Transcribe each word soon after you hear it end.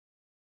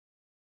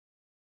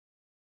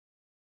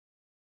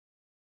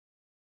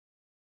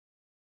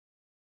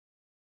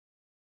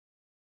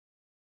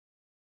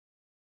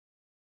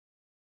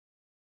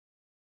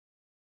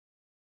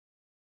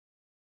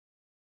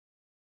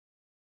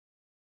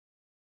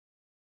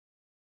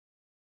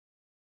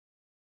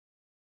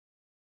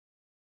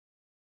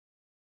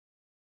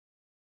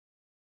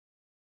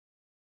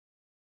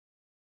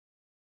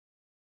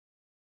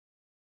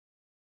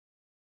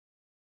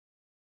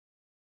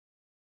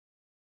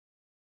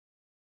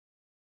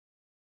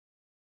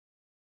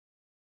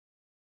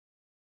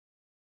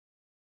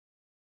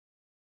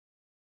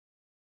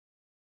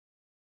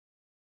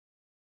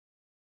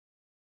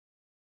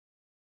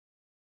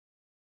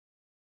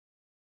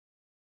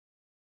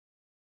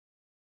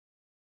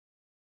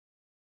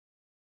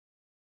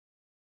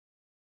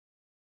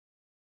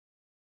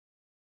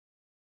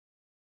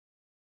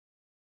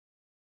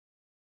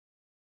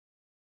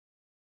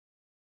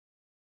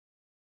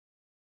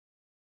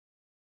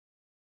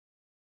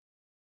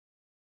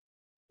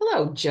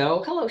Hello,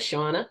 Joe. Hello,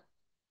 Shauna.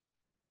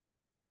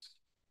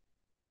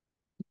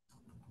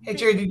 Hey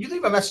Jerry, did you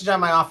leave a message on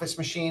my office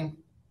machine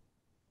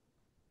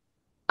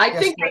I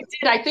think I yesterday?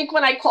 did. I think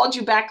when I called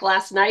you back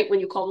last night when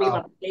you called me Oh,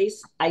 about the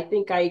case, I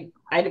think I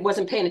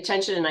wasn't paying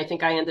attention and I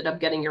think I ended up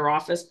getting your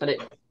office, but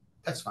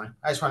that's fine.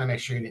 I just want to make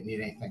sure you didn't need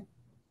anything.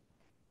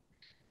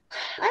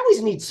 I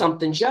always need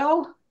something,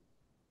 Joe.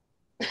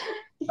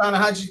 Donna,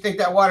 how'd you think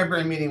that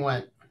Waterbury meeting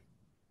went?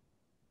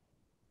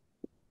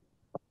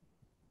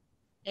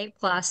 A+. They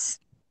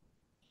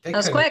That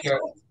was couldn't have quick.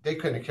 cared. They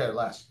couldn't have cared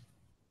less.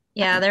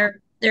 Yeah,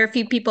 there are a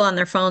few people on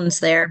their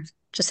phones there.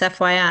 Just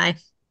FYI.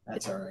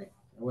 That's all right. It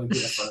wouldn't be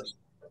the first.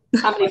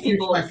 How My many future,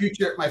 my people?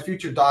 future, my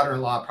future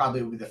daughter-in-law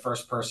probably would be the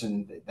first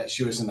person that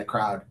she was in the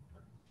crowd.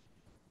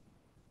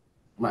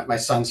 My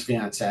son's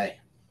fiance.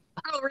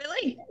 Oh,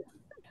 really?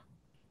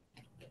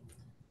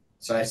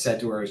 So I said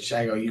to her,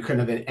 I go, you couldn't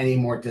have been any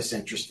more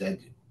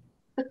disinterested.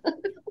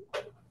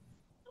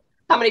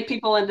 How many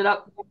people ended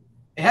up?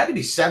 It had to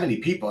be 70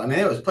 people. I mean,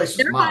 the place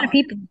There was were a lot of mobbed.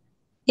 people.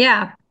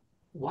 Yeah.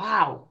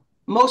 Wow.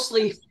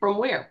 Mostly from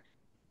where?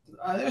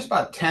 There's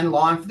about 10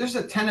 law. There's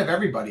a 10 of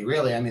everybody,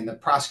 really. I mean, the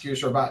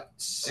prosecutors are about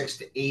 6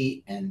 to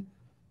 8, and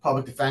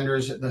public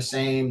defenders are the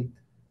same.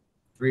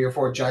 3 or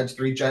 4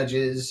 three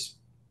judges.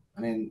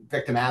 I mean,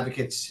 victim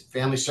advocates,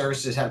 family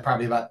services had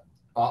probably about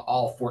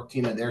all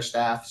 14 of their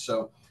staff.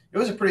 So it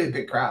was a pretty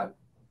big crowd,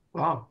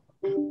 Wow.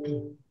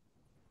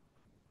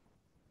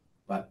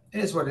 but it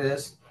is what it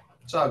is.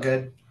 It's all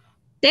good.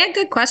 They had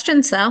good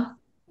questions, though.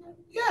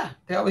 Yeah,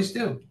 they always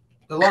do.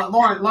 The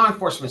law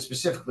enforcement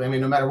specifically. I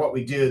mean, no matter what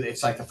we do,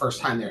 it's like the first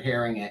time they're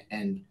hearing it,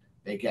 and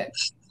they get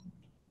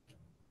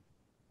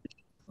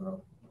a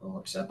little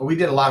upset. But we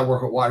did a lot of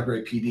work with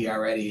Waterbury PD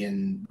already,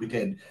 and we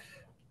did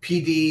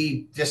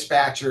PD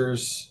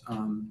dispatchers.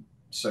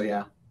 So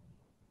yeah,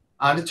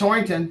 on to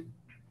Torrington.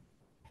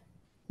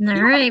 All You don't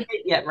have right. a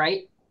date yet,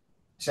 right?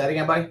 Say that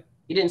again, buddy.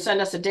 You didn't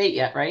send us a date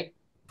yet, right?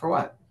 For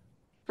what?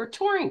 For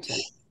Torrington.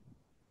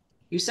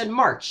 You said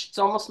March. It's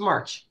almost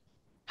March.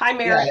 Hi, Yeah.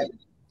 Merritt.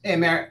 Hey,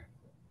 Merritt.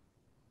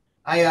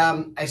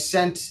 I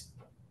sent.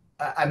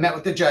 I met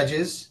with the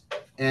judges,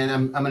 and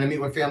I'm going to meet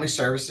with family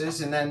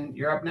services, and then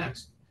you're up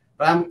next.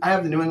 But I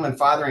have the New England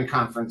Fathering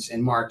Conference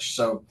in March,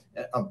 so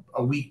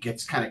a week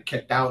gets kind of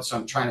kicked out. So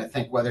I'm trying to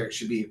think whether it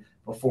should be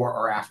before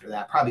or after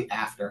that. Probably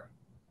after.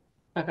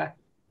 Okay.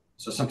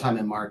 So sometime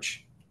in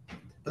March.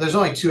 But there's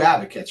only 2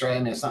 advocates, right? I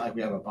mean, it's not like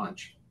we have a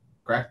bunch,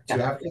 correct? Two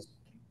Yeah. advocates.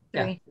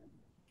 Yeah. Three.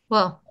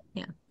 Well,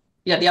 yeah.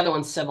 Yeah. The other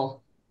one's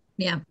civil.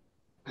 Yeah.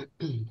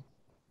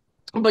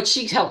 But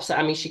she helps.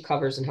 I mean, she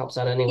covers and helps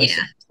out anyway, so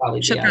Yeah. she'll probably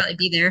be She'll out. probably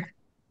be there.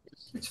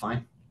 It's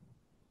fine.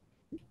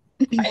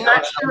 I'm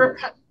not sure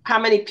how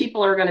many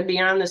people are going to be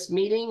on this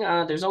meeting.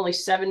 There's only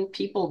 7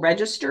 people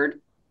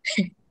registered.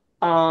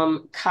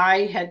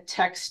 Kai had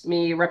texted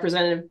me,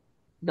 Representative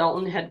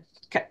Belton had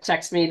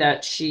texted me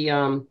that she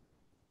um,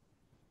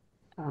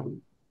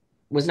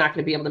 was not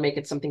going to be able to make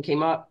it. Something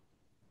came up.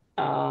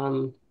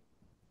 Um,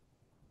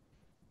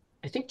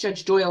 I think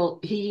Judge Doyle,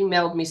 he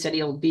emailed me, said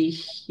he'll be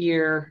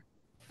here,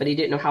 but he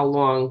didn't know how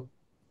long.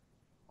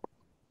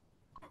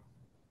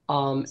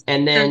 And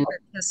then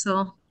Senator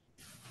Kissel.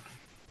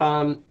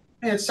 And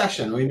it's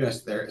session. We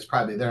missed there. It's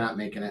probably they're not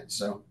making it.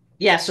 So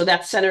yeah, so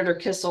that's Senator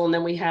Kissel, and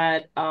then we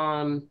had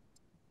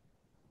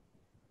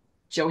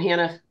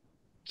Johanna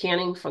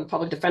Canning from the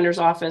Public Defender's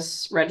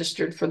Office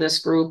registered for this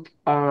group,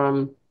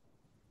 and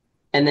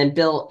then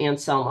Bill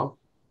Anselmo.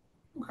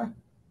 okay.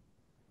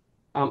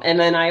 And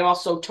then I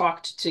also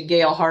talked to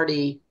Gail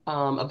Hardy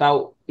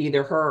about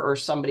either her or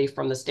somebody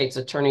from the state's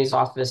attorney's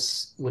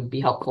office would be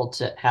helpful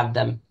to have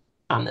them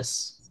on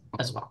this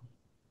as well.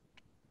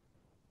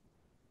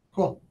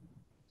 Cool.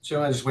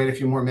 So I just wait a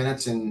few more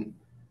minutes and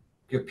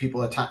give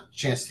people a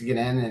chance to get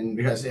in. And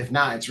because if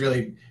not, it's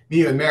really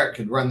me and Merritt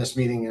could run this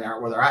meeting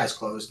with our eyes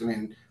closed. I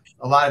mean,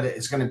 a lot of it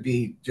is going to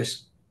be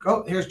just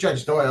go. Here's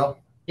Judge Doyle.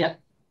 Yep.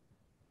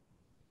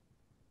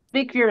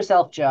 Speak for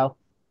yourself, Joe.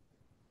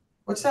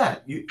 What's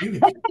that? You could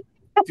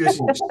do this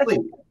in your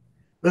sleep.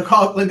 We'll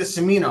call Linda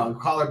Semino and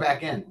call her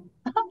back in.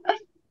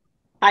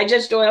 Hi,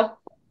 Judge Doyle.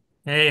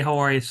 Hey, how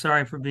are you?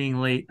 Sorry for being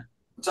late.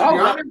 What's up,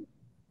 Your Oh, Honor?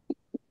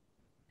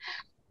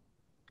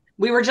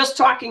 we were just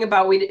talking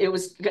about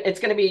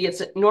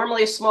it's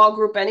normally a small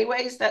group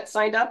anyways that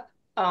signed up.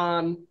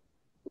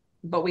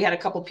 But we had a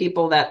couple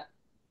people that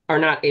are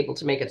not able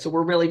to make it. So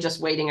we're really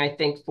just waiting, I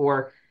think,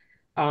 for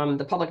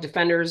the public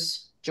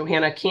defenders,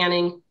 Johanna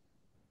Canning,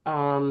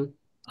 and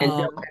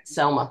Bill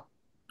Selma.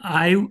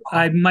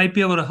 I might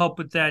be able to help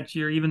with that,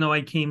 Jerry, even though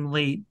I came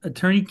late.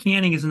 Attorney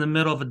Canning is in the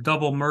middle of a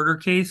double murder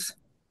case.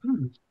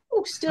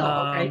 Oh, still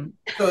okay.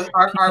 So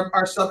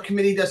our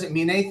subcommittee doesn't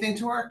mean anything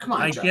to her? Come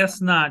on, I Joe. guess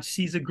not.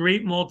 She's a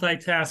great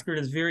multitasker and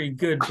is very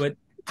good, but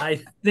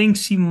I think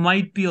she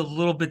might be a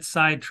little bit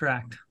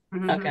sidetracked.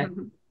 Okay.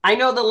 I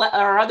know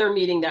our other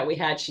meeting that we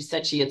had, she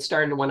said she had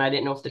started one. I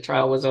didn't know if the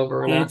trial was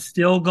over or not. It's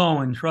still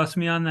going. Trust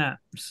me on that.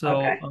 So,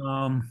 Okay.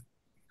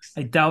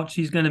 I doubt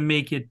she's going to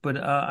make it, but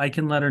I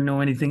can let her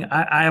know anything.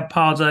 I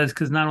apologize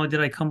because not only did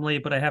I come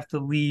late, but I have to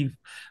leave.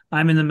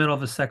 I'm in the middle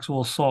of a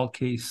sexual assault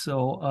case.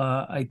 So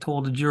I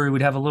told the jury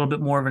we'd have a little bit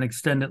more of an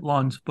extended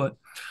lunch, but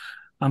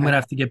I'm going to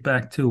have to get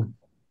back too.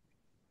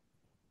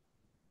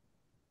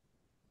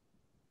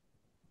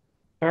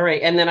 All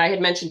right. And then I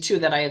had mentioned too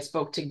that I had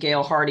spoke to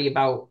Gail Hardy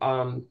about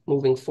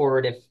moving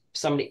forward if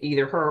somebody,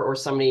 either her or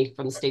somebody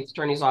from the state's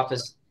attorney's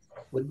office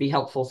would be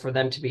helpful for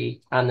them to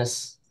be on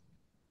this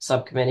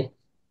subcommittee.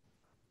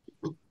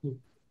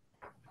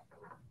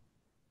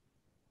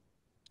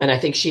 And I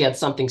think she had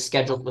something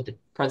scheduled with the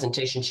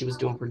presentation she was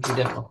doing for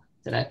judicial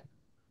today.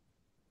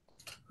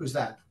 Who's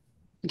that?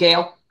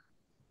 Gail,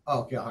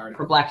 Oh, Gail Hardy.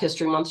 for Black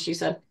History Month, she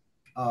said.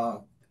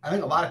 I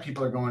think a lot of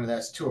people are going to that.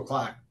 It's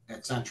 2:00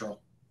 at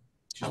Central.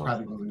 She's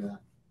probably going to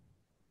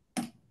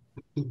that.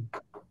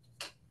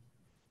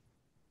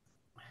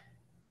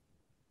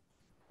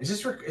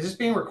 Is this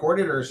being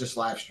recorded or is this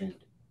live streamed?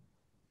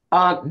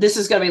 This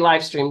is going to be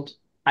live streamed.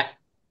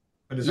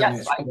 But does that mean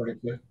Yes, it's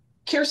recorded too?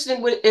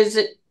 Kirsten,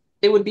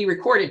 it would be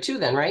recorded too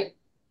then, right?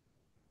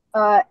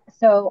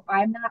 So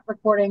I'm not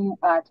recording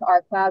to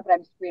our cloud, but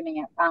I'm streaming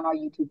it on our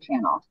YouTube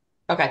channel.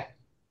 Okay.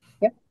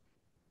 Yep.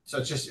 So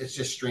it's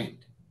just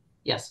streamed.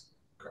 Yes.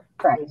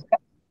 Correct.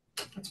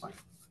 That's fine.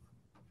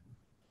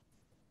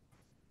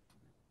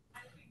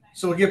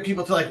 So we'll give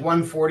people to like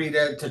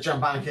 1:40 to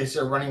jump on in case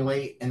they're running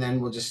late, and then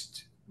we'll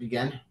just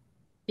begin.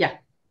 Yeah.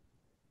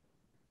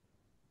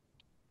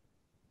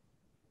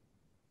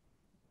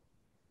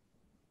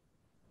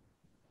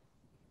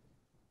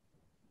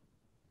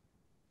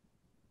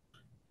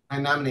 I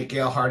nominate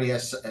Gail Hardy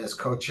as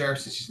co-chair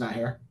since she's not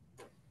here.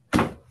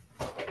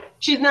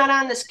 She's not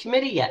on this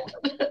committee yet.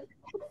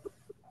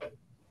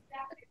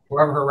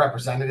 Whoever her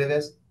representative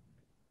is.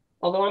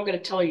 Although I'm going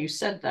to tell her you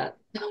said that.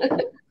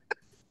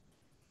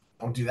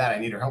 Don't do that. I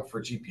need her help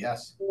for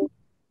GPS.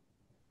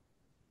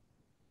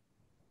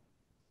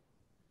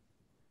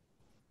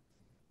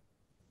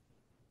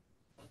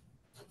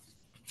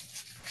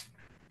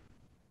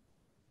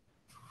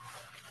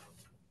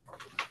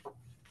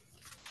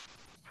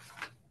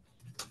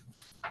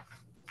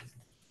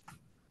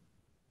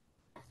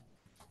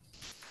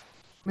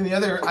 I mean, the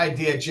other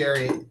idea,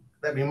 Jerry,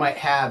 that we might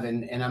have,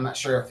 and I'm not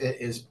sure if it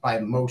is by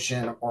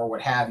motion or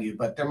what have you,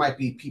 but there might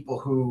be people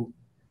who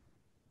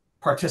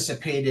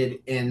participated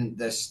in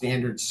the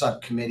standard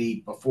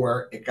subcommittee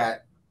before it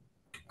got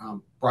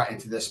brought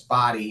into this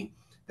body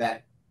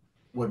that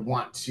would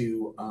want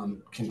to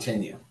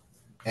continue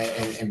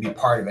and be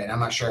part of it. I'm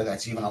not sure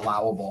that's even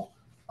allowable.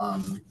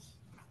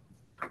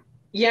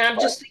 Yeah, I'm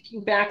just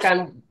thinking back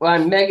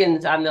on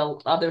Megan's on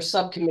the other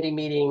subcommittee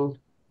meeting.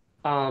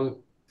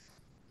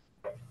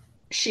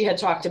 She had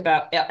talked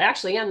about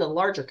actually on the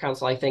larger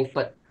council, I think,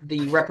 but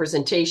the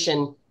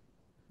representation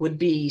would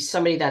be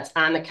somebody that's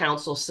on the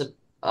council,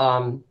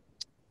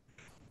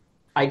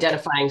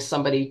 identifying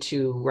somebody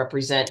to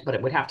represent, but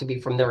it would have to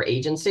be from their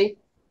agency.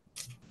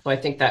 So I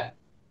think that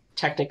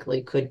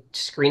technically could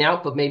screen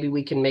out, but maybe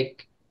we can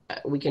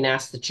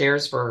ask the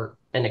chairs for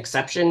an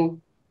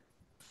exception.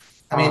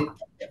 I mean,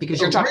 because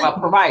you're talking about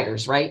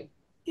providers, right?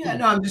 Yeah,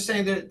 no, I'm just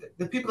saying that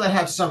the people that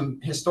have some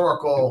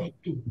historical,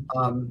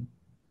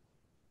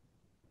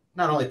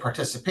 not only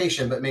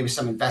participation, but maybe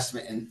some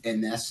investment in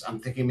this. I'm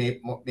thinking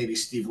maybe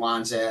Steve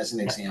Lanza as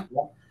an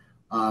example.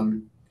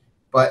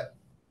 But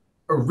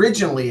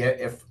originally,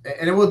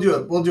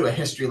 we'll do a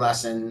history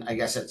lesson, I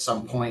guess, at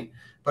some point.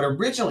 But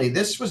originally,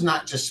 this was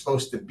not just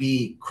supposed to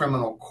be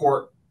criminal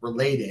court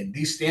related.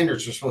 These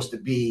standards were supposed to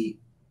be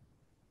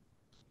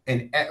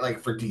like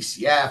for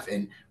DCF,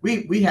 and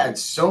we had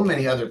so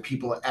many other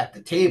people at the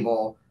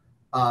table.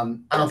 I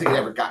don't think it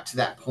ever got to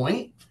that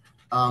point.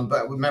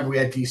 But remember, we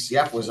had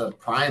DCF was a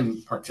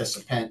prime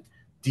participant,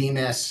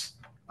 DEMIS,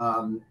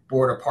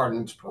 Board of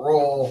Pardons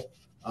Parole.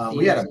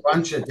 We had a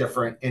bunch of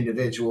different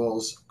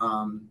individuals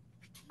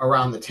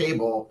around the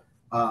table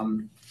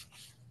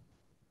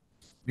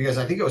because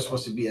I think it was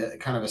supposed to be a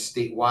kind of a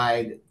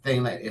statewide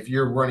thing that if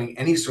you're running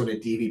any sort of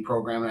DV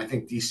program, and I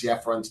think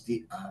DCF runs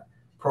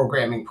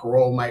programming,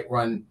 parole might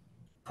run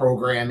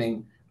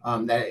programming,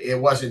 that it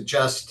wasn't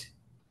just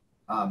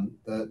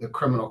the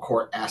criminal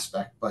court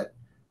aspect, but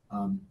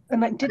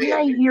didn't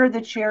I hear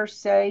the chair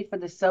say for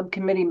the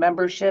subcommittee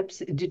memberships,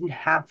 it didn't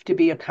have to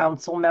be a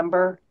council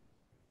member?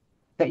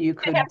 That you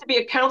could have to be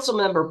a council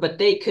member, but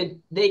they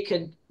could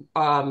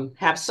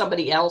have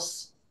somebody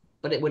else,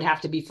 but it would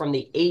have to be from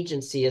the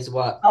agency as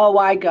well. Oh,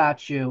 I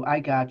got you.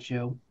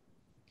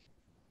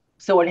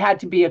 So it had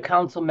to be a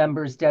council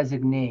member's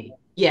designee.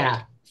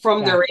 Yeah,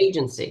 from their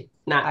agency,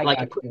 not like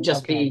it could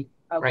just be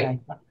right.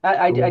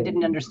 I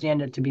didn't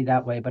understand it to be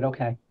that way, but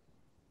okay.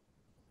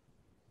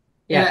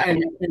 Yeah,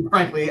 and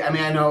frankly, I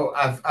mean, I know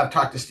I've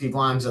talked to Steve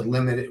Lanza on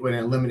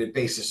a limited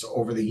basis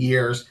over the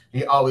years.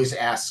 He always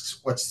asks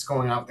what's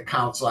going on with the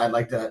council. I'd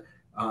like to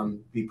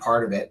be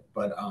part of it,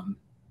 but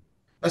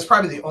that's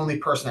probably the only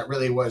person that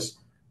really was,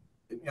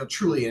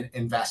 truly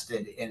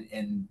invested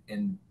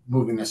in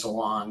moving this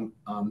along,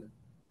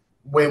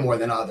 way more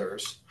than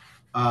others.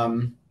 I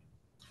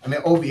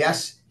mean,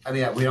 OVS I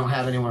mean, we don't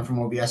have anyone from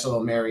OBS,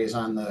 although Mary is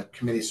on the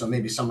committee, so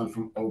maybe someone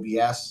from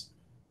OBS.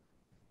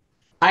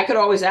 I could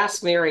always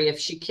ask Mary if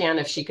she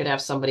could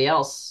have somebody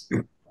else.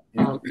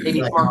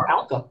 Maybe Like, Mark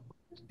Palka.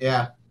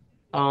 yeah.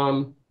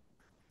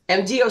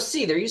 And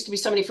DOC, there used to be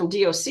somebody from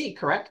DOC,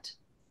 correct?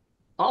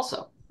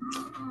 Also.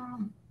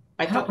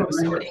 I thought there was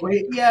somebody.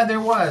 Yeah,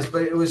 there was,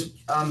 but it was,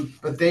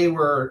 but they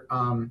were,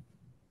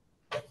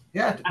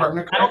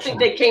 Department of I don't think Corrections.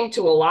 they came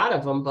to a lot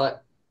of them,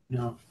 but.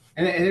 No,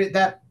 and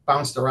that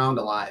bounced around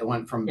a lot. It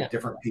went from Yeah.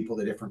 different people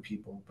to different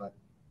people,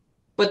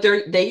 but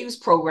they use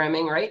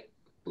programming, right?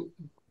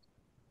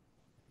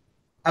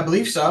 I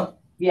believe so.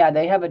 Yeah,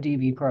 they have a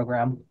DV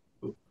program.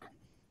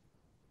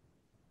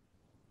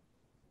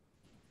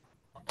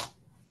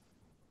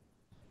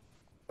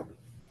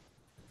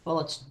 Well,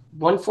 it's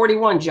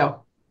 1:41,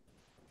 Joe.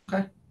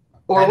 Okay.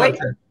 Or wait,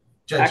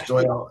 Judge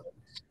actually- Doyle.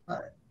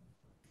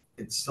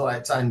 It's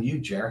on you,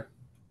 Jer.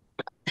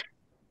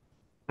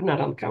 I'm not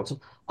on the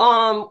council.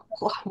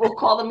 We'll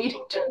call the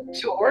meeting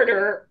to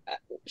order.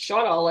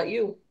 Sean, I'll let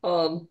you.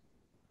 Do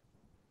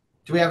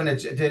we have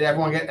did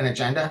everyone get an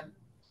agenda?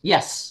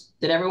 Yes.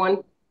 Did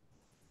everyone?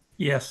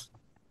 Yes.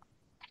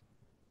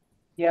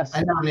 Yes.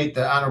 I nominate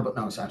the honorable,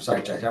 no, I'm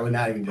sorry, Judge. I would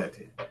not even do that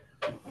to you.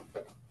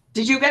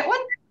 Did you get one?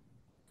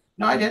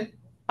 No, I did.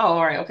 Oh,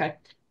 all right. Okay.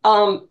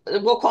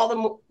 We'll call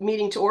the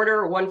meeting to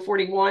order,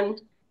 1:41.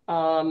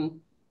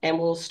 And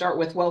we'll start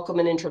with welcome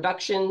and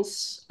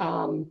introductions.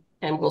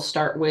 And we'll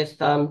start with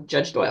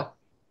Judge Doyle.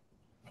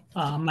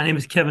 My name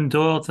is Kevin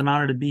Doyle. It's an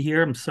honor to be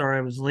here. I'm sorry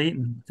I was late,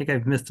 and I think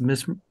I've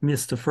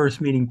missed the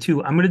first meeting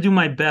too. I'm going to do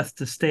my best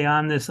to stay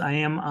on this. I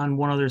am on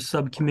one other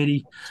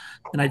subcommittee,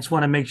 and I just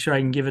want to make sure I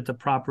can give it the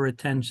proper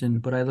attention,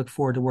 but I look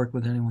forward to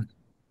working with anyone.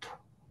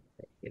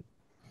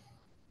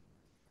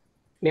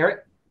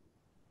 Merritt?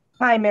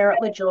 Hi, Merritt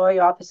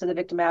LaJoy, Office of the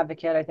Victim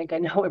Advocate. I think I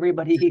know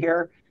everybody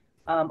here.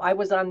 I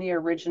was on the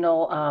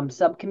original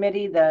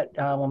subcommittee that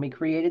when we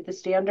created the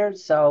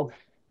standards, so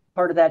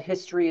part of that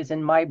history is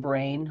in my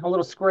brain. A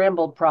little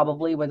scrambled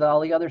probably with all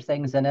the other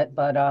things in it,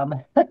 but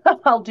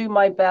I'll do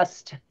my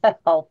best to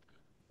help.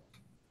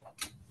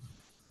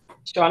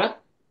 Shauna?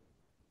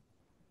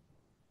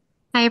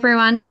 Hi,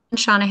 everyone.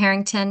 Shauna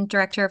Harrington,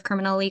 Director of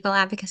Criminal Legal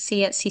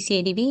Advocacy at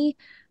CCADV.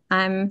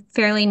 I'm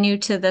fairly new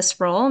to this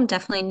role. I'm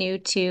definitely new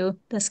to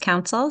this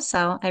council,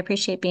 so I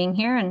appreciate being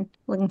here and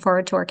looking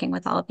forward to working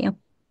with all of you.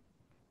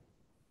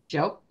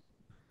 Joe?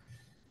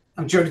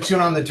 I'm Joe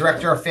DeTuno. I'm the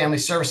Director of Family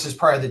Services,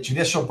 part of the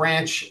Judicial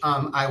Branch.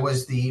 I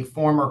was the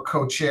former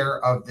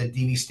co-chair of the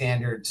DV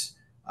Standards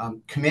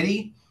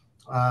Committee,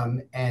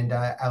 and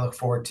I look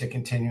forward to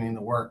continuing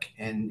the work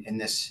in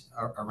this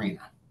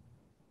arena.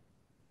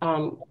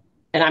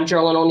 And I'm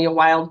Geraldine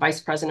O'Neill-Wild, Vice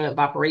President of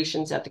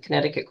Operations at the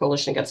Connecticut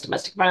Coalition Against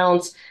Domestic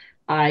Violence.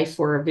 I,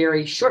 for a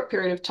very short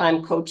period of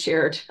time,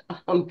 co-chaired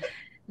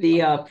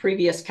the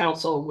previous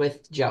council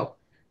with Joe.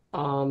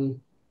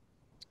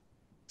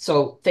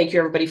 So thank you,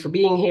 everybody, for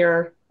being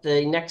here.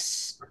 The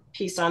next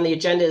piece on the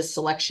agenda is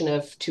selection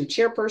of 2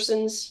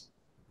 chairpersons.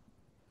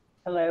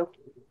 Hello.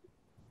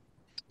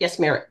 Yes,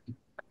 Merritt.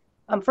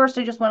 First,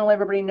 I just want to let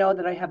everybody know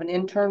that I have an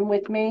intern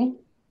with me.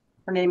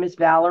 Her name is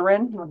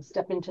Valorin. I'll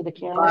step into the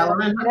camera.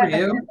 Valorin, how are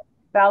you?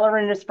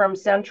 Valorin is from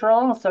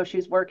Central, so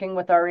she's working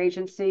with our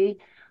agency.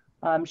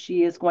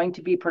 She is going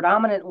to be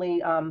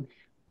predominantly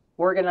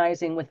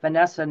organizing with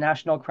Vanessa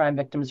National Crime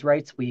Victims'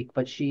 Rights Week,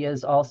 but she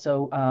is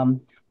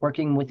also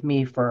working with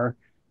me for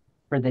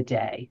the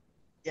day.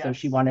 Yes. So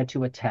she wanted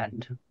to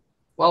attend.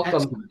 Welcome.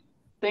 Excellent.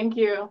 Thank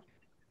you.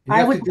 You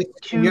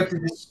have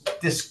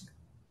to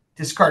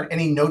discard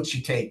any notes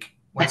you take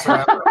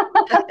whatsoever.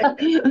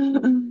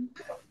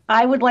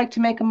 I would like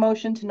to make a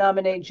motion to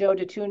nominate Joe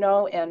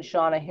DeTuno and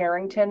Shauna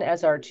Harrington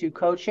as our 2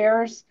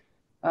 co-chairs.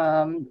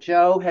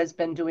 Joe has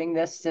been doing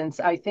this since,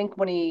 I think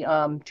when he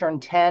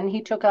turned 10,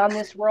 he took on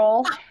this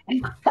role.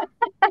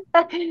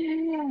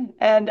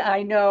 And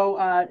I know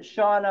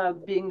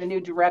Shauna, being the new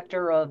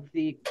director of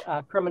the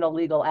Criminal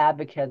Legal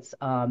Advocates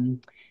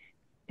in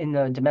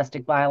the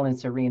domestic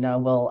violence arena,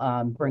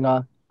 will bring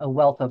a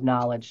wealth of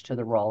knowledge to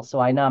the role.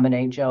 So I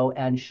nominate Joe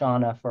and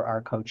Shauna for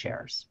our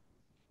co-chairs.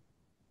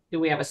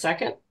 Do we have a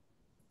second?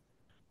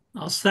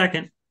 I'll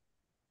second.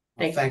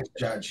 Well, thanks,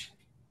 Judge.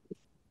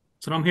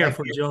 That's what I'm here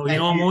for, Joe. You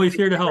know, I'm you. always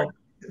here to help.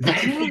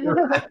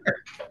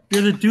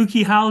 You're the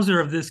Dookie Howser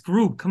of this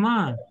group. Come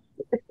on.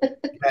 You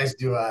guys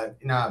do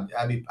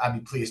I'd be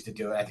pleased to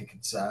do it. I think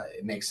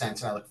it makes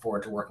sense, and I look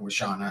forward to working with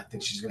Shauna. I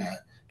think she's gonna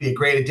be a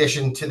great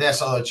addition to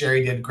this, although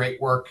Jerry did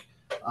great work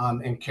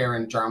and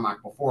Karen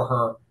Jarmock before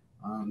her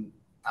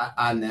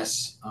on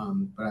this.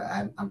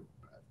 But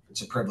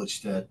it's a privilege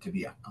to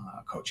be a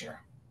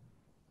co-chair.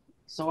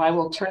 So I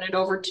will turn it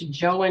over to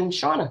Joe and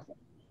Shauna.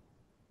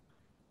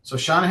 So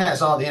Shauna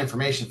has all the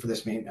information for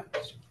this meeting.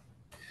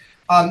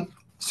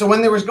 So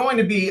when there was going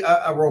to be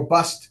a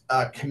robust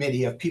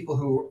committee of people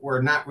who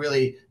were not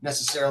really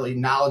necessarily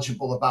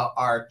knowledgeable about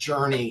our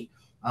journey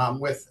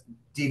with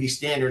DV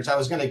standards, I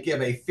was going to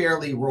give a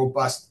fairly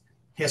robust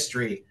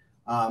history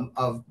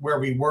of where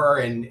we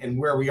were and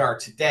where we are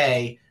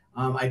today.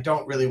 I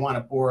don't really want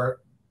to bore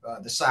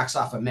the socks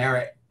off of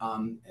Merritt,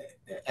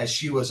 as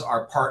she was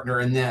our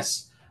partner in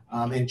this,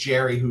 and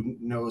Jerry, who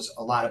knows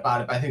a lot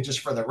about it. But I think just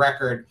for the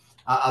record,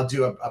 I'll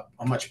do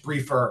a much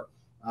briefer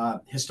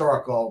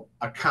historical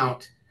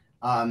account,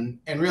 and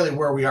really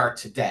where we are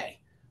today.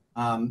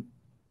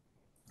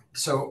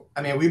 So,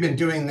 I mean, we've been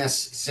doing this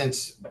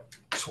since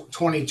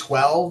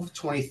 2012,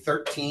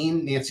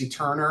 2013. Nancy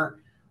Turner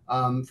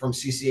from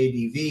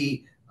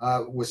CCADV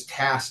was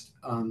tasked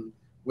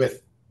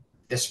with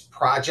this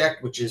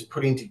project, which is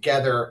putting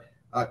together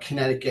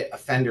Connecticut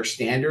offender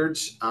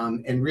standards.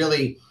 And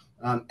really,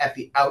 at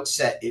the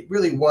outset, it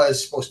really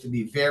was supposed to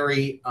be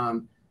very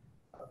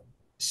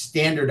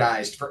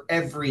standardized for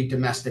every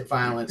domestic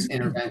violence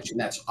intervention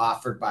that's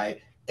offered by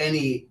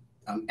any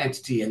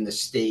entity in the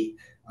state.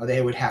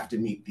 They would have to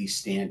meet these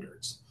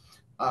standards.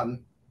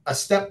 A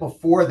step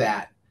before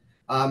that,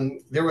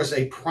 there was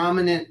a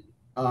prominent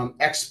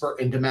expert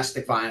in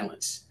domestic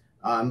violence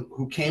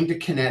who came to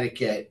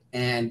Connecticut,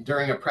 and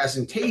during a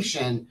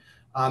presentation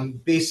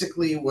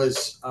basically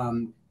was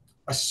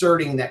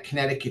asserting that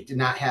Connecticut did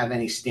not have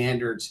any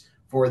standards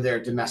for their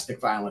domestic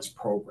violence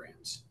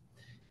programs.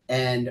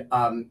 And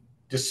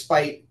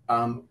despite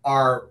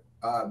our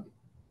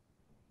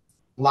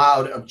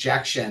loud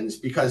objections,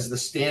 because the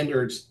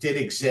standards did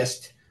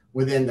exist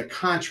within the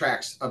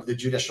contracts of the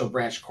Judicial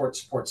Branch Court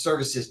Support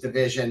Services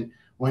Division.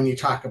 When you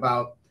talk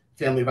about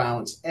Family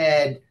Violence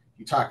Ed,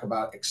 you talk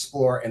about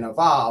Explore and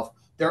Evolve,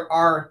 there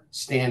are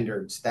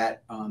standards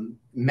that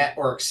met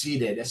or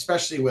exceeded,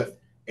 especially with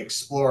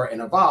Explore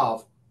and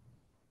Evolve.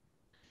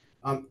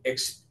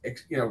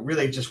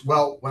 Really just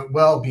went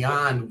well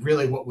beyond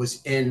really what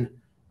was in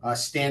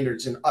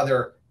standards in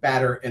other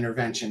batter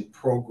intervention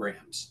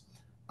programs.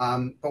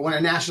 But when a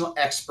national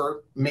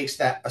expert makes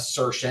that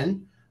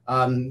assertion,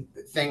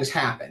 things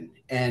happen.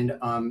 And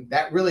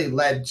that really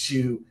led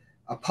to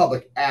a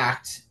public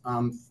act.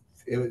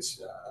 It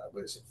was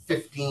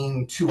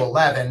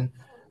 15/211,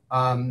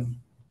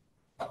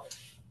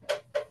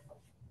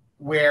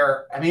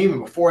 where, I mean, even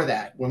before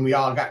that, when we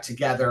all got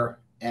together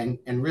and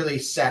really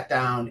sat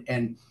down,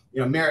 and,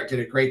 Merritt did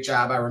a great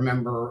job. I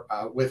remember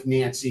with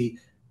Nancy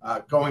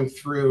going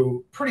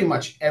through pretty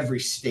much every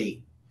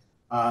state.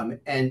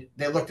 And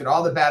they looked at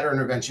all the batter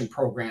intervention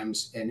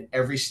programs in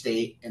every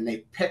state, and they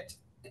picked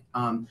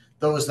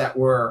those that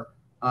were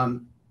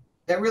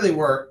that really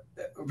were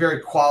very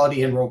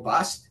quality and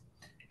robust.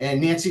 And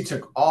Nancy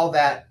took all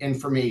that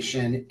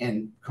information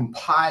and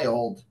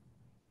compiled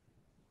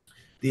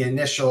the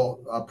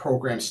initial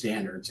program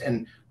standards.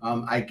 And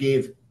I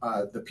gave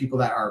the people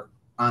that are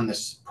on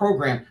this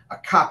program a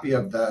copy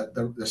of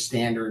the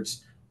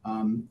standards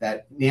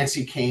that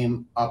Nancy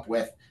came up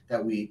with,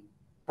 that we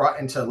brought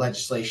into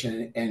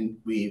legislation, and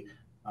we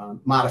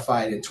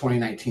modified in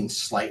 2019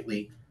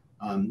 slightly.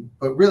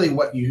 But really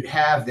what you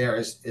have there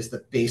is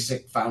the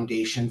basic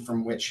foundation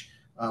from which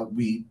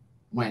we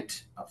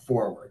went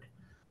forward.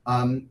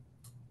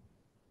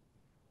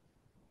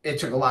 It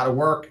took a lot of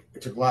work.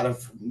 It took a lot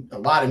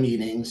of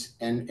meetings,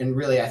 and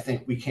really I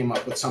think we came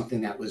up with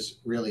something that was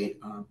really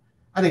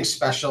I think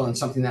special, and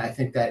something that I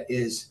think that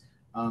is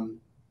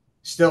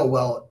still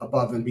well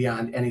above and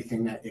beyond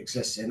anything that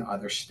exists in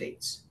other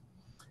states.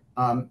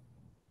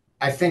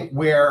 I think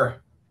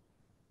where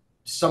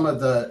some of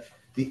the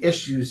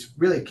issues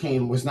really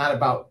came was not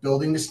about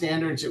building the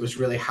standards. It was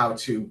really how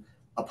to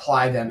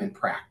apply them in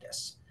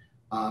practice.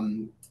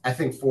 I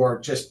think for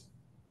just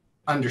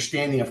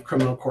understanding of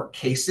criminal court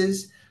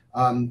cases,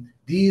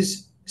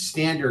 these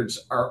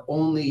standards are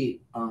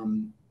only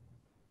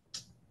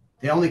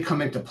they only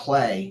come into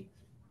play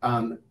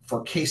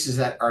for cases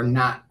that are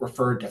not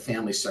referred to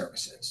family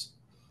services.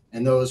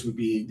 And those would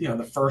be,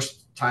 the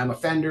first time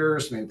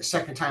offenders, maybe the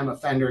second time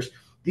offenders.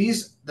 The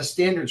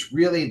standards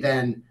really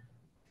then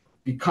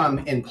become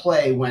in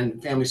play when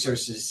family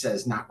services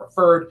says not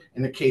referred,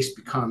 and the case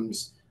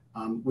becomes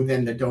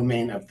within the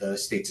domain of the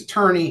state's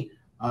attorney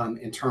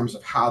in terms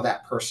of how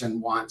that person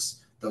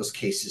wants those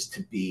cases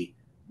to be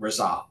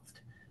resolved.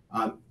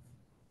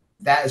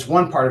 That is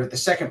one part of it. The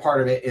second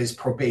part of it is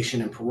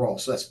probation and parole.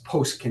 So that's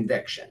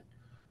post-conviction.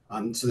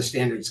 So the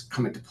standards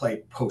come into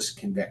play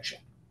post-conviction.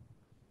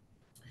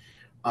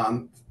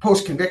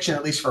 Post-conviction,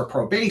 at least for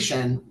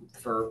probation,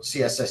 for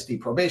CSSD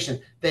probation,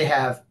 they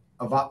have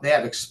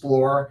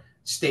Explore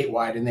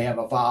statewide, and they have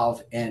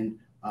Evolve in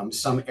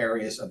some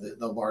areas of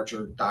the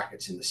larger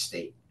dockets in the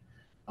state.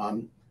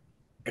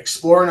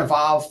 Explore and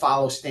Evolve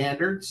follow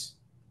standards,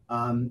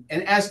 and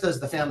as does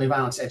the Family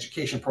Violence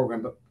Education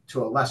Program, but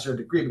to a lesser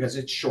degree because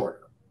it's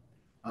shorter.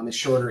 It's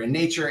shorter in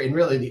nature, and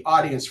really the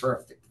audience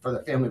for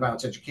the Family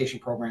Violence Education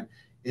Program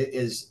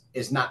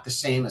is not the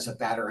same as a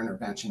batter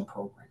intervention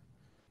program.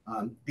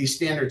 These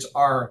standards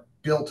are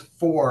built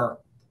for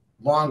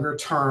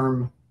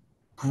longer-term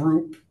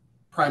group,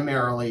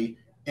 primarily,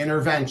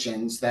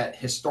 interventions that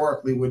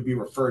historically would be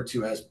referred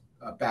to as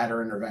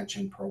batter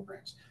intervention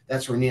programs.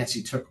 That's where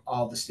Nancy took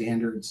all the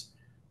standards.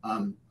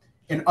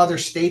 In other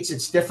states,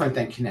 it's different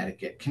than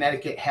Connecticut.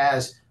 Connecticut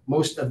has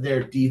most of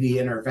their DV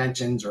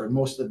interventions, or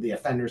most of the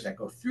offenders that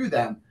go through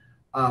them,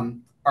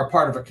 are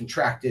part of a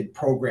contracted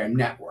program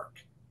network.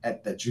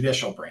 at the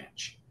judicial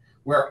branch,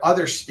 where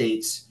other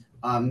states,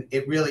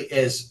 it really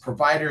is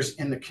providers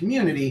in the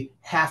community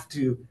have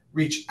to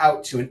reach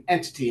out to an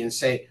entity and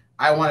say,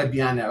 I want to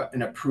be on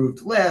an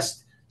approved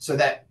list so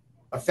that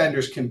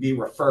offenders can be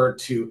referred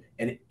to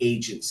an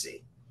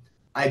agency.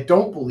 I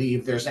don't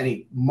believe there's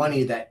any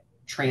money that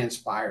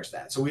transpires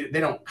that. So they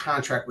don't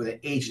contract with an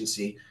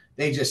agency.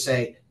 They just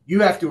say, you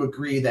have to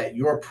agree that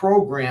your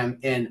program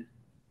in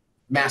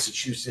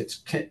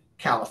Massachusetts,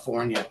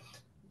 California,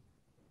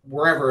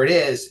 wherever it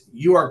is,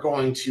 you are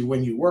going to,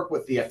 when you work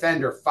with the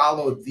offender,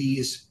 follow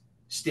these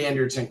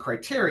standards and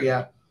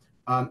criteria.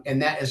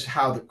 And that is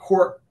how the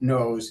court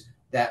knows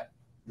that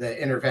the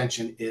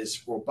intervention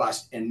is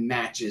robust and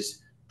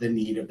matches the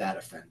need of that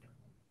offender.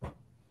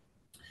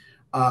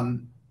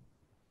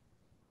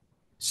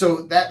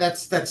 So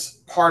that's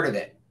part of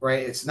it,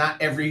 right? It's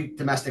not every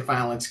domestic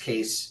violence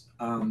case.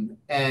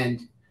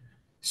 And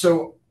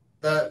so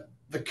the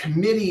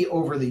committee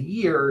over the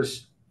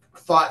years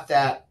thought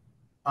that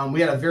we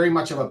had a very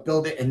much of a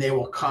build it and they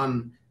will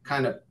come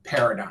kind of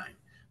paradigm,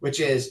 which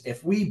is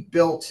if we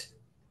built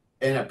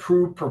an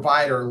approved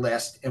provider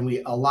list and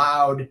we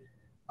allowed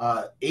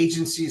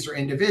agencies or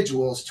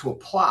individuals to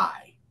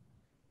apply,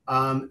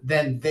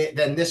 then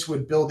this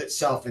would build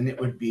itself and it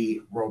would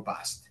be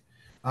robust.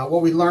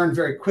 What we learned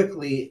very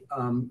quickly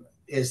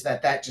is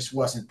that just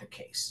wasn't the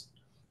case.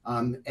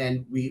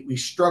 And we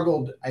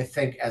struggled, I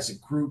think, as a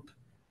group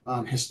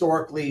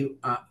historically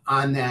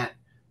on that,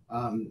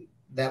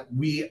 that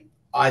we,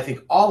 I think,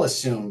 all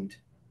assumed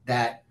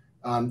that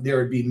there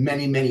would be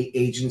many, many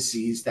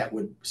agencies that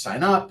would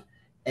sign up,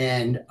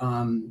 and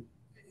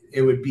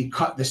it would be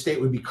the state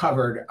would be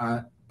covered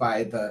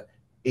by the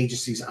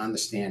agencies on the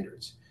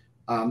standards.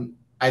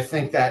 I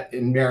think that,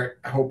 and Merritt,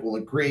 I hope will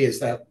agree, is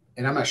that,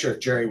 and I'm not sure if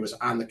Jerry was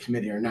on the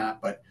committee or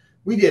not, but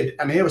we did,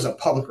 I mean, it was a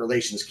public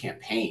relations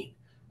campaign.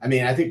 I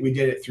mean, I think we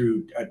did it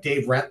through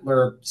Dave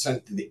Rentler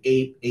sent to the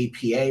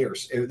APA,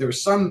 or there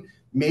was some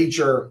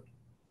major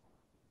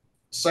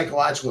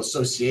psychological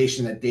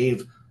association that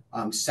Dave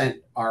sent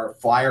our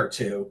flyer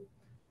to.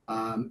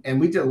 And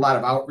we did a lot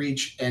of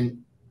outreach,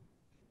 and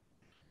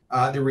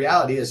the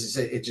reality is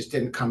that it just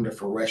didn't come to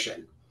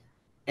fruition.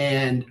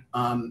 And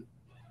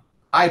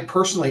I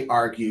personally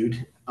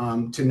argued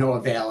to no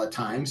avail at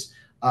times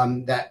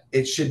that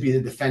it should be the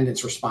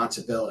defendant's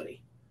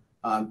responsibility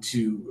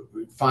to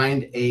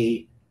find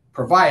a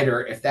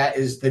provider if that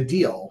is the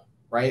deal,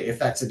 right? If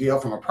that's a deal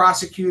from a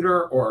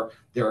prosecutor or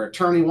their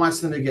attorney wants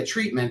them to get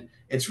treatment,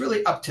 it's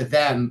really up to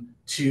them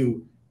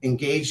to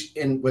engage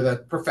with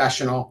a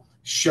professional,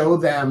 show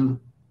them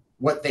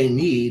what they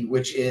need,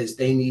 which is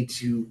they need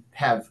to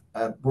have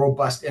a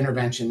robust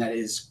intervention that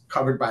is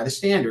covered by the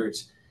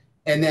standards.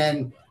 And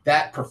then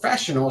that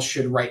professional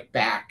should write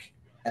back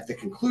at the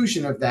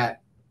conclusion of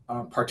that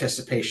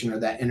participation or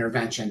that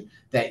intervention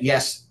that,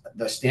 yes,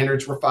 the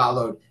standards were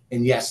followed,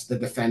 and yes, the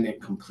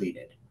defendant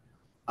completed.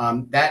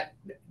 That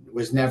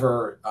was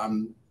never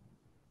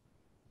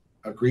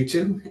agreed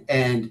to.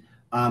 And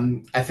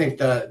I think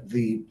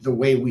the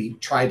way we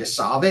tried to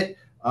solve it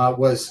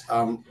was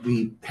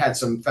we had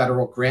some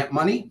federal grant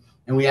money,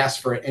 and we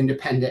asked for an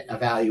independent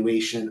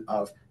evaluation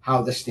of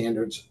how the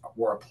standards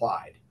were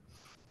applied.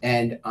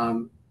 And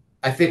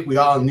I think we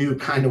all knew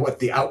kind of what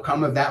the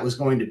outcome of that was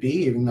going to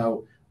be, even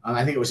though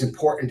I think it was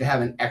important to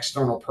have an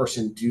external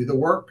person do the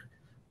work.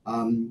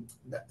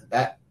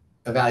 That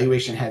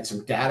evaluation had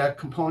some data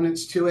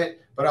components to it,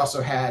 but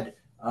also had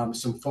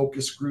some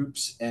focus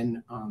groups,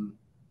 and I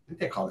think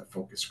they called it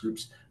focus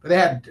groups, but they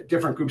had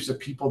different groups of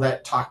people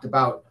that talked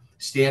about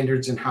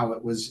standards and how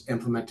it was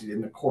implemented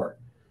in the court.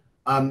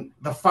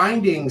 The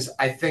findings,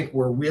 I think,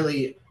 were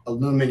really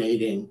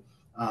illuminating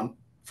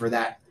for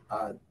that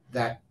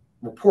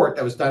report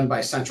that was done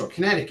by Central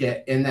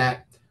Connecticut, in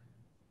that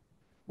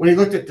when he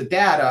looked at the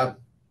data,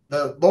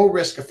 the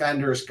low-risk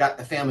offenders got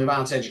the family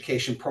violence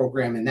education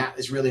program, and that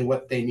is really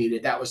what they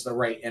needed. That was the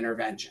right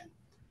intervention.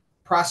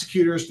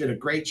 Prosecutors did a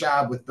great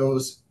job with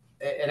those,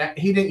 and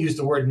he didn't use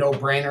the word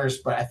no-brainers,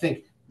 but I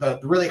think the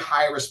really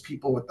high-risk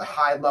people with the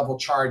high-level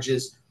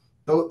charges,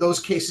 those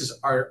cases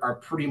are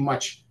pretty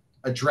much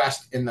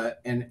addressed in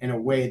a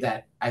way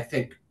that I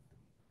think,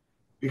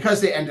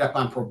 because they ended up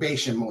on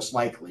probation most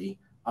likely,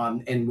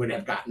 and would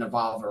have gotten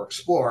Evolve or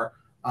Explore,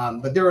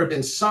 but there would have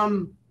been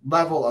some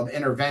level of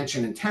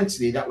intervention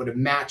intensity that would have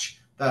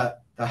matched the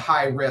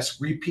high risk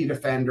repeat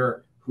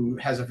offender who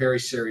has a very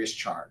serious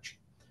charge.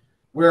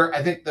 Where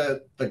I think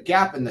the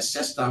gap in the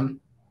system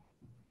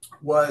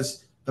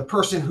was the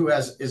person who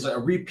is a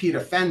repeat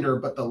offender,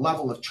 but the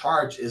level of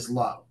charge is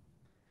low.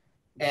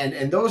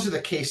 And those are the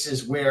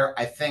cases where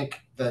I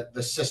think that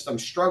the system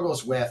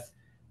struggles with,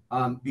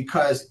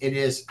 because it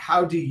is,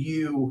 how do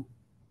you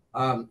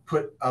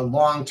put a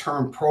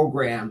long-term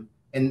program,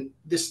 and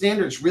the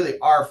standards really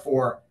are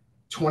for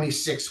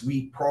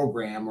 26-week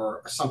program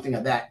or something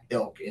of that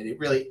ilk, and it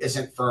really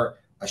isn't for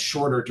a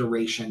shorter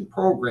duration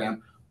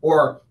program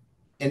or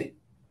an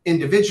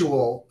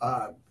individual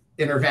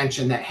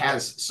intervention that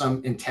has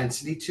some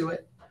intensity to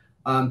it.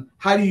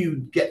 How do you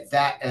get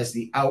that as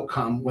the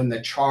outcome when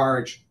the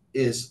charge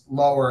is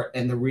lower,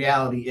 and the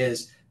reality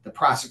is the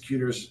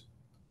prosecutor's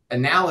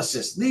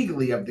analysis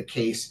legally of the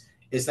case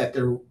is that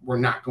we're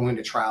not going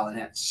to trial, and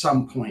at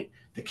some point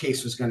the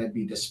case was going to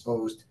be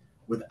disposed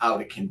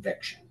without a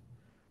conviction.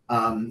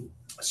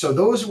 So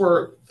those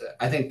were,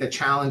 I think, the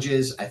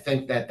challenges. I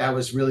think that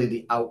was really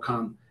the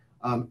outcome.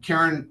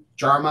 Karen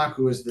JREAC,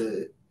 who was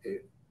the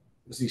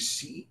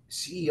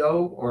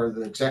CEO or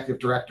the executive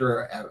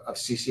director of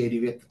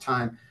CCADV at the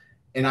time,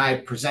 and I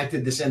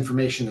presented this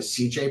information to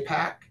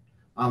CJPAC.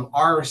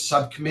 Our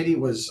subcommittee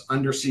was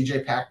under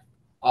CJPAC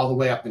all the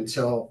way up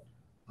until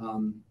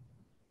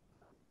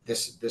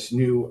this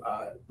new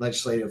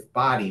legislative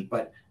body,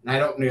 and I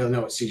don't really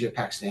know what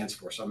CJPAC stands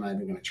for, so I'm not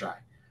even going to try.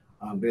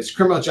 But it's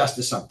criminal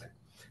justice something.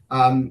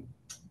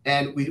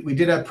 And we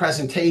did a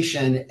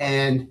presentation,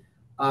 and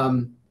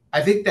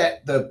I think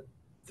that the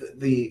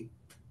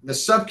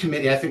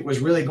subcommittee, I think, was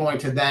really going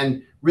to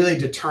then really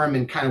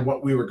determine kind of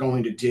what we were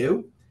going to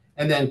do,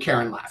 and then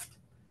Karen left.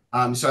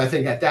 So I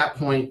think at that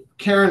point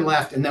Karen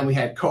left, and then we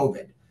had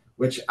COVID,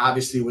 which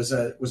obviously was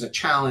a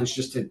challenge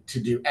just to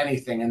do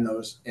anything in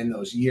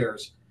those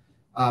years.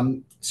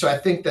 So I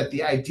think that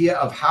the idea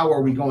of how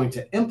are we going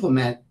to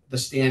implement the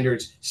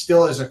standards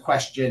still is a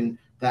question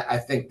that I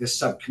think this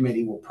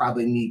subcommittee will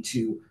probably need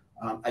to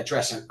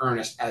address in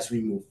earnest as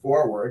we move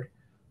forward.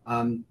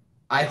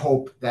 I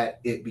hope that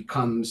it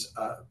becomes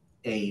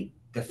a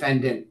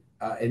defendant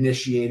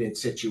initiated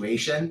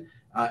situation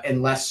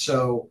and less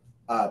so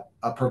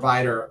a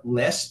provider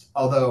list.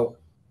 Although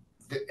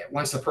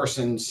once the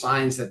person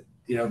signs that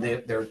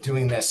they're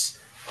doing this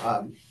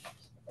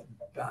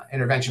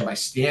intervention by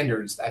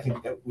standards, I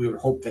think that we would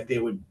hope that they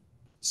would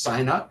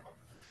sign up.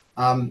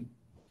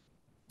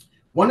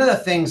 One of the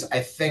things I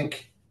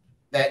think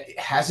that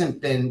hasn't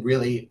been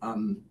really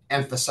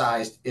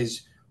emphasized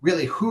is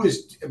really who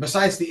is,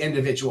 besides the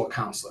individual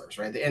counselors,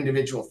 right? The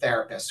individual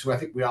therapists, who I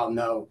think we all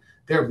know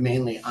they're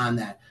mainly on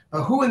that,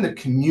 but who in the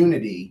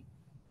community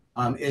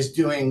is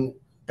doing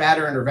group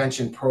batter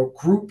intervention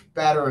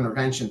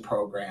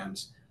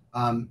programs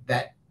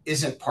that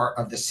isn't part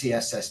of the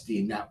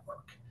CSSD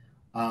network.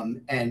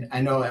 And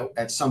I know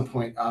at some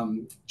point,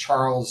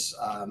 Charles,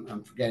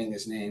 I'm forgetting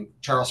his name,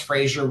 Charles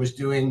Frazier was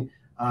doing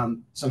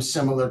some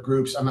similar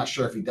groups. I'm not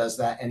sure if he does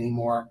that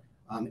anymore.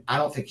 I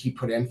don't think he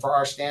put in for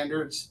our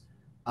standards.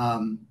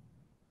 And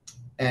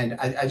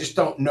I just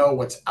don't know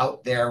what's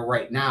out there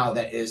right now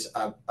that is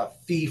a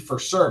fee for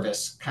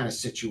service kind of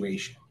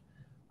situation.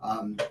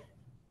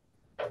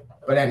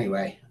 But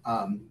anyway,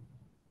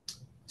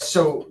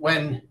 so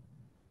when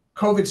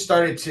COVID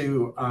started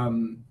to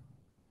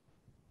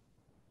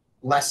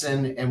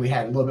lessen and we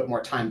had a little bit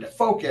more time to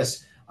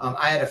focus,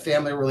 I had a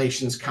family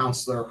relations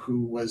counselor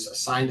who was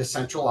assigned a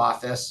central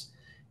office,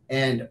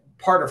 and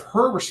part of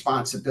her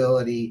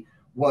responsibility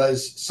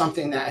was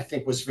something that I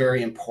think was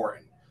very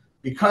important,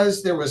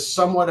 because there was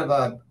somewhat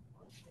of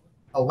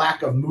a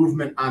lack of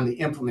movement on the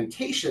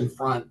implementation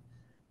front.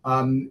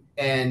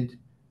 And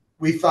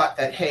we thought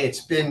that, hey,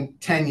 it's been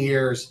 10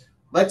 years.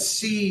 Let's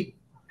see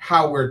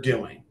how we're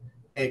doing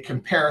in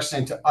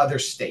comparison to other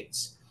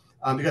states.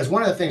 Because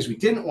one of the things we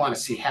didn't want to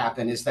see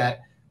happen is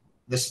that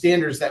the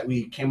standards that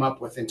we came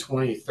up with in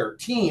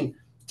 2013,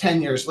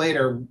 10 years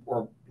later,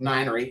 or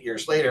 9 or 8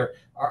 years later,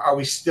 are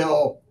we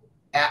still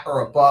at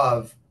or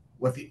above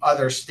what the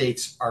other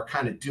states are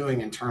kind of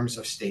doing in terms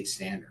of state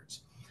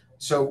standards?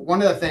 So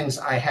one of the things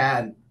I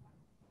had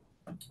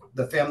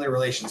the family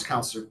relations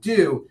counselor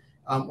do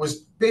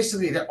was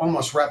basically to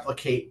almost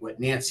replicate what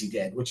Nancy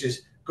did, which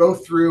is go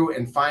through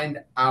and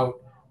find out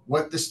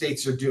what the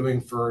states are doing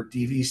for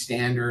DV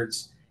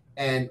standards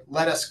and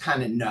let us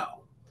kind of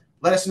know.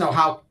 Let us know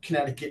how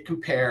Connecticut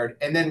compared,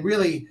 and then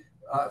really,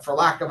 for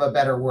lack of a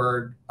better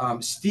word,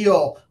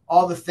 steal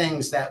all the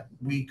things that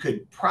we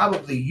could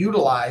probably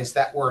utilize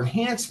that were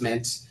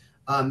enhancements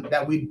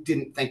that we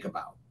didn't think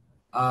about.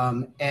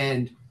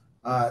 And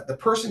the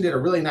person did a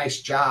really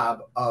nice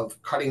job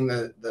of cutting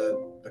the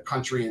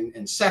country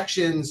in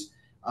sections,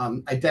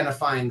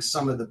 identifying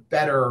some of the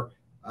better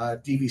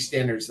DV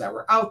standards that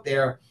were out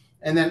there,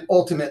 and then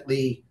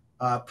ultimately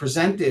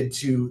presented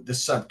to the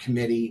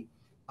subcommittee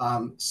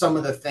some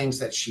of the things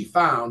that she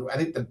found. I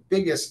think the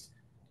biggest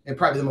and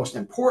probably the most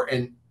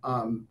important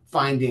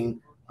finding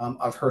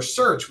of her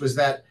search was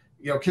that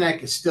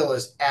Connecticut still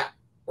is at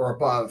or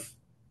above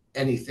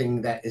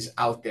anything that is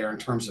out there in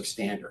terms of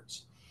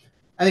standards.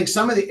 I think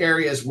some of the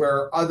areas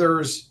where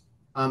others,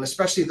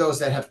 especially those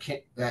that have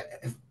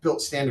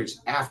built standards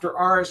after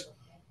ours,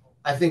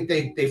 I think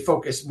they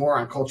focus more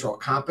on cultural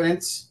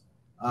competence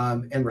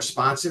and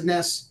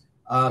responsiveness.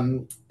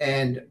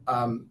 And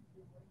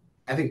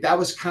I think that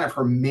was kind of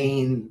her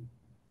main,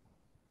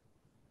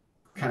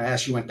 kind of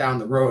as she went down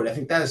the road. I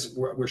think that is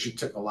where she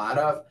took a lot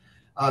of.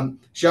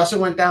 She also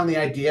went down the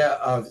idea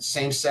of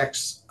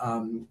same-sex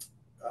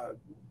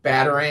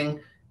battering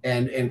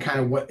and kind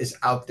of what is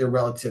out there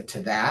relative to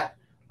that.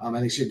 I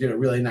think she did a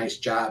really nice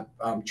job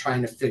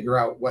trying to figure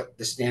out what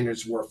the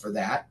standards were for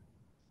that.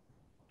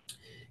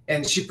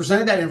 And she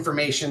presented that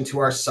information to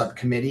our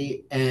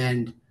subcommittee,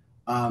 and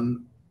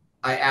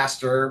I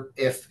asked her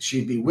if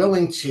she'd be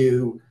willing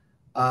to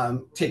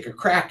take a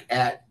crack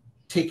at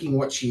taking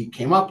what she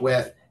came up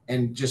with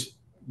and just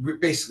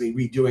basically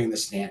redoing the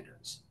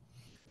standards.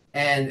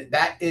 And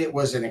that it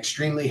was an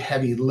extremely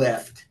heavy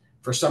lift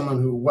for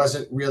someone who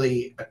wasn't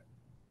really,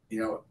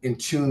 in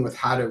tune with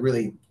how to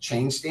really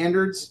change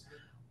standards.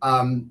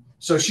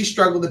 So she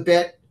struggled a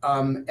bit,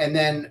 and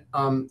then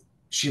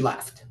she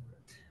left.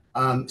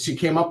 She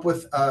came up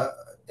with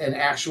an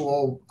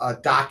actual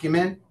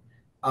document.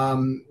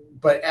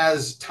 But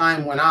as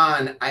time went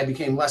on, I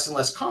became less and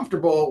less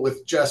comfortable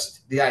with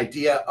just the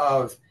idea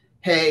of,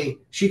 hey,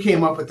 she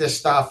came up with this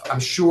stuff.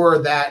 I'm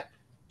sure that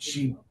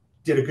she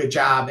did a good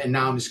job, and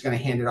now I'm just going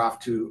to hand it off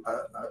to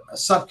a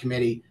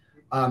subcommittee.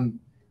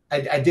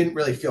 I didn't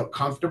really feel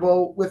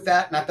comfortable with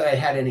that. Not that I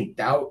had any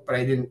doubt, but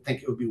I didn't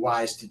think it would be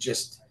wise to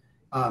just,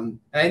 I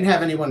didn't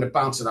have anyone to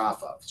bounce it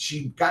off of.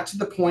 She got to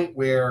the point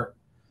where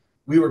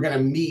we were going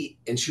to meet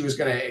and she was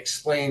going to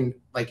explain,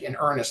 like, in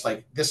earnest,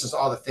 like, this is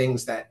all the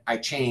things that I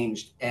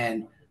changed.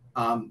 And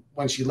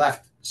when she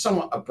left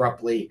somewhat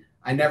abruptly,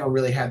 I never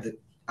really had the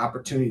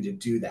opportunity to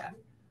do that.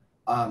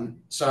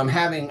 So I'm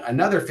having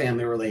another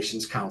family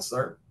relations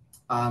counselor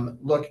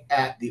look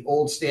at the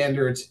old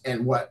standards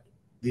and what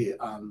the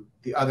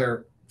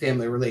other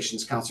family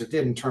relations counselor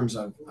did in terms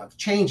of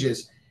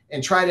changes,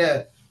 and try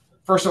to,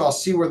 first of all,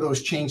 see where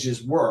those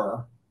changes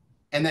were.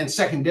 And then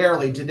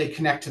secondarily, did they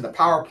connect to the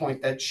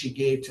PowerPoint that she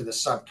gave to the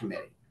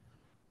subcommittee?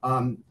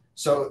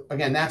 So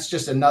again, that's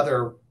just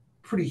another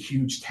pretty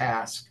huge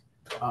task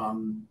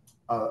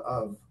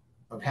of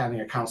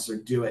having a counselor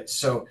do it.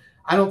 So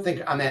I don't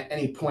think I'm at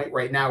any point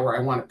right now where I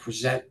want to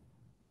present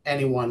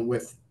anyone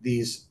with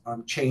these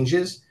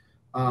changes,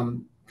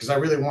 because I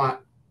really want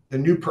the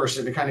new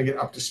person to kind of get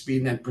up to speed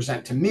and then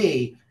present to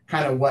me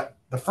kind of what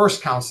the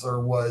first counselor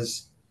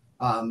was,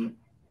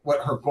 what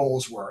her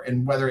goals were,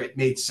 and whether it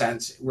made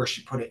sense where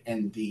she put it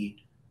in the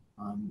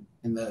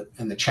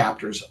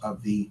chapters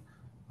of the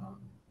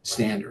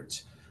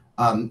standards.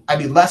 I'd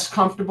be less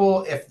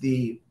comfortable if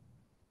the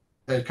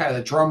kind of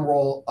the drum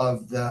roll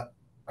of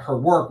her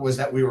work was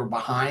that we were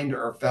behind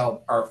or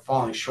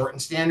falling short in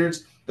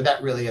standards, but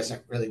that really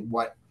isn't really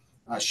what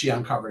she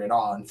uncovered at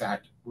all. In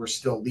fact, we're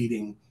still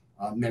leading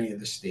many of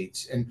the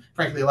states, and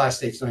frankly, a lot of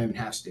states don't even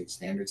have state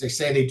standards. They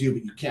say they do,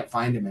 but you can't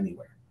find them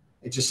anywhere.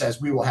 It just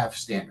says we will have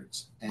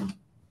standards, and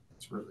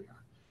that's where we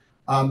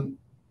are.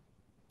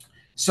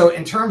 So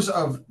in terms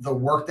of the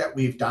work that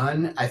we've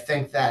done, I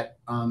think that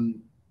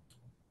I'm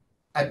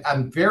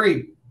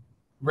very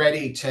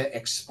ready to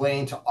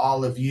explain to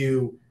all of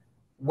you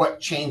what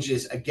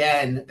changes,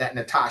 again, that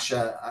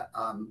Natasha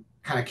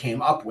kind of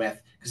came up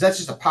with, because that's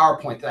just a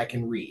PowerPoint that I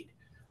can read.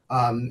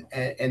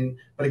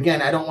 But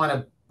again, I don't want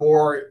to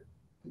bore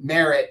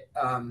Merritt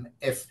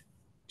if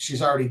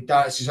she's already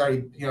done.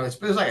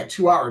 It was like a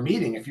 2-hour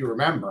meeting, if you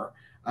remember.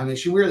 I mean,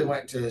 she really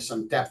went to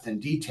some depth and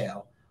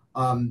detail.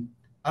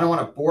 I don't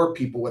want to bore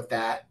people with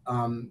that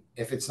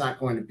if it's not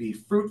going to be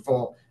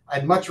fruitful.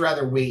 I'd much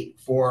rather wait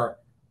for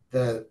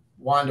the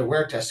Wanda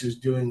Huertas, who's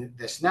doing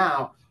this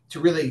now, to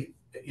really,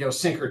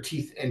 sink her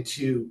teeth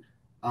into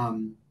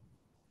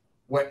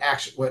what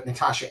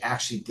Natasha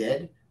actually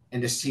did,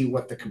 and to see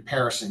what the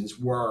comparisons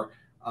were.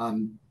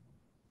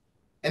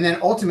 And then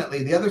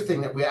ultimately, the other thing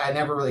that I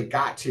never really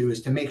got to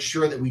is to make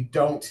sure that we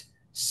don't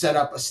set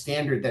up a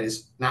standard that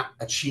is not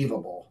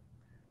achievable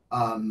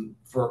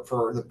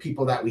for the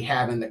people that we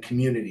have in the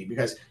community.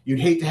 Because you'd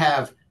hate to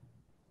have,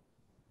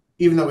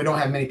 even though we don't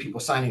have many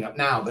people signing up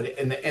now, but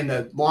in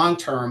the long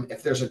term,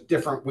 if there's a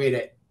different way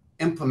to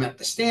implement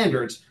the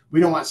standards, we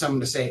don't want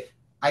someone to say,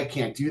 I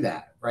can't do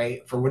that,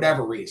 right, for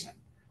whatever reason.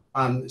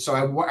 So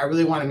I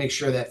really want to make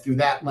sure that through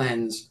that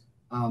lens,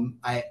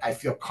 I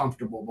feel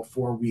comfortable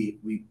before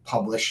we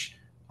publish,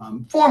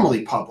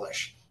 formally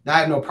publish. Now, I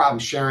have no problem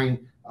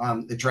sharing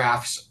the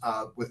drafts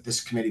with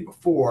this committee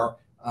before,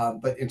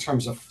 but in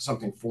terms of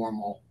something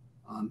formal,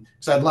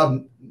 so I'd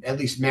love at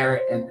least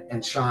Merritt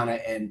and Shauna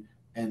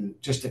and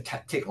just to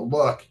take a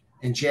look,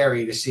 and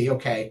Jerry, to see,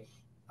 okay,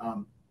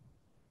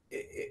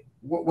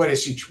 what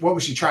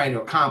was she trying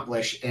to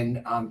accomplish,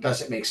 and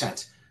does it make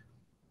sense?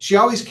 She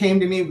always came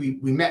to me.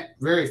 We met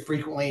very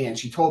frequently, and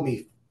she told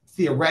me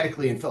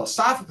theoretically and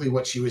philosophically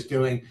what she was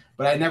doing,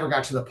 but I never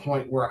got to the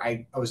point where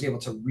I was able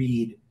to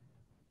read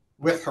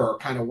with her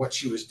kind of what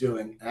she was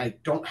doing. And I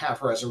don't have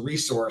her as a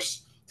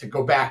resource to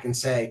go back and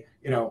say,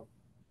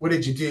 what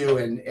did you do,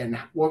 and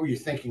what were you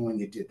thinking when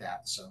you did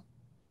that? So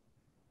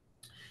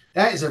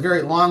that is a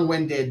very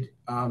long-winded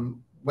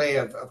way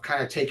of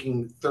kind of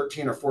taking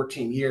 13 or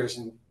 14 years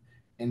and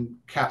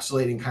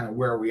encapsulating kind of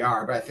where we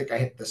are, but I think I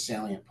hit the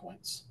salient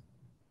points.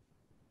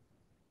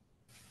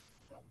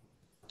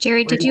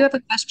 Jerry, did you have a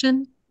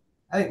question?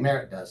 I think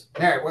Merritt does.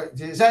 Merritt,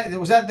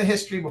 was that the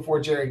history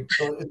before Jerry?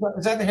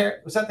 Was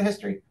that the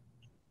history?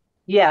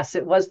 Yes,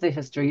 it was the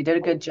history. You did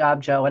a good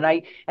job, Joe. And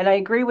I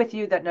agree with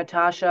you that,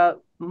 Natasha,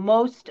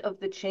 most of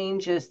the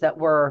changes that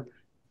were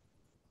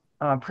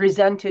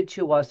presented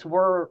to us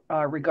were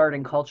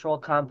regarding cultural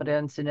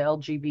competence and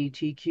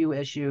LGBTQ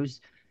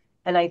issues.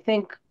 And I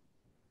think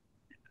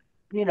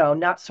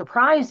not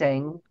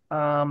surprising,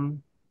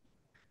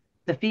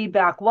 the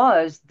feedback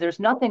was there's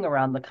nothing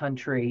around the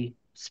country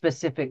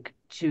specific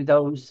to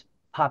those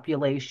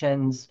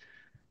populations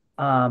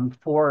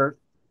for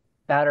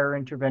batter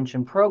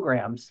intervention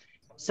programs.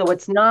 So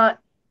it's not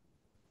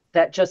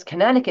that just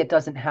Connecticut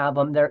doesn't have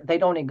them, they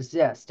don't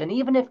exist. And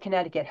even if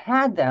Connecticut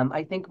had them,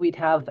 I think we'd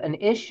have an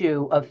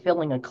issue of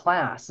filling a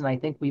class. And I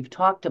think we've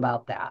talked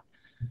about that.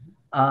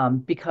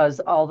 Because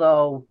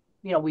although,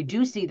 we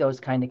do see those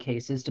kind of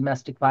cases,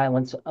 domestic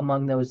violence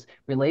among those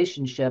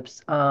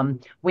relationships,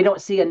 we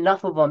don't see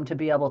enough of them to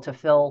be able to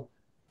fill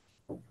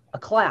a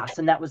class.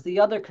 And that was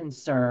the other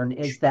concern,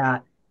 is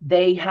that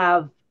they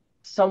have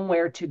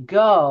somewhere to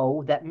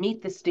go that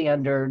meet the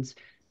standards,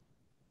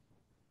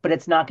 but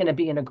it's not going to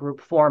be in a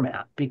group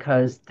format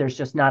because there's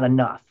just not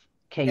enough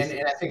cases.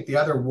 And I think the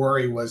other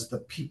worry was the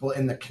people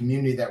in the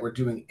community that were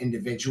doing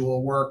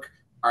individual work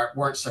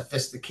weren't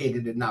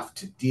sophisticated enough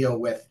to deal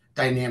with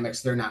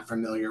dynamics they're not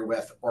familiar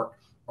with or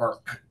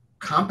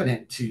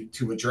competent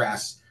to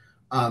address.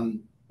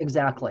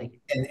 Exactly.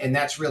 And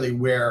that's really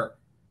where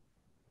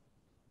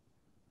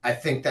I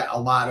think that a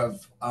lot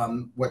of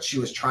what she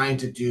was trying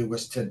to do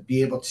was to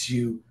be able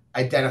to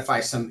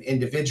identify some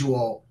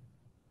individual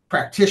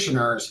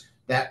practitioners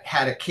that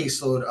had a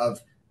caseload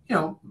of,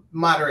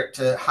 moderate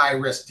to high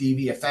risk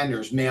DV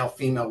offenders, male,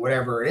 female,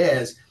 whatever it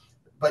is,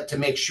 but to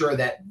make sure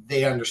that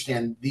they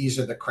understand these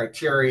are the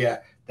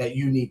criteria that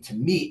you need to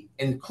meet,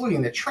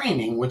 including the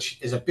training, which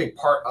is a big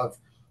part of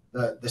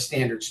the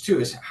standards too,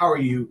 is how are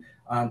you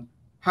an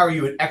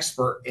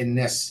expert in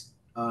this,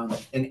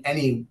 in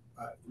any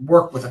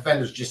work with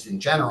offenders just in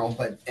general,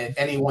 but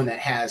anyone that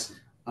has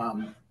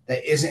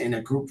that isn't in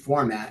a group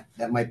format,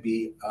 that might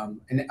be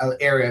an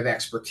area of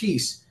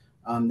expertise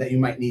that you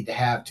might need to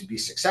have to be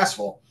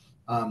successful.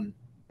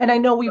 And I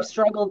know we've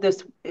struggled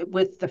this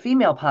with the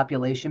female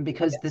population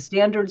because the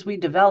standards we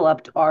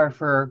developed are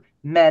for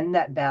men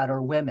that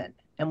batter women.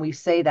 And we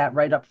say that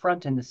right up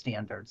front in the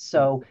standards.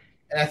 So,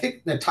 and I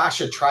think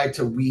Natasha tried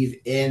to weave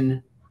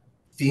in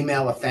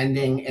female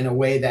offending in a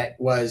way that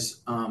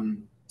was,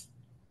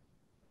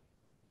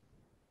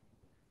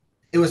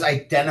 it was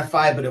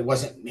identified, but it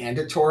wasn't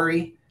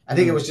mandatory. I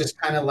think it was just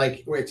kind of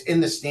like where it's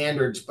in the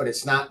standards, but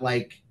it's not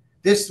like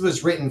this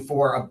was written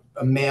for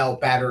a male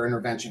batter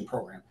intervention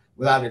program,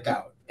 without a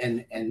doubt.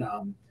 And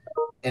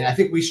I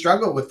think we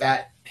struggled with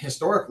that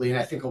historically. And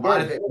I think a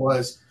lot of it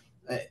was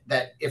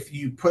that if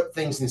you put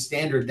things in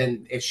standard,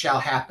 then it shall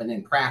happen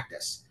in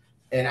practice.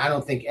 And I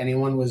don't think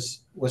anyone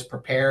was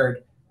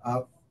prepared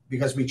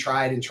because we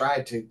tried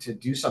to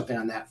do something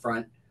on that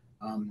front.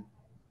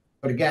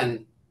 But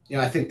again,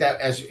 I think that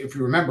if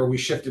you remember, we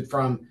shifted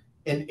from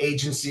in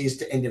agencies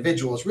to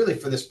individuals really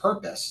for this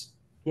purpose.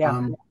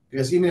 Yeah.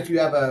 Because even if you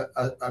have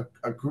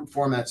a group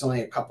format, it's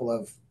only a couple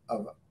of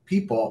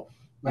people,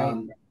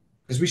 right.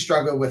 Because we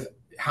struggle with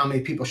how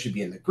many people should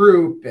be in the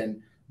group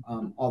and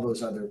all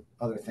those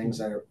other things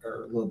that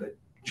are a little bit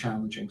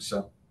challenging.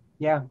 So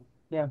yeah.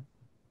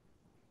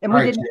 And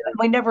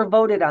we never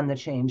voted on the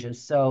changes.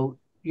 So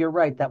you're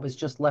right. That was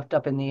just left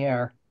up in the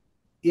air.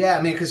 Yeah,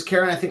 I mean, because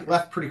Karen, I think,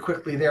 left pretty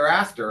quickly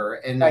thereafter,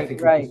 and I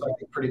think it was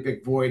like a pretty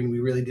big void, and we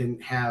really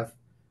didn't have.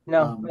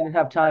 No, we didn't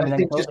have time. I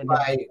think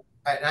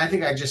I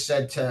think I just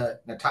said to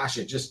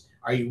Natasha, just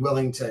are you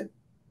willing to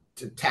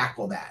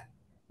tackle that?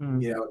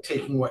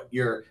 Taking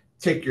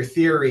take your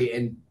theory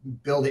and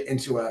build it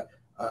into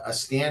a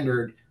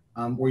standard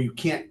where you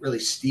can't really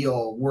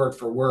steal word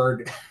for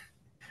word.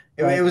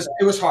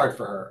 It was hard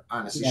for her,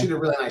 honestly. She did a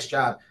really nice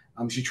job.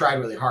 She tried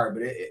really hard,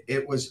 but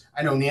it was.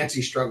 I know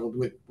Nancy struggled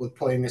with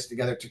putting this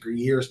together. It took her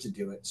years to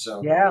do it.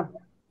 So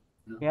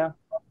yeah.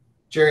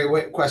 Jerry,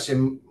 what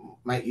question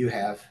might you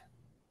have?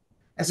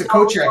 As a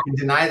co-chair, I can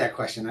deny that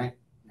question, right?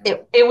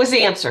 It was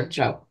answered,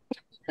 Joe.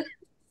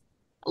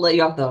 I'll let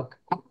you off the hook.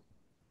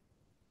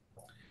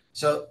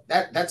 So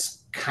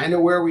that's kind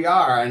of where we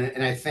are,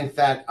 and I think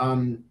that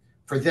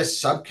for this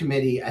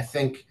subcommittee, I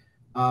think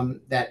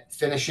that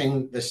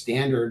finishing the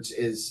standards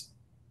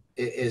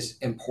is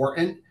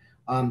important.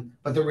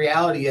 But the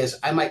reality is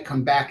I might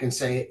come back and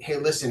say, hey,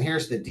 listen,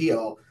 here's the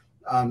deal.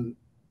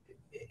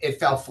 It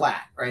fell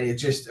flat, right? It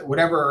just,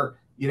 whatever,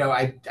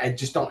 I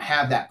just don't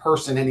have that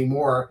person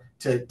anymore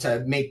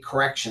to make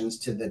corrections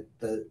to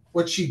the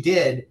what she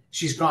did.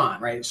 She's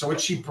gone, right? So what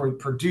she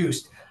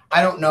produced,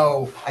 I don't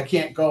know. I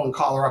can't go and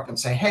call her up and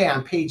say, hey,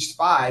 on page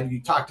 5,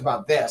 you talked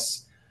about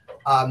this.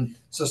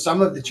 So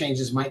some of the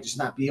changes might just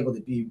not be able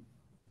to be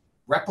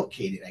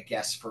replicated, I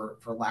guess, for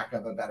lack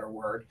of a better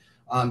word.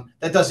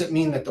 That doesn't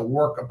mean that the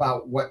work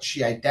about what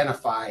she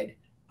identified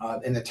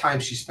and the time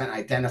she spent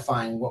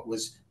identifying what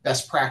was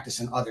best practice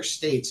in other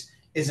states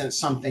isn't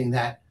something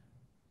that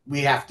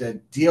we have to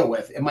deal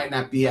with. It might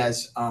not be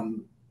as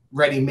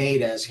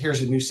ready-made as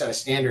here's a new set of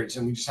standards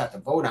and we just have to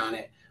vote on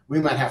it. We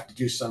might have to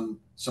do some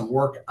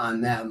work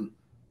on them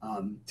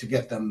to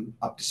get them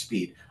up to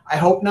speed. I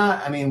hope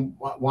not. I mean,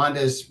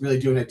 Wanda's really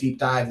doing a deep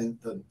dive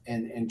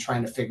and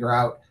trying to figure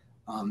out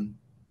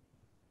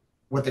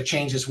what the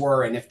changes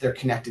were and if they're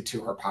connected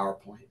to her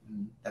PowerPoint.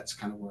 And that's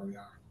kind of where we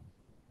are.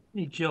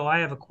 Hey, Joe, I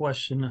have a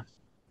question.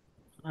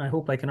 I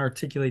hope I can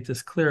articulate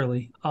this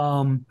clearly.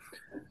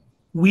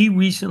 We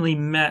recently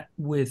met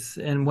with,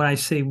 and when I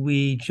say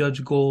we,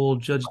 Judge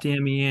Gold, Judge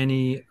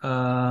Damiani,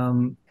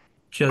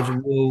 Judge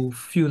Wu, a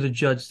few of the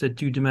judges that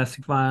do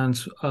domestic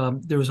violence,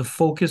 there was a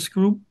focus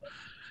group,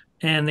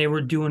 and they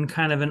were doing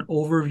kind of an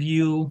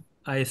overview,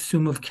 I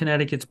assume, of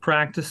Connecticut's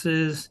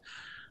practices.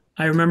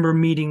 I remember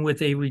meeting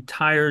with a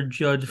retired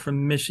judge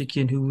from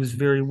Michigan who was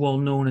very well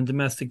known in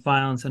domestic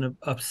violence and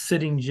a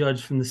sitting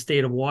judge from the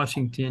state of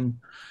Washington.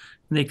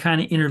 And they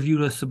kind of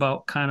interviewed us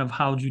about kind of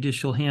how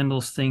judicial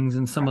handles things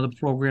and some of the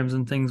programs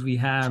and things we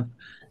have.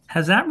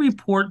 Has that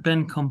report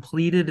been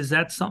completed? Is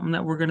that something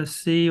that we're going to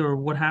see, or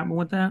what happened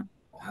with that?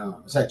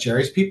 Was that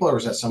Jerry's people or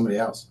was that somebody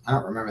else? I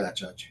don't remember that,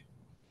 Judge.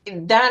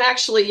 That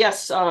actually,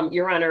 yes,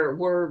 Your Honor,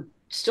 we're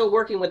still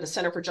working with the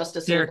Center for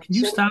Justice. Derek, can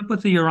you stop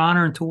with the Your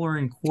Honor until we're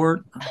in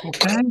court?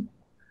 Okay.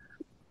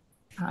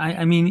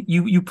 I mean,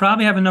 you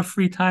probably have enough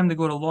free time to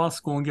go to law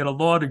school and get a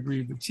law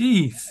degree, but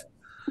geez.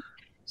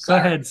 Go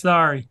ahead.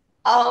 Sorry.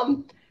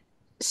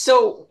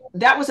 So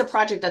that was a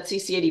project that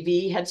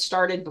CCADV had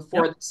started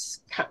before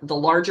the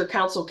larger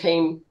council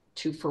came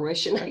to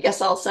fruition, I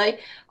guess I'll say.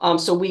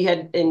 So we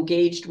had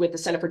engaged with the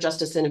Center for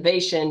Justice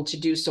Innovation to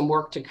do some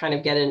work to kind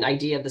of get an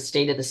idea of the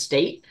state of the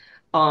state.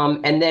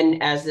 And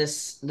then as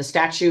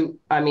the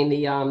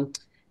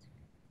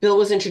bill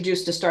was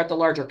introduced to start the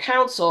larger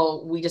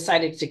council, we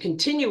decided to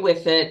continue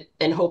with it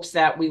in hopes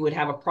that we would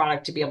have a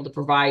product to be able to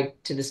provide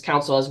to this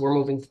council as we're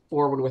moving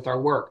forward with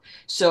our work.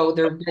 So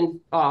there have been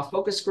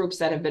focus groups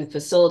that have been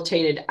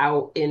facilitated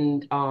out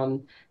in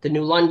the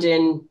New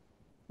London,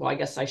 well, I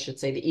guess I should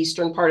say the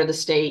eastern part of the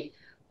state.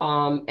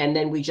 And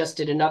then we just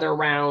did another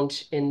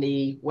round in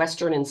the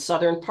western and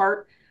southern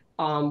part.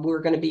 We're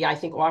going to be, I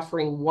think,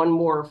 offering one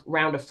more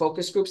round of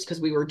focus groups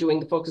because we were doing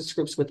the focus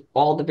groups with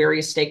all the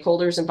various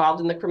stakeholders involved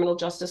in the criminal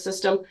justice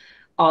system.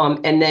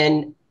 And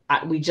then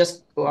we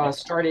just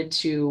started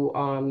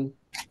to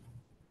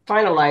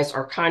finalize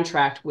our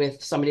contract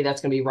with somebody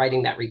that's going to be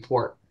writing that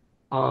report.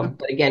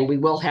 But again, we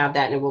will have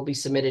that and it will be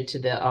submitted to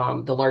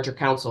the larger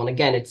council. And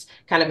again, it's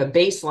kind of a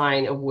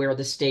baseline of where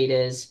the state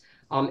is.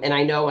 And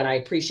I know and I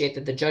appreciate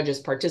that the judges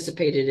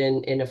participated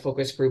in a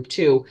focus group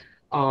too.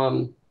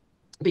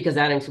 Because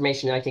that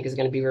information I think is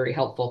going to be very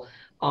helpful.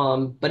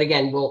 But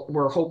again,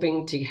 we're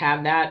hoping to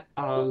have that,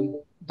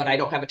 but I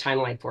don't have a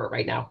timeline for it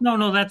right now.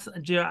 No, that's,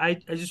 I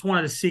just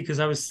wanted to see because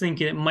I was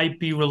thinking it might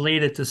be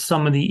related to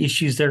some of the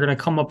issues that are going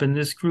to come up in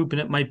this group, and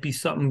it might be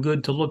something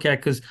good to look at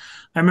because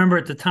I remember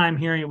at the time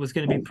hearing it was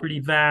going to be pretty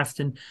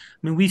vast. And I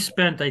mean, we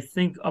spent, I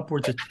think,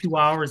 upwards of 2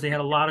 hours. They had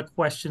a lot of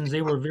questions.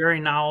 They were very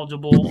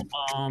knowledgeable,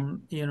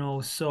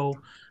 so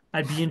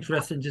I'd be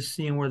interested in just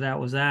seeing where that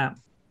was at.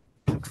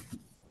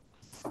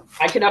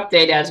 I can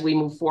update as we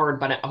move forward,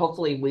 but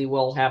hopefully we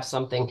will have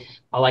something,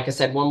 like I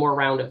said, one more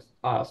round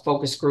of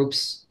focus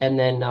groups. And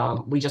then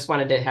we just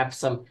wanted to have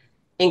some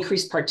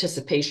increased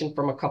participation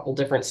from a couple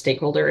different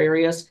stakeholder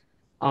areas.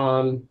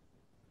 What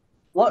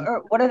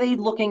are they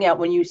looking at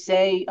when you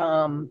say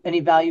an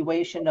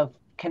evaluation of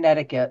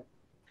Connecticut?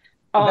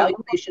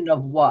 Evaluation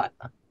of what?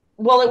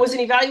 Well, it was an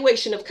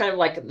evaluation of kind of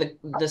like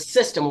the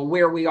system,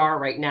 where we are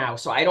right now.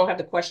 So I don't have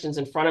the questions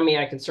in front of me.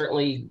 I can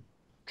certainly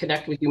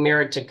connect with you,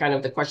 Merritt, to kind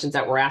of the questions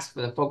that were asked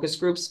for the focus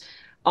groups.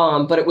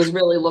 But it was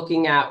really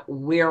looking at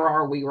where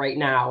are we right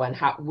now and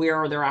where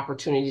are there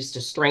opportunities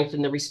to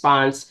strengthen the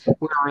response?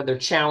 Where are there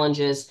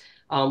challenges?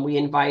 We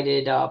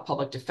invited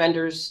public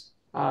defenders,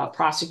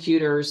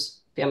 prosecutors,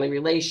 family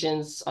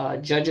relations,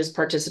 judges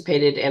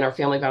participated, and our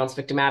family violence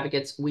victim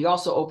advocates. We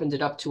also opened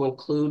it up to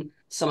include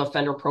some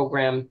offender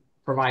program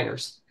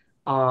providers.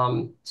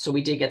 So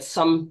we did get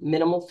some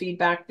minimal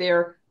feedback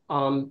there.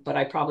 But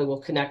I probably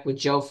will connect with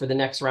Joe for the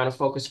next round of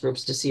focus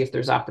groups to see if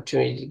there's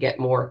opportunity to get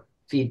more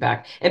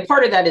feedback. And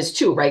part of that is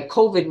too, right?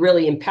 COVID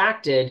really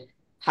impacted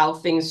how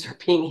things are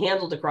being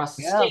handled across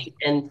the state.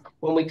 And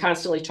when we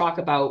constantly talk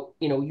about,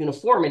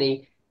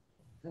 uniformity,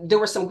 there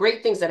were some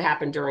great things that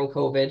happened during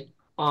COVID.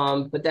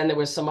 But then there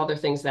was some other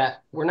things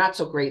that were not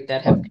so great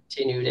that have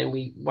continued. And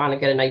we want to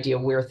get an idea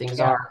of where things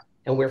are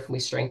and where can we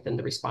strengthen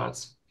the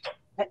response.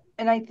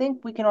 And I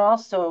think we can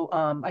also,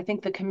 I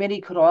think the committee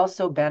could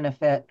also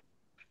benefit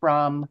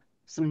from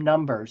some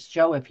numbers.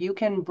 Joe, if you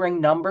can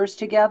bring numbers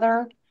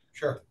together.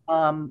 Sure.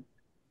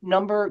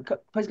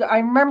 Because I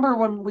remember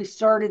when we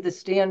started the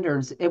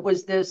standards, it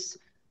was this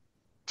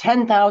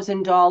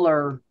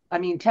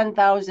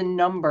 $10,000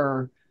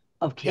 number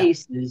of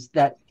cases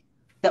that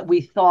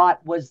we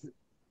thought was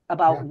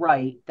about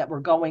right, that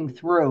we're going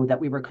through, that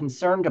we were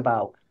concerned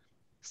about.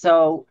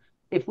 So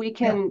if we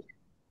can,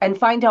 and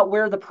find out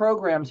where the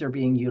programs are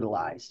being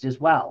utilized as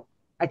well,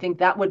 I think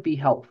that would be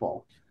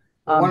helpful.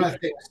 One of the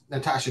things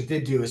Natasha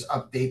did do is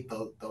update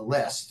the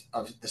list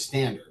of the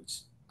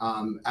standards,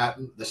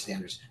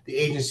 the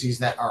agencies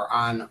that are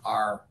on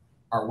our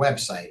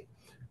website.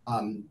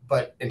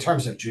 But in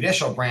terms of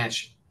judicial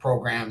branch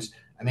programs,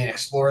 I mean,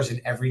 Explore is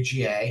in every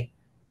GA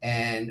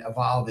and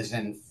Evolve is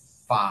in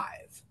 5.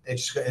 It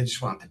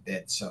just went to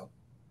bid. So,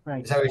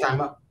 right. Is that what you're talking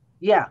about?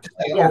 Yeah, Just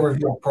like an yeah.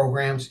 overview of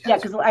programs. Yeah,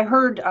 because I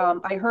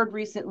heard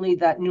recently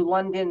that New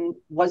London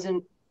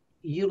wasn't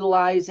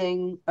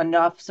utilizing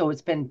enough, so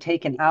it's been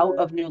taken out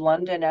of New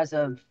London as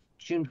of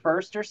June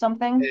 1st or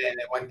something.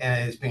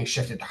 And it's being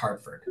shifted to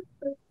Hartford.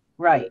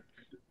 Right.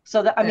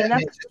 So that, I mean,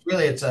 that's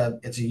it's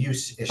a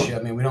use issue.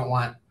 I mean, we don't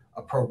want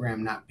a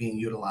program not being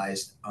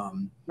utilized.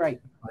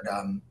 right. But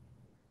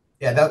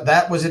yeah,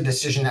 that was a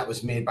decision that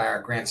was made by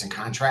our grants and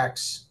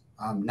contracts,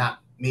 not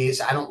me.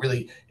 So I don't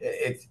really.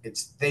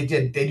 They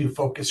do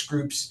focus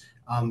groups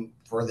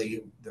for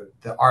the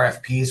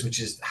RFPs, which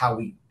is how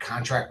we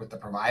contract with the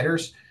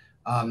providers.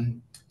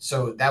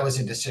 So that was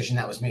a decision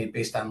that was made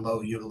based on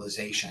low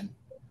utilization,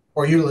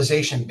 or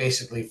utilization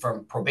basically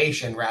from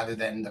probation rather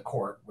than the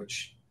court,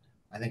 which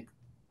I think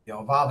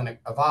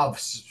Evolve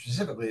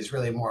specifically is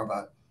really more of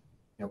a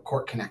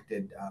court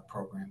connected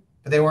program,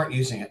 but they weren't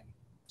using it.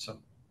 So.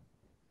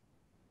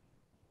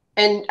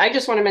 And I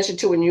just want to mention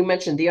too, when you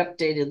mentioned the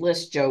updated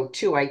list, Joe,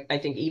 too, I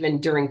think even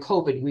during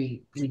COVID,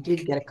 we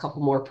did get a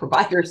couple more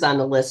providers on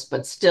the list,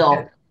 but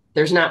still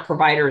there's not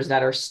providers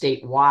that are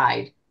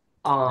statewide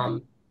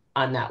on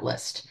that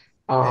list.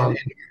 And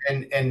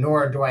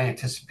nor do I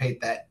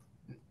anticipate that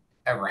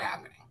ever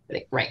happening.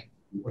 Right.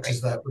 Which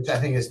I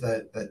think is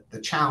the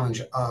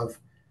challenge of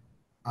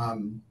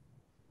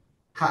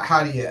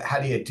how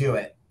do you do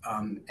it?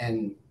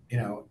 And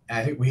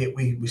I think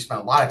we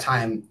spent a lot of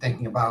time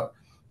thinking about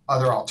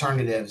other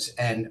alternatives,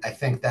 and I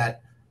think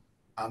that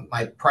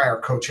my prior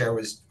co-chair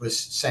was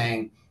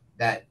saying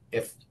that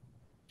if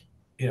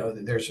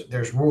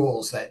there's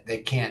rules that they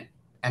can't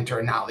enter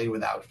a not lead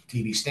without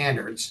DV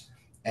standards,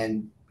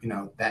 and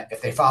that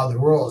if they follow the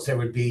rules, there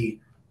would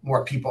be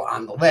more people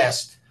on the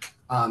list,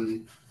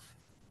 and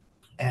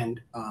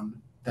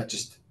that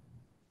just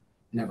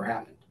never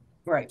happened.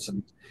 Right. So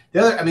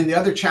the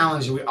other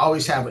challenge that we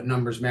always have with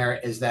numbers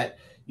merit is that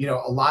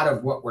a lot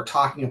of what we're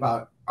talking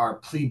about are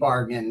plea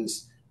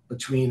bargains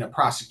between a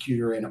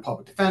prosecutor and a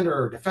public defender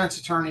or defense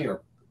attorney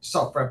or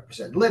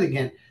self-represented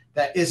litigant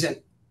that isn't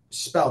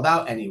spelled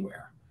out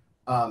anywhere.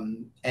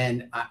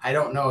 And I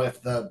don't know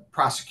if the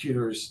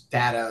prosecutor's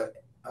data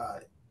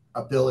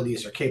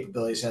abilities or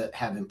capabilities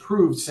have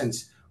improved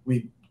since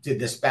we did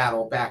this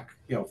battle back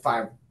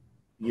 5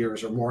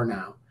 years or more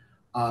now.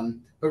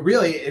 But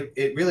really,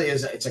 it really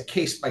is it's a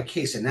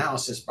case-by-case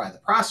analysis by the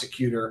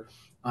prosecutor,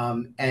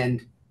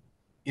 and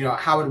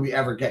how would we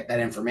ever get that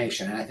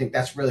information? And I think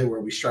that's really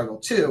where we struggle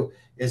too,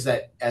 is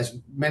that as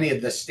many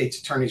of the state's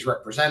attorneys'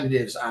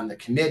 representatives on the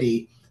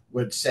committee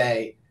would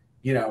say,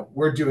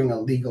 we're doing a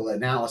legal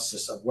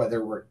analysis of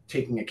whether we're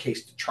taking a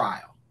case to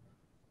trial,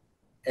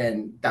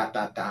 and ...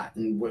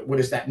 And what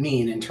does that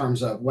mean in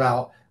terms of,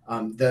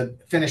 the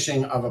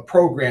finishing of a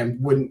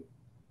program wouldn't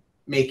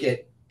make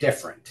it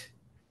different.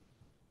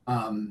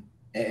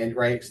 And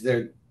right,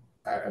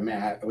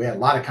 we had a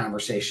lot of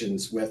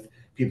conversations with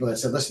people that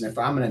said, listen, if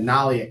I'm going to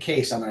nollie a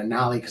case, I'm going to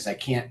nollie because I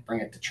can't bring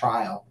it to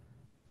trial,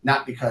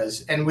 not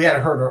because, and we had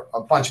heard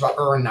a bunch about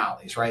earned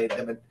nollies, right?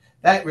 But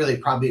that really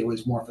probably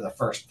was more for the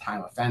first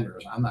time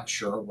offenders. I'm not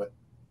sure what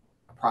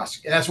a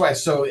prosecutor, and that's why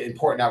it's so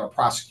important to have a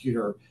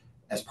prosecutor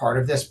as part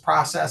of this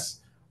process.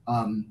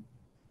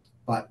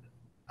 But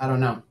I don't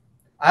know.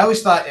 I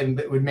always thought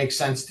it would make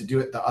sense to do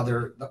it the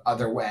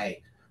other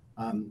way.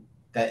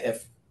 That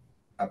if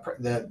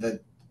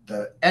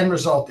the end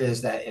result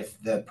is that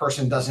if the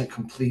person doesn't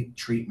complete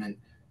treatment,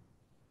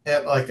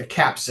 like the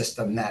CAP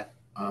system that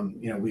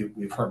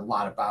we've heard a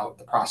lot about,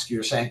 the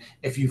prosecutor saying,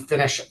 if you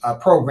finish a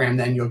program,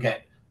 then you'll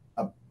get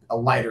a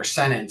lighter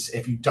sentence.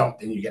 If you don't,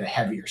 then you get a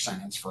heavier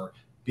sentence for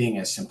being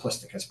as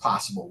simplistic as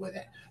possible with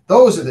it.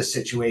 Those are the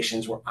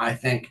situations where I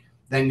think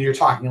then you're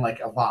talking like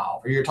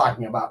Evolve, or you're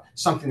talking about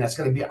something that's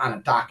going to be on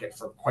a docket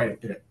for quite a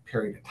bit of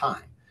period of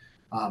time.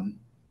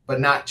 But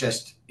not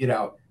just,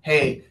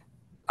 hey,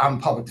 I'm a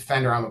public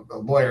defender, I'm a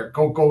lawyer,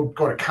 go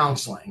to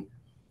counseling.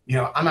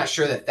 I'm not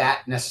sure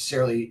that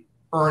necessarily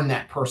earned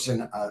that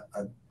person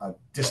a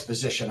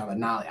disposition of a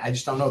nollie. I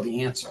just don't know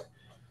the answer,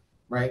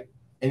 right?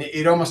 And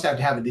you'd almost have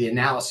to have the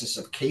analysis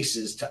of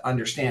cases to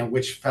understand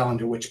which fell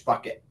into which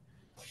bucket.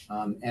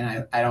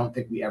 And I don't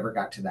think we ever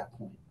got to that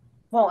point.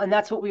 Well, and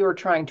that's what we were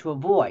trying to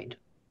avoid,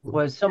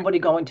 was somebody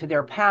going to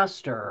their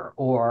pastor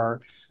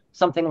or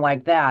something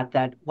like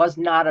that was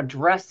not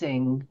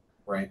addressing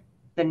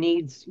the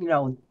needs,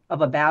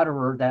 of a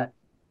batterer that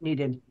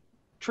needed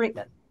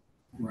treatment.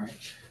 Right.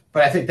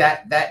 But I think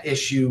that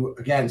issue,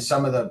 again,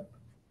 some of the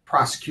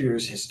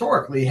prosecutors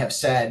historically have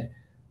said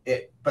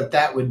it, but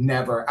I would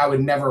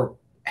never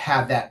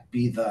have that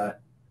be the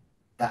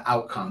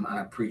outcome on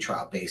a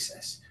pretrial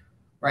basis,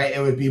 right?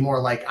 It would be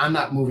more like, I'm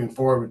not moving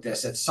forward with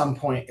this. At some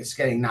point it's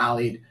getting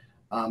nollied.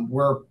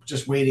 We're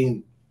just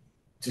waiting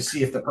to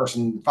see if the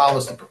person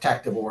follows the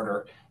protective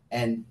order,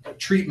 and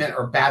treatment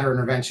or batter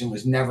intervention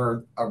was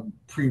never a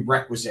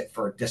prerequisite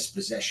for a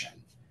disposition.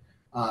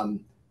 And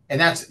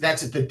that's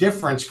the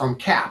difference from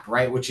CAP,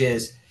 right? Which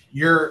is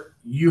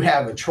you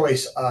have a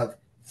choice of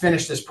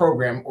finish this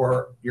program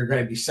or you're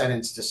going to be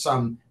sentenced to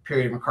some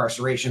period of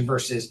incarceration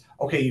versus,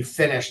 okay, you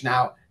finished,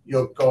 now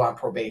you'll go on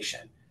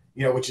probation.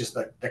 which is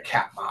the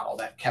CAP model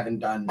that Kevin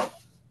Dunn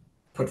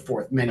put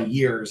forth many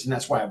years, and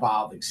that's why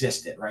Evolve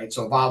existed, right?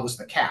 So Evolve was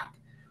the cap,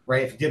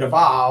 right? If you did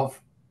Evolve,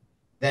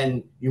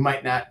 then you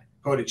might not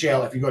go to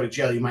jail. If you go to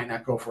jail, you might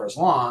not go for as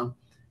long.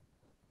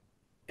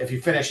 If you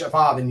finish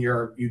Evolve and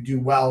you do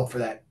well for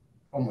that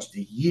almost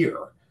a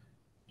year,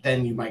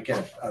 then you might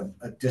get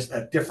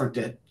a different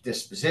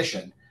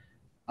disposition.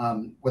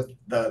 With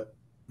the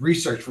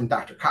research from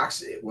Dr.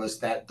 Cox, it was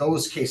that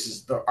those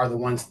cases are the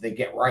ones that they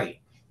get right.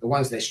 The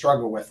ones they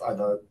struggle with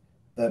are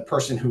the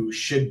person who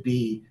should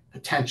be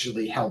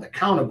potentially held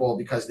accountable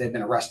because they've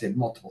been arrested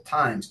multiple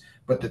times,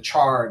 but the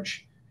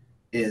charge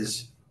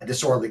is a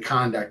disorderly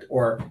conduct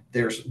or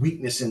there's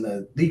weakness in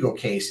the legal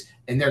case,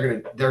 and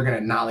they're gonna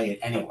annihilate it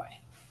anyway.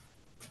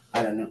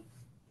 I don't know.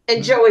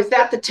 And Joe, is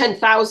that the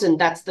 10,000?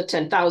 That's the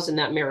 10,000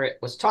 that Merritt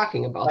was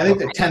talking about. I think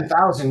the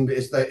 10,000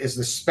 is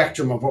the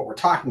spectrum of what we're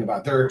talking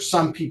about. There are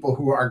some people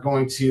who are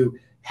going to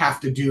have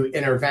to do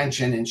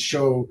intervention and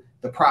show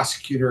the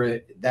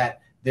prosecutor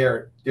that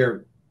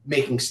they're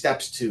making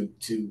steps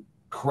to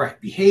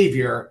correct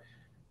behavior,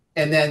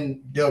 and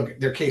then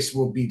their case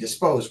will be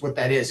disposed. What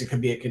that is, it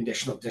could be a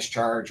conditional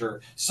discharge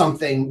or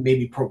something,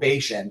 maybe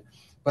probation.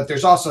 But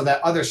there's also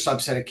that other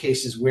subset of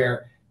cases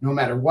where no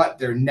matter what,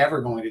 they're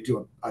never going to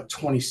do a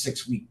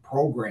 26-week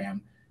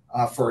program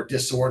for a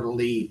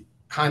disorderly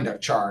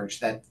conduct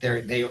charge that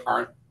they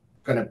aren't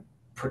going to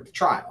put to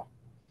trial.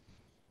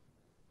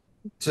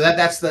 So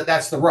that's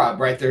the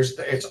rub, right?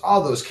 It's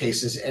all those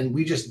cases, and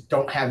we just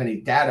don't have any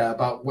data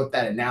about what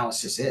that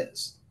analysis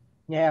is.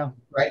 Yeah.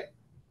 Right.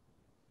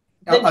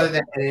 Other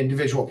than an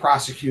individual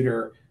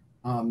prosecutor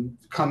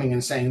coming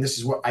and saying, "This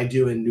is what I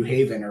do in New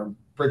Haven or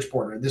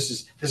Bridgeport," or this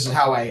is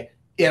how I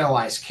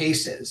analyze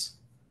cases.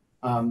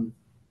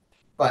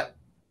 But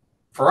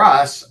for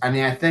us, I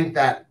mean, I think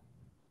that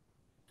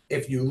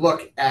if you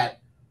look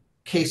at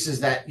cases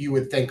that you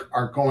would think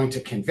are going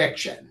to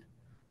conviction,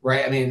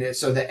 right? I mean,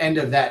 so the end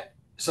of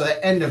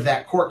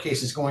that court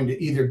case is going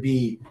to either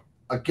be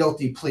a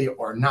guilty plea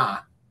or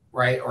not,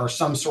 right? Or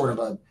some sort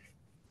of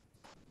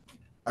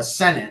a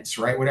sentence,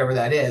 right? Whatever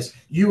that is,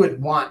 you would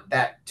want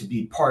that to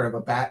be part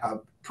of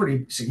a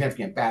pretty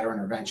significant batter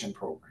intervention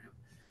program,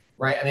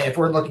 right? I mean, if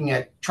we're looking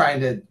at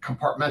trying to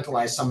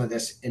compartmentalize some of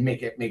this and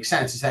make it make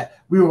sense, is that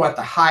we would want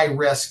the high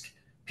risk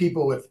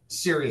people with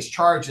serious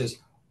charges.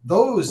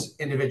 Those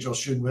individuals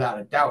should, without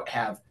a doubt,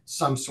 have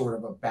some sort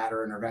of a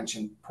batter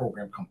intervention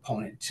program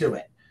component to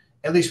it.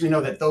 At least we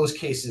know that those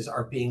cases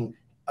are being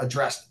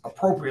addressed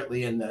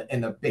appropriately in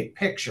the big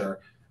picture.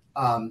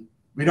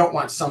 We don't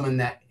want someone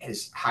that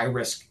is high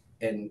risk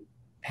and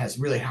has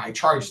really high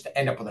charges to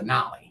end up with a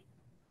nollie,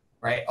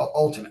 right?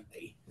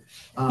 Ultimately.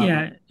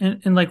 Yeah,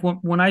 and like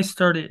when I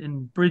started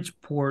in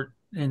Bridgeport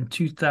in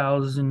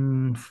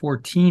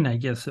 2014, I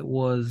guess it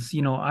was,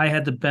 I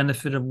had the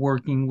benefit of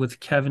working with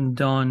Kevin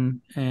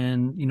Dunn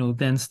and,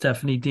 then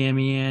Stephanie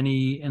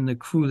Damiani and the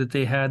crew that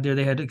they had there.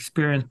 They had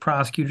experienced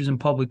prosecutors and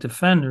public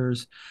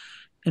defenders.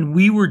 And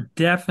we were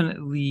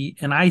definitely,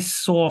 and I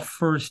saw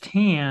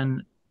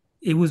firsthand,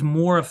 it was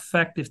more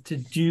effective to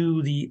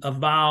do the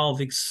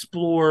Evolve,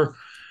 Explore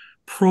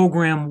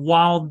program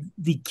while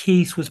the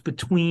case was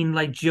between,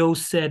 like Joe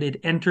said, it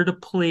entered a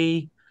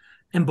plea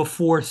and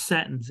before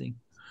sentencing,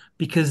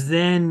 because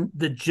then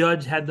the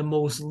judge had the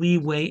most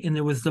leeway and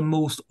there was the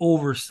most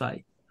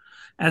oversight,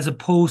 as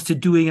opposed to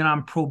doing it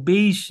on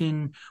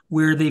probation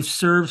where they've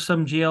served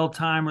some jail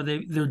time or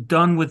they're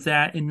done with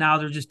that and now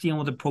they're just dealing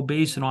with a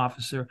probation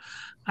officer.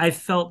 I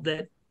felt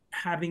that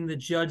having the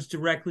judge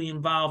directly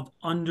involved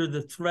under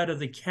the threat of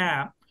the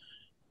cap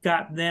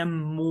got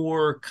them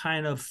more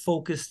kind of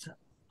focused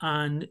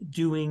on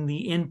doing the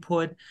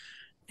input.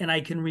 And I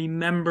can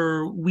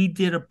remember we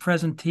did a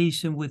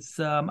presentation with,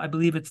 I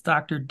believe it's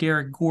Dr.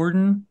 Derek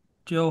Gordon.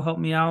 Joe, help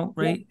me out,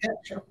 right? Yeah,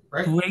 sure.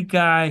 Right. Great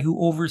guy who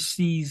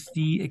oversees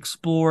the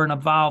Explore and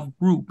Evolve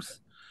groups.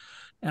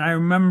 And I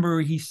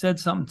remember he said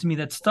something to me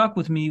that stuck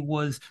with me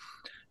was,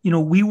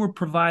 we were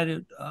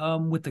provided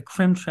with the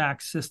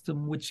CrimTrack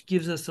system, which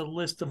gives us a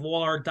list of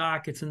all our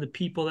dockets and the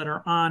people that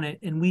are on it.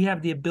 And we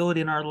have the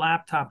ability in our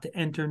laptop to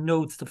enter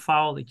notes to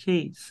follow the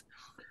case.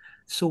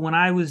 So when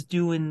I was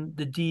doing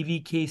the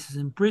DV cases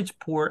in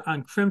Bridgeport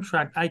on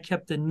CrimTrack, I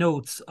kept the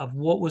notes of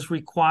what was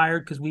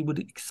required because we would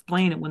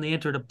explain it when they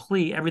entered a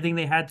plea, everything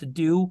they had to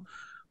do,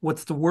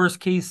 what's the worst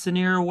case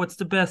scenario, what's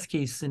the best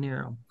case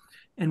scenario.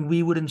 And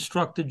we would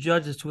instruct the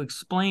judges to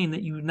explain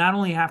that you not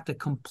only have to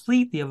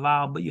complete the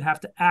Evolve, but you have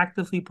to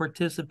actively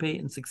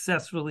participate and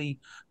successfully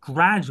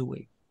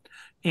graduate.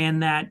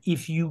 And that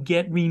if you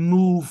get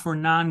removed for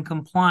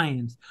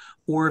non-compliance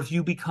or if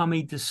you become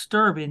a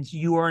disturbance,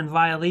 you are in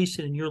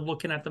violation and you're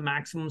looking at the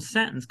maximum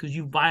sentence because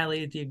you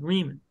violated the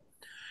agreement.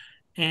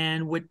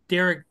 And what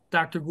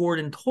Dr.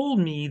 Gordon told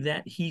me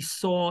that he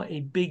saw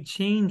a big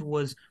change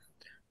was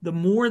the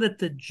more that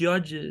the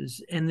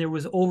judges, and there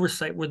was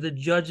oversight where the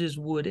judges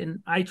would, and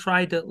I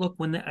tried to look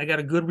when I got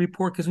a good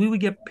report, because we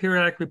would get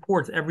periodic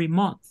reports every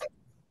month.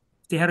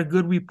 If they had a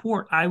good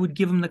report, I would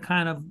give them the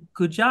kind of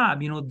good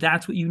job,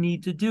 that's what you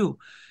need to do.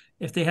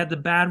 If they had the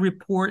bad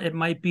report, it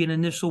might be an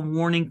initial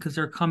warning because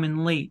they're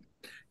coming late.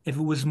 If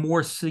it was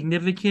more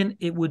significant,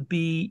 it would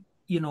be,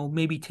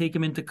 maybe take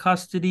them into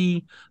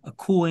custody, a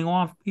cooling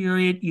off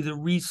period, either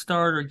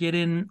restart or get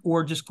in,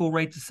 or just go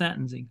right to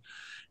sentencing.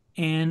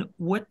 And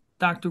what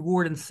Dr.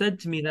 Gordon said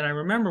to me that I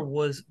remember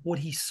was what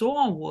he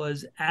saw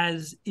was,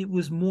 as it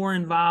was more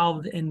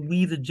involved and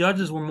we, the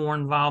judges, were more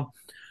involved,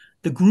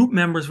 the group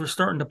members were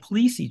starting to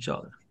police each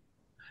other.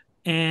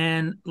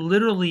 And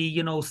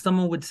literally,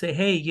 someone would say,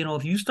 hey,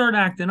 if you start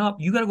acting up,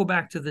 you got to go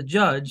back to the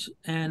judge.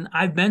 And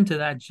I've been to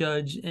that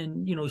judge,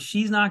 and,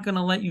 she's not going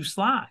to let you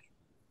slide.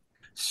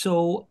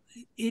 So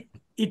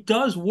it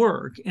does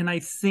work. And I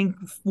think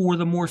for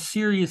the more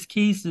serious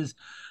cases,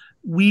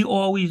 we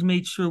always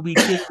made sure we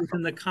did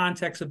within the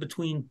context of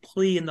between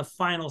plea and the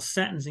final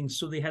sentencing.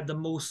 So they had the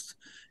most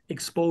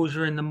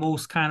exposure and the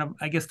most kind of,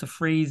 I guess the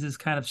phrase is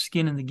kind of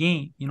skin in the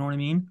game. You know what I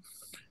mean?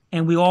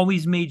 And we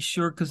always made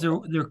sure, because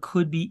there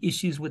could be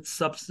issues with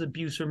substance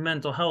abuse or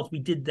mental health, we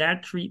did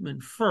that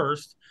treatment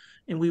first.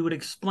 And we would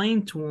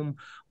explain to them,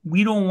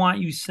 we don't want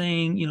you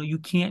saying, you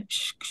can't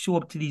show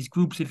up to these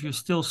groups if you're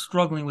still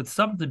struggling with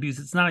substance abuse.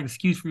 It's not an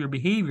excuse for your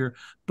behavior,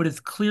 but it's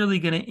clearly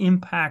going to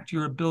impact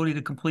your ability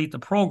to complete the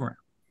program.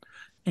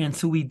 And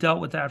so we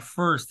dealt with that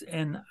first.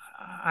 And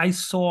I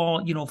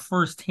saw,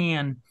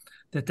 firsthand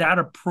that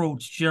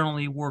approach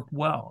generally worked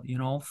well,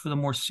 for the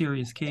more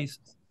serious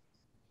cases.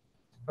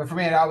 But for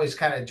me, it always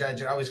kind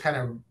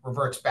of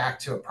reverts back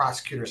to a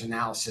prosecutor's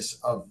analysis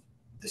of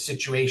the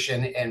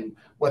situation and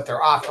what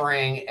they're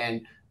offering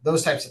and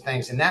those types of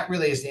things. And that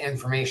really is the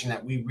information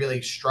that we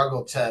really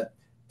struggle to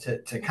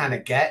kind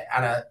of get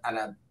on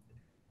a.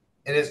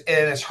 It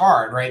is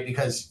hard, right?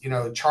 Because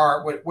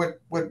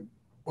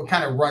what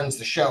kind of runs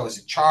the show? Is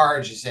it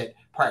charge? Is it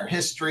prior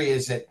history?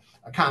 Is it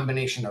a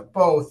combination of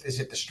both? Is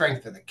it the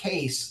strength of the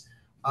case?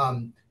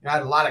 I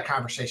had a lot of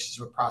conversations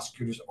with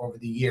prosecutors over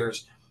the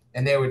years,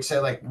 and they would say,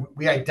 like,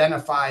 we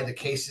identify the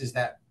cases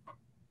that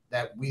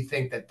we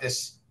think that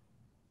this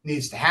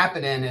needs to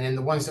happen in, and in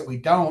the ones that we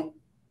don't,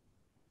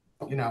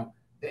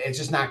 it's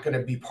just not going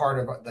to be part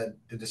of the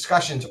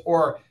discussions,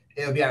 or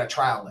it'll be on a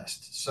trial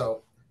list.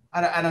 So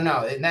I don't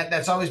know. And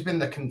that's always been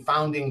the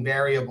confounding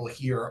variable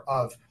here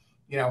of,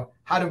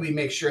 how do we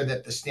make sure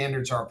that the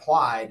standards are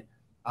applied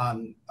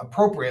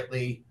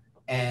appropriately,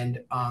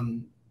 and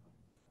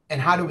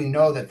how do we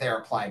know that they're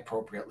applied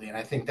appropriately? And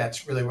I think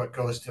that's really what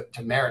goes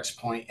to Merritt's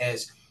point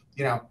is,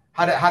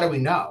 how do we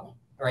know,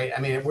 right?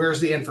 I mean, where's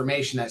the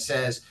information that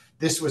says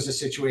this was a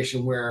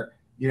situation where,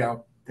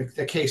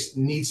 the case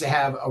needs to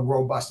have a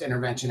robust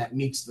intervention that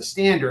meets the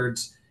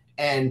standards,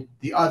 and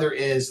the other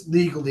is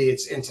legally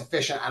it's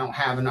insufficient. I don't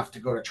have enough to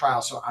go to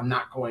trial, so I'm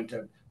not going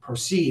to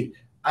proceed.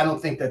 I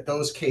don't think that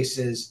those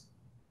cases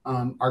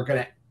are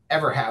going to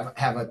ever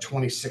have a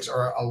 26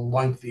 or a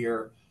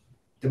lengthier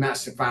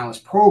domestic violence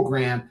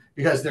program,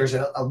 because there's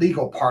a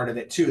legal part of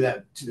it too,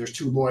 that there's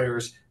two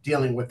lawyers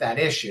dealing with that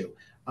issue.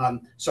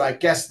 So I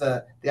guess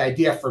the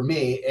idea for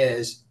me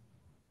is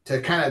to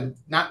kind of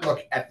not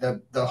look at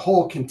the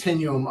whole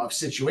continuum of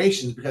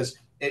situations, because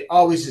it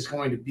always is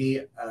going to be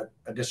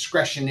a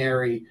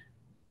discretionary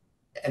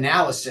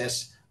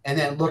analysis, and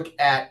then look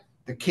at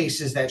the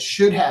cases that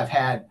should have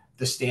had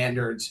the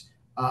standards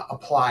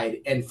applied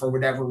and for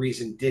whatever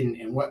reason didn't,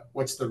 and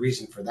what's the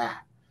reason for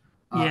that.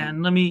 Yeah,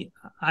 and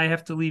I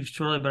have to leave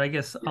shortly, but I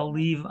guess I'll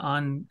leave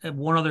on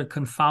one other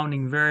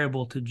confounding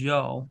variable to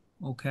Joe,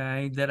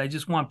 okay, that I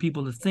just want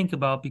people to think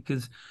about,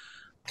 because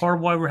part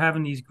of why we're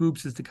having these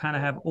groups is to kind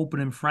of have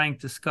open and frank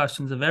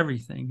discussions of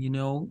everything,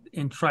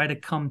 and try to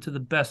come to the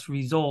best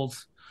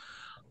results.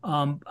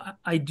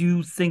 I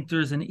do think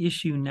there's an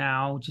issue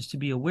now, just to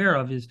be aware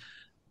of, is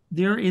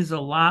there is a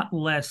lot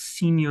less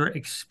senior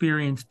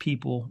experienced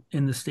people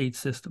in the state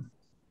system,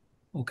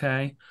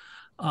 okay?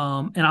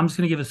 And I'm just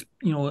going to give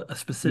a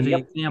specific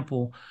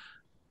example.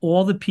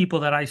 All the people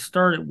that I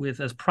started with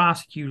as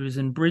prosecutors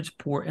in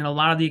Bridgeport, and a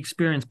lot of the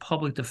experienced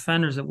public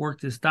defenders that work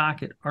this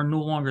docket, are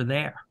no longer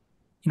there.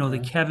 The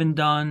Kevin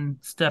Dunn,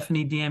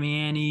 Stephanie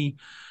Damiani,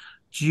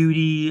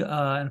 Judy,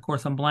 and of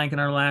course I'm blanking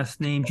our last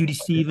name, Judy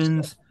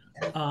Stevens,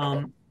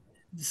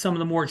 some of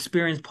the more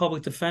experienced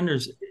public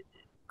defenders.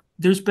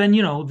 There's been,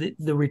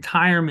 the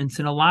retirements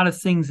and a lot of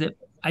things that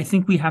I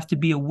think we have to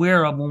be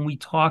aware of when we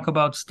talk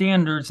about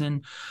standards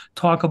and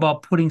talk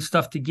about putting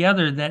stuff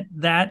together,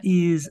 that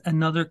is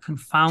another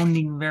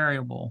confounding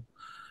variable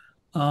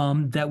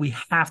that we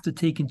have to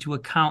take into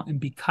account and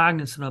be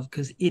cognizant of,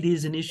 because it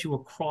is an issue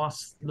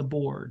across the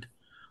board.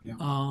 Yeah.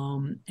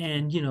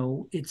 And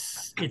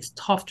it's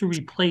tough to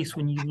replace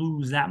when you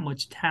lose that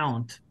much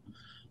talent,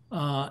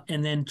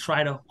 and then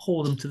try to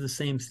hold them to the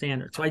same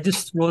standard. So I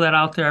just throw that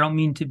out there. I don't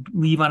mean to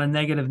leave on a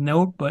negative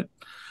note, but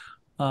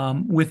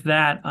with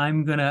that,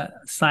 I'm gonna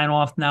sign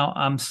off now.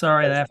 I'm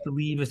sorry that I have to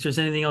leave. If there's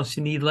anything else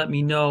you need, let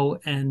me know,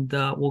 and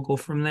we'll go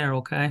from there.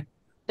 Okay.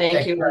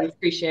 Thank you. I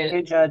appreciate it.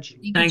 Hey, Judge.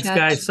 Thanks,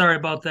 guys. Sorry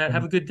about that.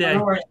 Have a good day.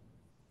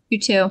 You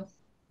too.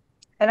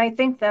 And I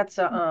think that's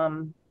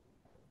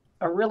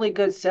a really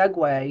good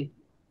segue,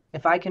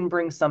 if I can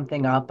bring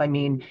something up. I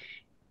mean,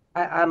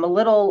 I'm a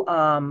little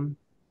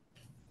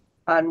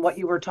on what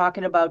you were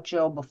talking about,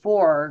 Joe,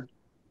 before,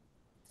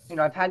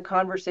 I've had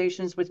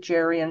conversations with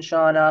Jerry and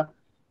Shauna,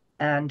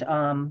 and,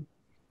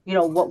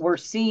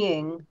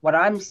 what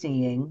I'm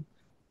seeing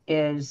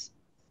is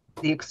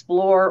the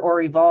Explore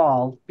or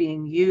Evolve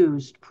being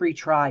used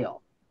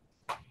pre-trial.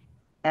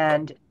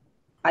 And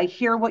I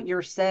hear what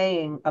you're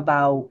saying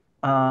about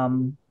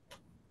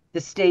the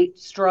state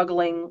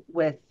struggling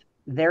with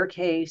their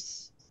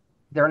case.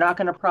 They're not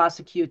going to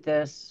prosecute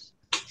this.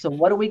 So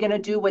what are we going to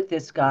do with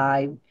this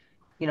guy?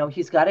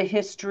 He's got a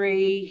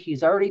history.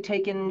 He's already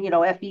taken,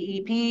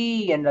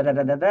 FEEP and da da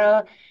da da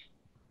da.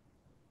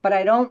 But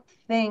I don't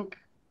think,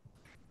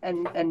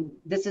 and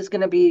this is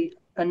going to be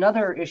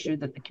another issue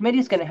that the committee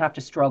is going to have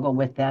to struggle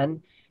with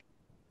then.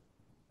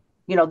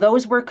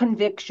 Those were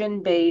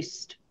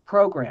conviction-based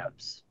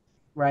programs,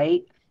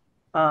 right?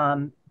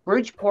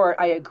 Bridgeport,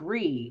 I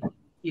agree.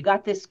 You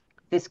got this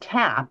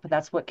cap.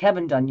 That's what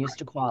Kevin Dunn used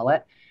to call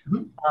it.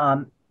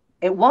 Mhm.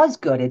 It was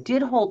good. It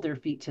did hold their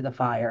feet to the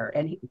fire,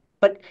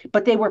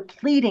 but they were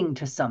pleading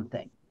to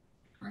something.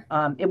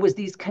 Right. It was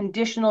these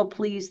conditional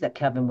pleas that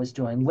Kevin was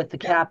doing with the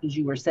cap, as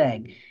you were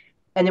saying,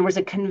 and there was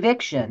a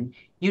conviction.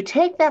 You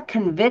take that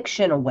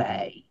conviction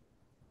away,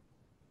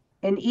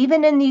 and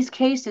even in these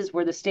cases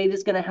where the state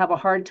is going to have a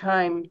hard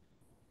time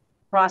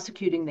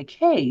prosecuting the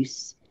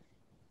case,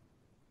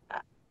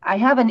 I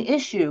have an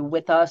issue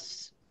with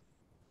us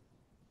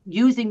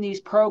using these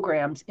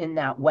programs in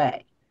that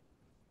way.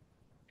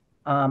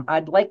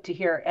 I'd like to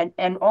hear,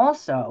 and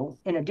also,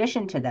 in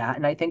addition to that,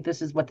 and I think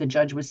this is what the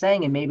judge was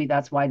saying, and maybe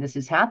that's why this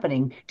is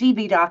happening,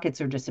 DV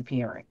dockets are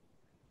disappearing.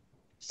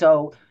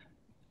 So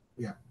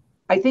Yeah.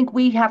 I think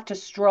we have to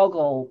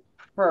struggle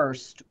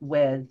first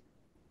with,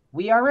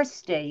 we are a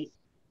state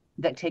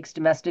that takes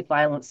domestic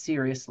violence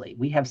seriously.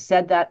 We have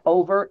said that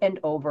over and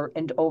over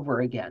and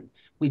over again.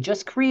 We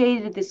just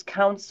created this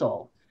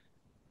council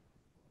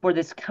for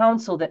this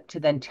council to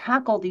then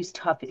tackle these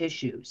tough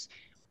issues.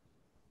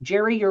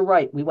 Jerry, you're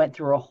right. We went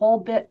through a whole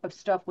bit of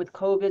stuff with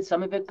COVID,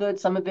 some of it good,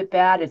 some of it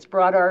bad. It's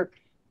brought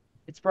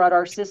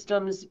our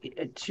systems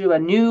to a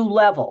new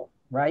level,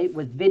 right?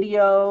 With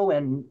video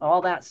and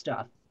all that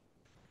stuff.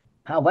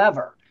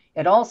 However,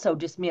 it also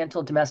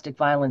dismantled domestic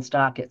violence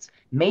dockets.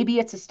 Maybe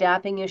it's a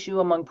staffing issue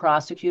among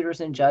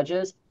prosecutors and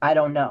judges. I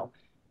don't know.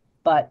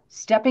 But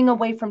stepping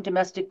away from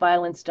domestic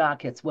violence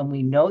dockets when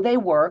we know they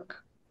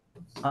work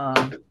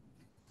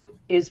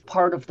is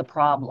part of the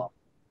problem.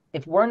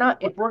 If we're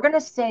going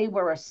to say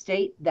we're a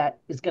state that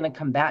is going to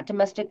combat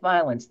domestic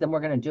violence, then we're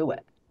going to do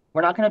it.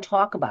 We're not going to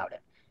talk about it,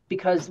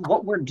 because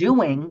what we're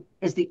doing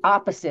is the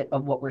opposite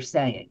of what we're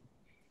saying.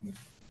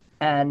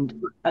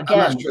 And again,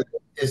 I'm not sure.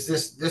 Is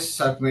this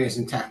subcommittee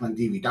isn't tackling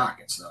DV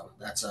dockets though?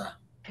 That's a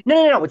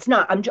no, it's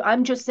not.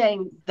 I'm just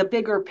saying the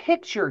bigger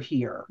picture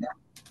here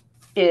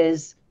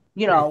is,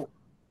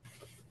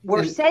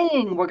 we're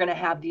saying we're going to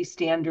have these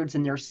standards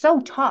and they're so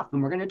tough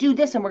and we're going to do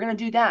this and we're going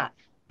to do that.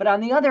 But on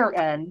the other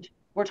end,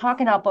 we're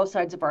talking out both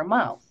sides of our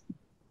mouth.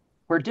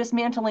 We're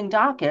dismantling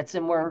dockets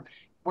and we're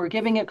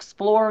giving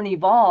Explore and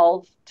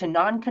Evolve to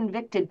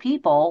non-convicted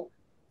people.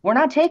 We're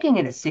not taking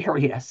it as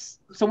serious.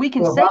 So we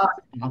can say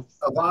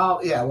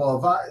Evolve, yeah.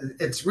 Well,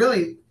 it's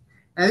really,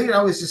 I think it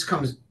always just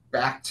comes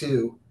back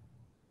to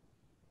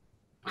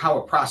how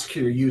a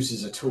prosecutor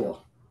uses a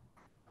tool,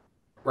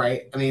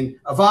 right? I mean,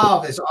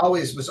 Evolve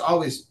was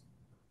always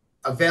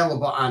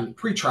available on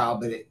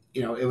pretrial, but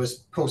it was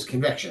post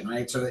conviction,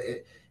 right? So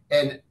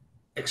and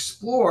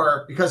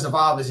Explore, because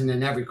Evolve isn't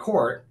in every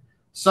court,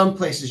 some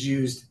places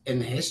used in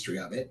the history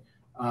of it.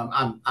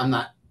 I'm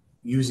not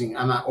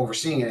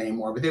overseeing it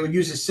anymore, but they would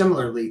use it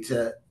similarly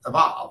to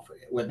Evolve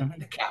with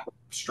the cap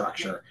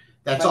structure.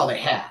 That's all they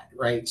had,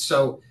 right?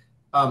 So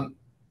I'm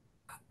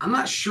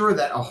not sure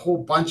that a whole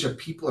bunch of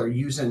people are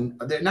using.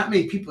 There not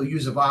many people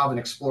use Evolve and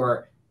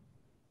Explore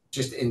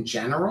just in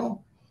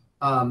general.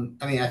 I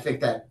mean, I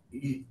think that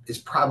is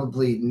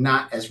probably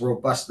not as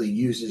robustly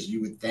used as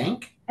you would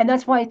think. And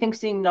that's why I think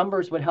seeing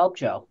numbers would help,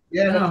 Joe.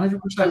 Yeah, no,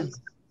 100%.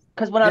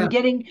 Because what I'm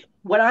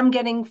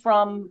getting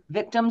from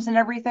victims and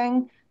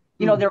everything,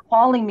 they're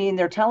calling me and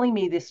they're telling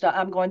me this stuff.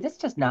 I'm going, this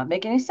does not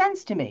make any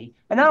sense to me.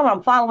 And now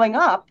I'm following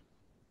up.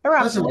 They're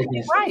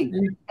absolutely right.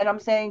 And I'm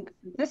saying,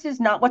 this is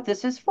not what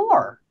this is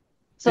for.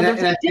 So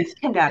there's a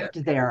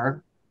disconnect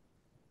there.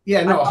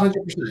 Yeah, no, 100%.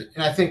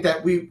 And I think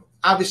that we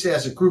obviously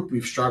as a group,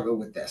 we've struggled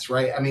with this,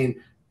 right? I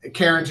mean,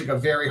 Karen took a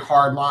very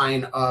hard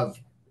line of,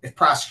 if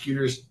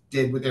prosecutors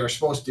did what they were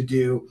supposed to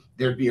do,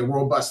 there'd be a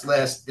robust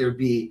list, there'd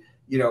be,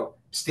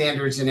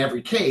 standards in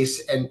every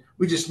case. And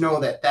we just know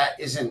that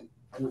isn't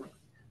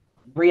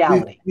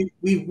reality.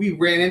 We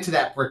ran into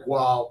that brick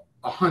wall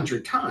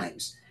 100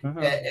 times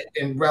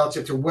and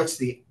relative to what's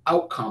the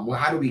outcome. Well,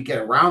 how do we get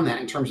around that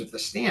in terms of the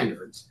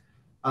standards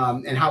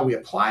and how we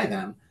apply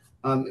them?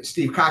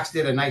 Steve Cox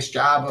did a nice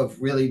job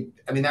of really,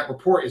 I mean, that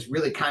report is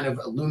really kind of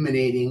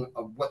illuminating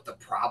of what the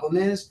problem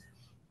is.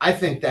 I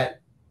think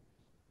that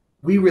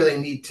we really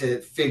need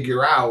to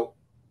figure out,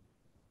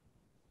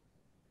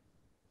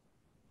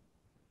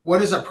 what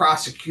does a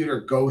prosecutor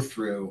go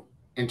through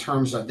in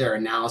terms of their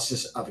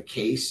analysis of a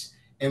case,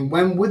 and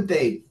when would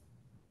they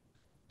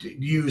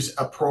use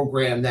a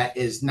program that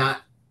is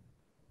not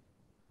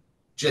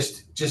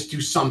just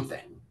do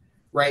something,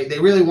 right? They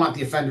really want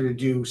the offender to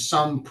do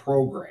some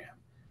program.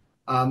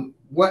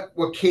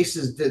 What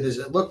cases does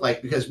it look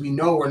like? Because we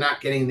know we're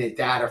not getting the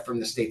data from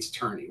the state's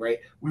attorney, right?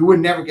 We would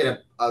never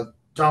get a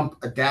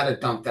data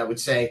dump that would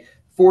say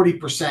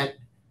 40%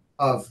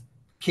 of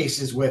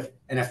cases with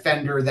an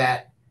offender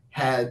that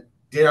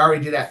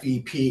already did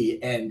FEP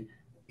and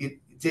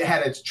it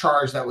had a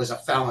charge that was a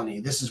felony.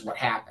 This is what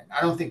happened.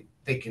 I don't think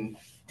they can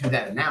do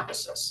that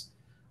analysis.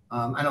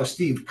 I know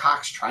Steve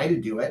Cox tried to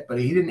do it, but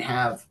he didn't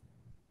have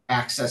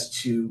access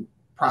to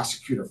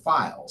prosecutor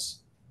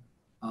files,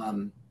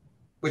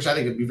 which I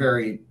think would be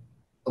very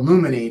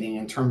illuminating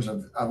in terms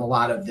of a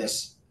lot of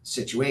this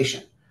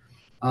situation.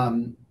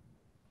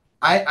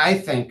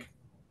 I think,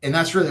 and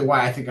that's really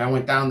why I think I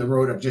went down the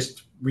road of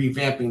just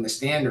revamping the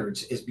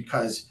standards, is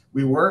because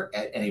we were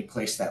at any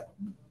place that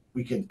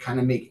we could kind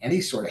of make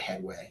any sort of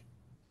headway.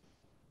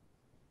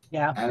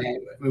 Yeah. I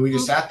mean, we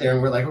just sat there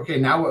and we're like, okay,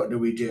 now what do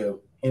we do?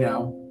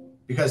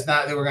 Because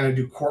now they were going to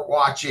do court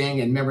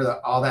watching and remember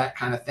all that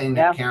kind of thing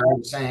that Karen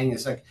was saying.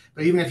 It's like,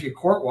 but even if you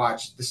court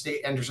watch, the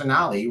state enters an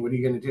alley. What are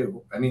you going to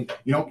do? I mean,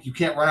 you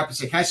can't run up and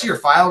say, can I see your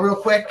file real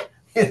quick?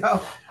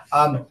 But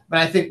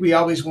I think we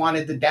always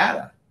wanted the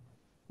data.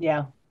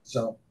 Yeah.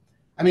 So,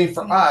 I mean,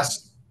 for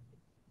us,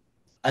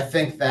 I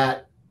think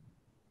that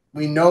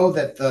we know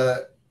that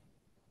the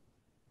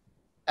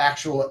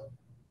actual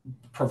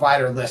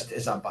provider list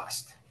is a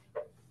bust.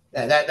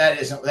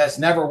 That's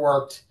never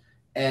worked,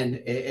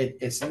 and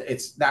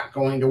it's not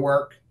going to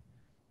work.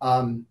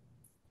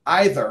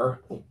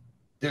 Either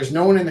there's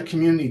no one in the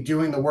community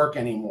doing the work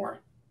anymore.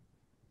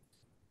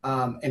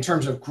 In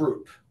terms of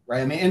group,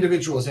 right? I mean,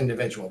 individual is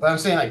individual, but I'm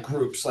saying like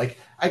groups. Like,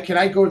 can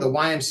I go to the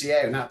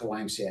YMCA, or not the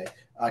YMCA,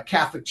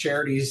 Catholic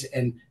Charities,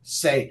 and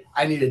say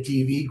I need a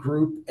DV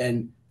group,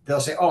 and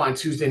they'll say, oh, on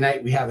Tuesday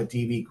night we have a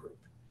DV group.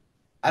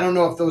 I don't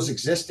know if those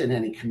exist in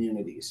any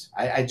communities.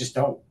 I just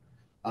don't.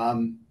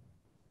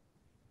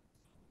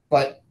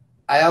 But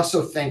I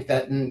also think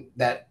that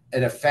that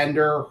an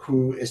offender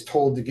who is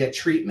told to get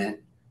treatment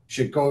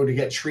should go to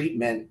get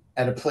treatment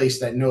at a place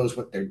that knows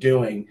what they're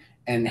doing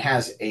and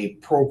has a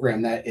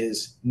program that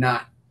is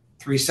not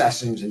 3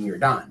 sessions and you're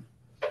done.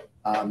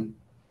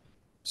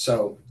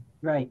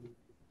 Right.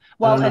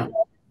 Well,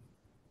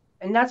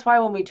 and that's why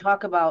when we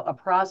talk about a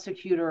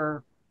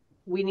prosecutor,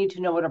 we need to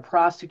know what a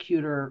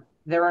prosecutor,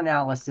 their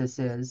analysis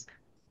is.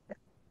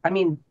 I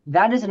mean,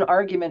 that is an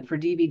argument for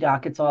DV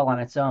dockets all on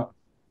its own.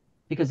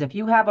 Because if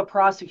you have a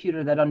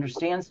prosecutor that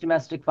understands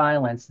domestic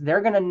violence,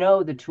 they're going to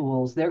know the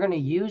tools, they're going to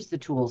use the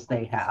tools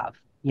they have,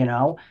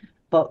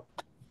 But,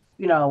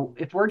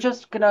 if we're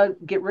just going to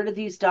get rid of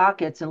these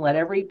dockets and let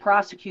every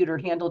prosecutor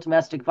handle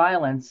domestic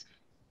violence,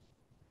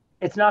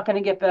 it's not going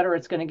to get better,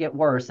 it's going to get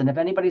worse. And if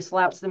anybody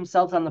slaps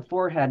themselves on the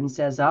forehead and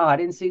says, oh, I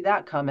didn't see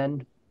that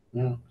coming,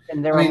 then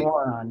they're a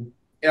moron.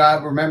 I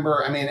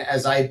remember,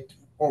 as I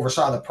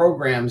oversaw the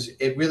programs,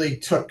 it really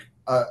took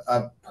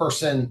a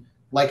person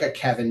like a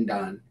Kevin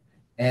Dunn.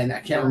 And I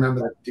can't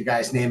remember the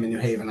guy's name in New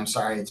Haven. I'm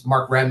sorry. It's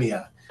Mark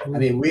Remia. I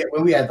mean,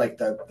 we had like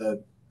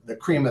the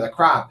cream of the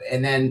crop.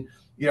 And then,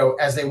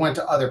 as they went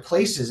to other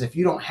places, if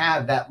you don't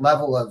have that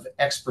level of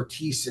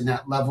expertise and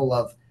that level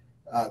of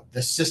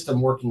the system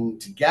working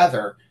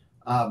together,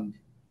 it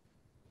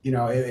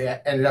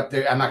ended up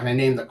there. I'm not going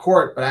to name the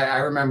court, but I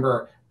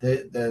remember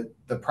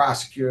the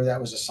prosecutor that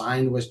was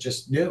assigned was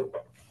just new,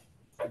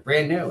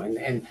 brand new.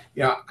 And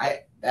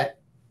that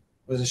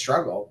was a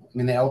struggle. I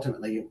mean, they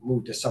ultimately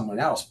moved to someone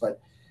else, but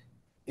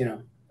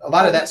a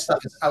lot of that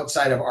stuff is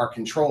outside of our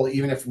control,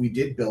 even if we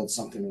did build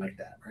something like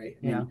that, right?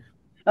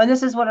 And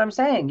this is what I'm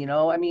saying,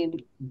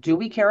 do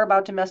we care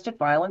about domestic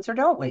violence or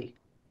don't we?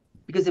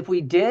 Because if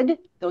we did,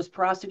 those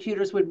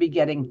prosecutors would be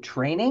getting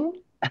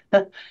training.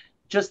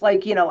 Just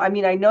like,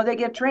 I know they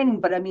get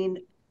training, but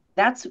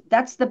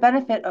that's the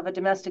benefit of a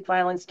domestic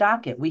violence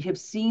docket. We have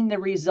seen the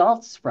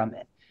results from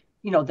it,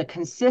 the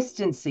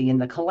consistency and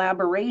the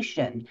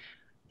collaboration.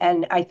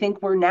 And I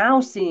think we're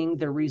now seeing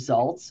the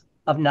results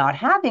of not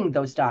having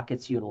those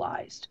dockets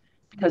utilized,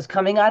 because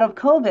coming out of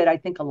COVID, I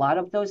think a lot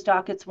of those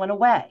dockets went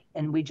away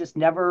and we just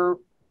never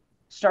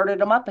started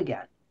them up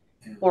again,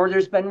 or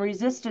there's been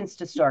resistance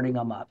to starting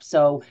them up.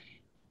 So,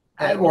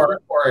 or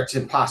it's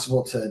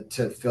impossible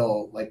to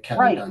fill, like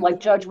Kevin right, Dunn. like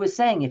Judge was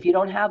saying, if you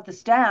don't have the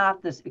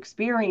staff, this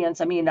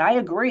experience. I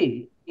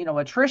agree.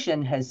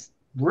 Attrition has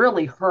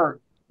really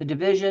hurt the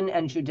division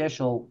and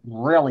judicial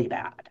really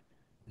bad.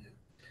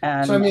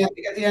 And so,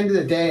 at the end of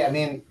the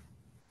day,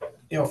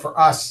 for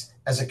us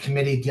as a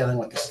committee dealing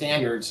with the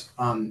standards,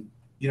 a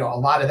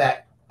lot of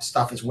that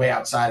stuff is way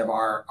outside of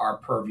our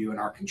purview and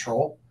our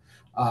control.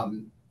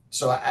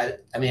 So, at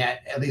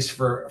least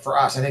for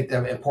us, I think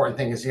the important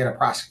thing is to get a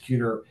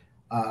prosecutor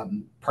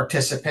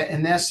participant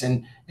in this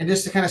and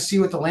just to kind of see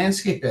what the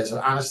landscape is.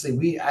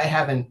 Honestly, I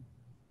haven't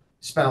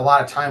spent a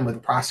lot of time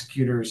with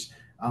prosecutors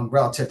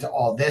relative to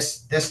all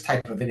this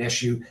type of an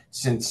issue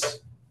since,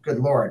 good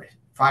Lord,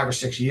 5 or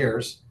 6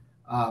 years.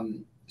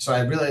 So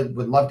I really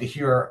would love to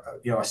hear,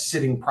 a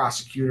sitting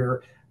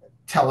prosecutor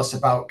tell us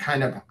about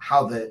kind of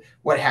how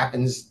what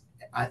happens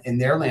in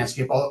their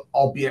landscape,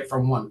 albeit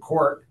from one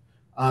court.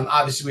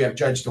 Obviously, we have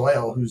Judge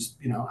Doyle, who's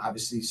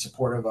obviously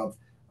supportive of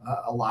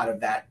a lot of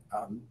that.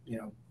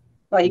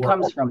 Well, he work.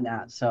 comes from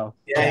that, so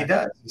Yeah, he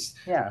does.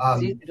 yeah,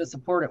 it's easy to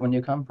support it when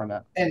you come from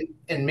it.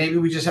 And maybe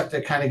we just have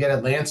to kind of get a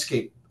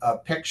landscape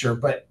picture.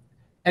 But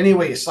any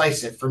way you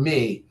slice it, for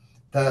me,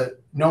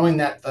 knowing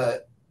that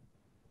the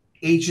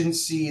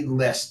agency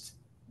list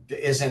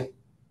isn't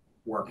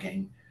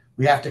working,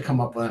 we have to come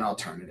up with an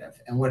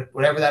alternative. And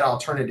whatever that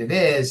alternative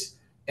is,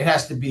 it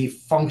has to be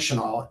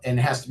functional, and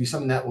it has to be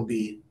something that will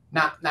be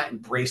not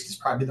embraced is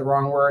probably the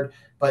wrong word,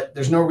 but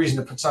there's no reason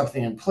to put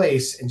something in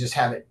place and just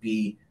have it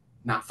be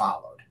not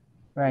followed.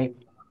 Right.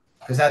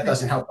 Because that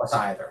doesn't help us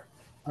either.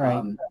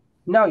 Right.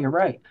 No, you're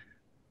right.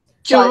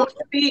 Joe,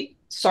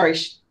 sorry,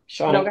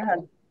 Shauna. No, go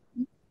ahead.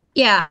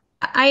 Yeah,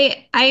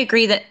 I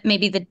agree that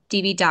maybe the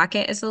DV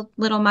docket is a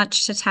little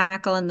much to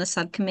tackle in the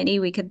subcommittee.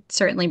 We could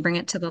certainly bring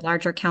it to the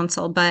larger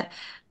council, but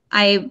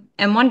I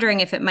am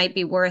wondering if it might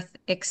be worth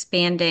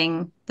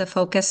expanding the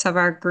focus of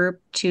our group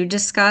to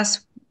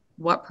discuss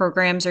what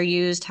programs are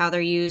used, how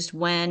they're used,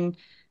 when,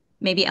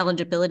 maybe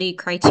eligibility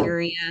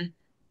criteria,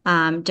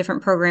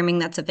 different programming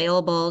that's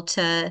available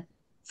to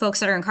folks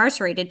that are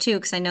incarcerated too,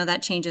 because I know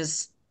that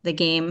changes the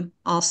game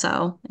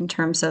also in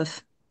terms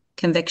of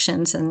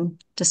convictions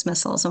and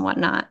dismissals and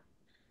whatnot.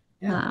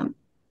 Yeah.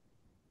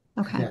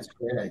 Okay. That's a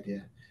great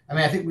idea. I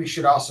mean, I think we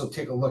should also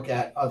take a look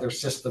at other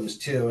systems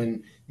too.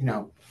 And,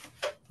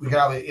 we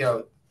got,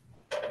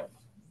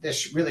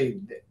 this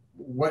really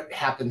what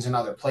happens in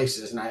other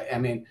places. And I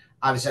mean,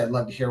 obviously I'd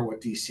love to hear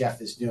what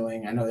DCF is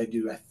doing. I know they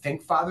do, I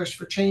think, Fathers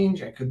for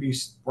Change. I could be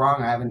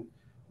wrong. I haven't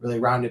really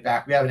rounded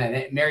back. We haven't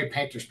had Mary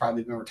Painter's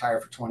probably been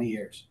retired for 20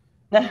 years.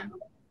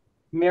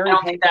 Mary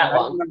Painter,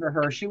 I remember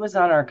her. She was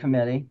on our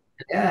committee.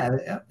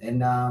 Yeah.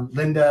 And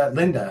Linda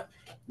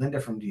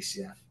from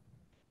DCF.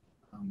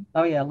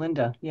 Oh yeah,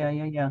 Linda.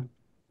 Yeah.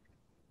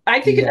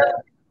 I think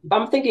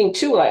I'm thinking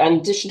too, in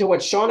addition to what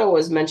Shauna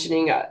was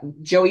mentioning,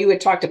 Joe, you had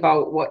talked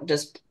about what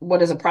does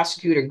a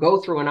prosecutor go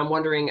through, and I'm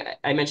wondering,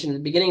 I mentioned at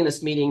the beginning of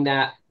this meeting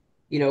that,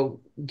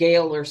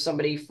 Gail or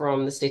somebody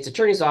from the state's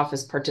attorney's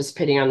office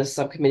participating on the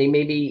subcommittee,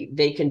 maybe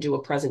they can do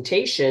a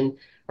presentation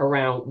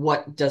around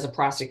what does a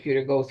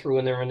prosecutor go through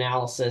in their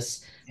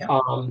analysis,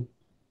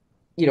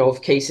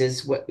 of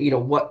cases,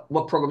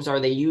 what programs are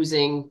they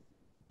using?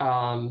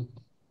 Yeah,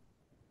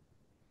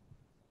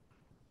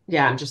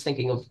 I'm just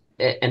thinking of,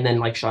 and then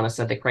like Shauna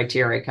said, the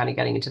criteria, kind of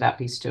getting into that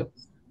piece too.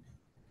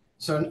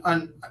 So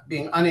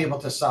being unable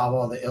to solve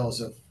all the ills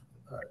of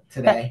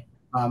today,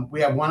 we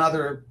have one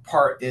other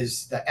part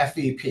is the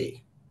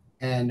FEP.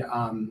 And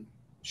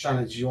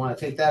Shauna, do you want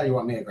to take that or you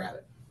want me to grab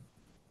it?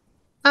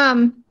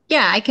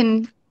 Yeah, I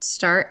can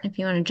start if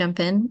you want to jump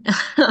in.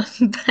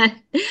 But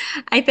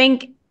I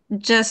think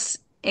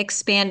just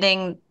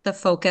expanding the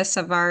focus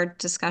of our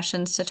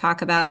discussions to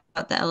talk about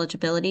the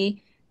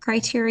eligibility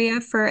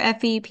criteria for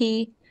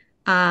FEP,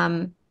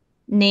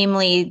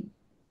 namely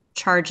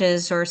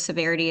charges or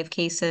severity of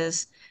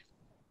cases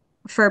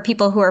for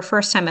people who are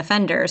first-time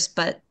offenders,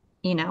 but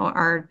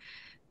are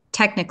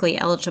technically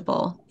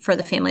eligible for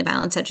the family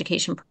violence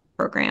education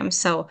program.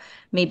 So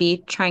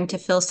maybe trying to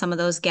fill some of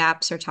those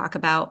gaps or talk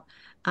about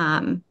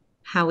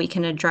how we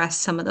can address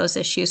some of those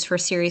issues for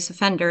serious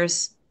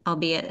offenders,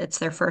 albeit it's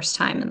their first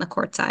time in the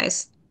court's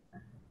eyes.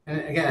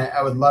 And again,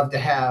 I would love to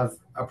have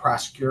a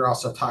prosecutor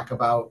also talk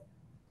about,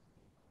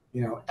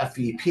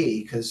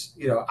 FEP, because,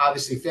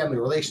 obviously family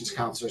relations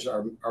counselors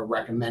are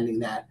recommending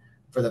that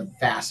for the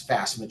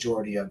vast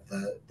majority of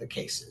the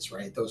cases,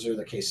 right? Those are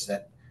the cases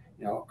that,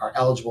 are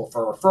eligible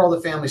for referral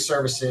to family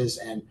services,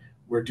 and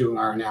we're doing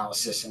our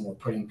analysis and we're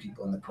putting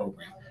people in the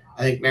program.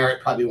 I think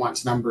Merritt probably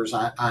wants numbers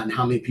on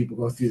how many people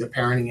go through the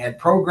parenting ed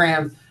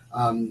program,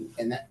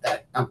 and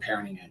that I'm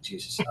parenting ed,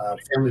 Jesus,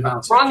 family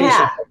violence. Wrong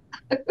hat.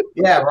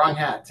 Yeah, wrong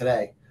hat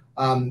today.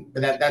 But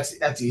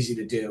that's easy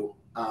to do.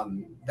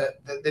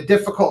 The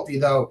difficulty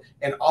though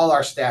in all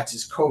our stats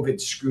is COVID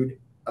screwed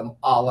them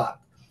all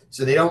up.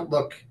 So they don't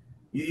look.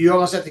 You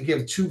almost have to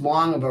give too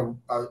long of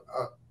a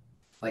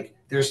like.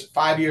 There's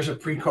 5 years of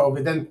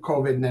pre-COVID, then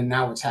COVID, and then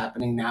now what's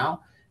happening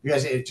now,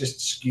 because it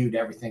just skewed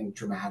everything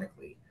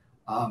dramatically.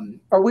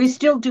 Are we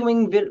still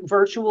doing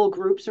virtual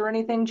groups or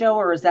anything, Joe,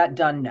 or is that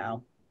done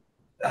now?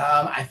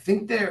 I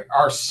think there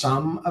are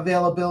some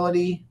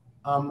availability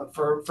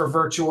for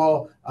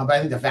virtual, but I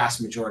think the vast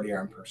majority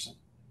are in person.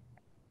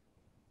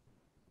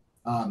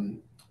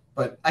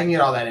 But I can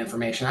get all that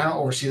information. I don't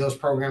oversee those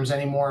programs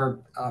anymore,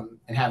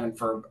 and haven't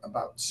for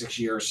about 6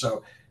 years,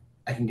 so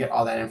I can get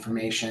all that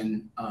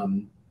information.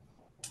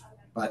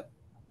 But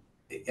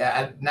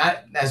yeah,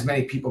 not as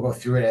many people go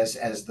through it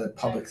as the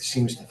public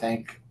seems to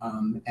think.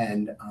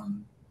 But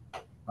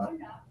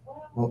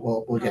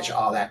we'll get you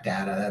all that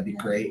data. That'd be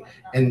great.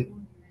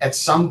 And at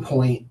some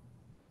point,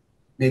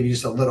 maybe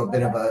just a little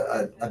bit of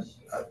a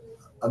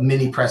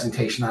mini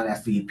presentation on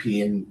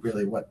FEP and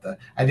really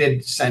I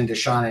did send to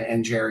Shauna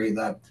and Jerry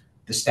the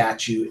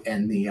statute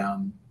and the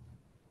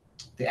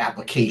the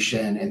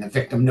application and the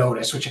victim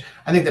notice, which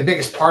I think the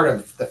biggest part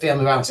of the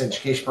family violence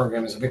education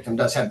program is the victim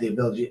does have the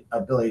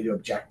ability to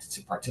object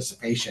to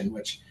participation,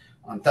 which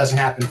doesn't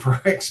happen for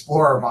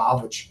Explore or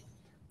Evolve, which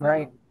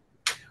Right.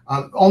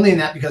 Only in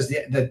that because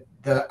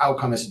the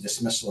outcome is a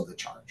dismissal of the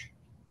charge.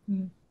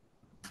 Mm.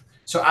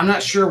 So I'm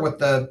not sure what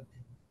the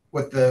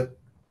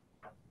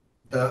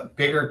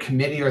bigger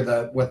committee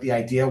or what the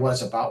idea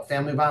was about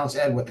family violence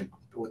ed, what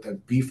the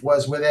beef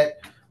was with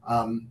it.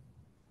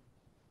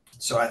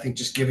 So I think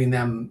just giving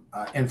them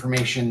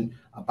information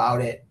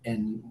about it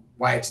and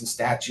why it's in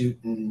statute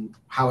and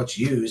how it's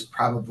used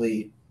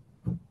probably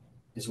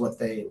is what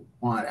they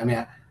want. I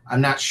mean,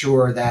 I'm not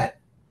sure that,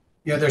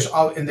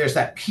 there's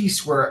that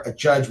piece where a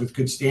judge with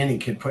good standing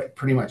can put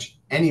pretty much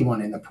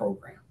anyone in the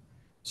program.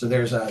 So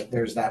there's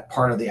that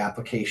part of the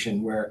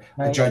application where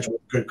a judge with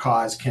good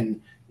cause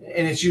can,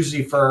 and it's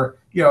usually for,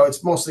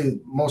 it's most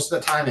of the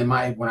time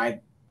when I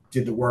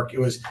did the work, it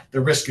was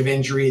the risk of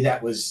injury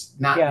that was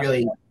not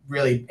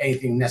really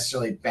anything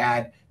necessarily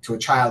bad to a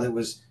child. It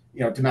was,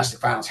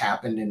 domestic violence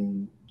happened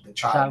and the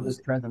child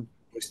was present.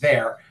 Was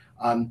there.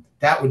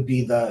 That would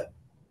be the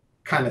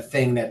kind of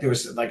thing that there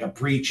was like a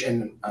breach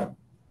and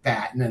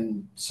that, and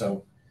then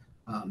so,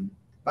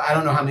 but I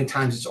don't know how many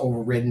times it's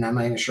overridden. I'm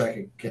not even sure I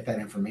could get that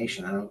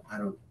information. I don't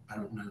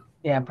know.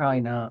 Yeah, probably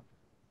not.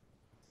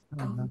 I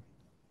don't know.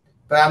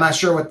 But I'm not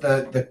sure what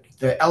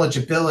the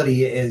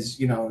eligibility is.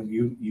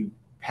 You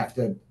have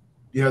to,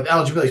 the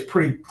eligibility is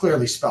pretty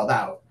clearly spelled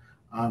out.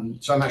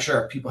 So I'm not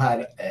sure if people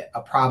had a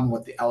problem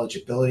with the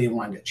eligibility and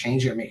wanted to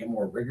change it or make it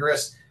more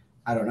rigorous.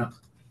 I don't know.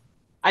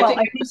 I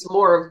think it was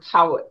more of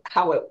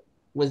how it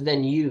was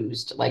then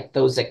used, like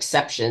those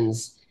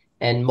exceptions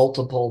and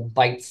multiple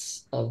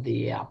bites of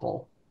the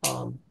apple.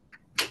 And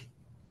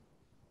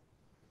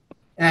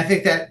I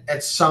think that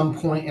at some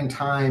point in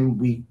time,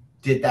 we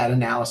did that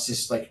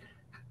analysis, like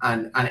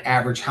on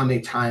average, how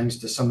many times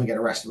does someone get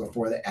arrested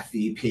before the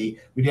FEP?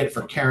 We did it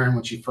for Karen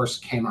when she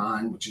first came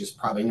on, which is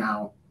probably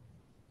now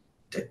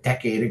a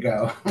decade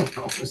ago.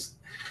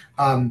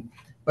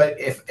 But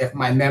if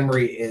my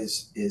memory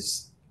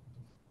is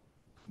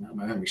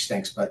my memory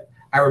stinks, but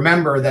I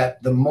remember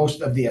that the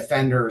most of the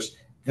offenders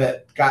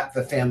that got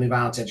the family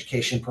violence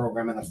education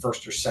program in the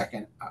first or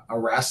second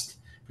arrest,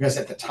 because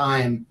at the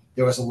time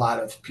there was a lot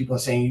of people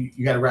saying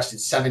you got arrested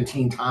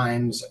 17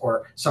 times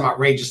or some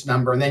outrageous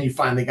number, and then you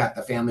finally got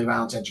the family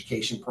violence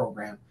education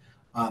program.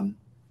 And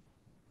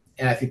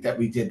I think that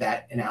we did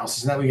that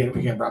analysis, and then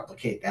we can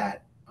replicate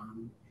that.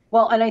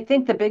 Well, and I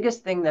think the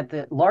biggest thing that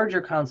the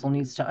larger council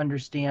needs to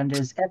understand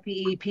is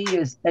FEEP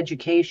is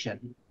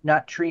education,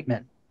 not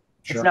treatment.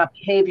 Sure. It's not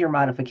behavior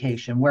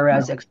modification,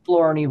 whereas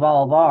Explore and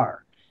Evolve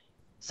are.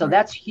 So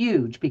that's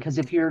huge, because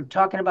if you're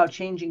talking about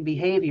changing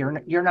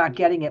behavior, you're not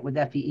getting it with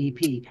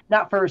FEEP,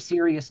 not for a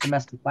serious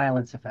domestic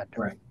violence offender.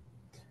 Right.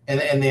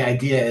 And the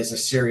idea is a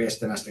serious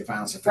domestic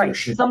violence offender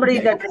should somebody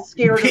that's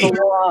scared of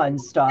the law and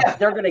stuff,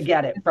 they're going to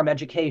get it from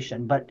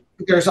education. But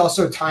there's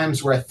also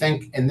times where I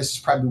think, and this is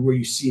probably where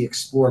you see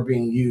Explore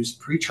being used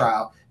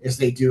pre-trial, is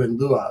they do in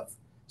lieu of.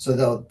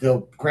 So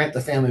they'll grant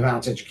the family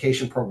violence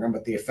education program,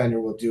 but the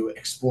offender will do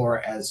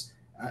Explore as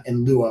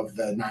in lieu of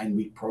the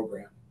 9-week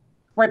program.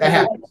 Right,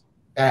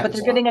 but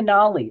they're getting a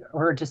nollie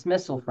or a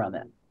dismissal from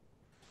it.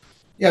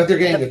 Yeah, they're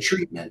getting the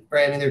treatment,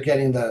 right? I mean,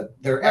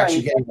 they're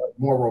actually getting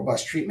more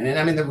robust treatment. And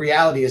I mean, the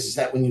reality is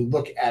that when you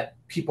look at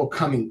people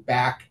coming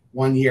back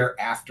 1 year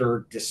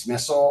after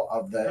dismissal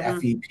of the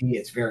FEP,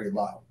 it's very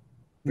low.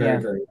 Very,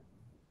 very low.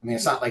 I mean,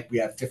 it's not like we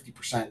have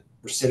 50%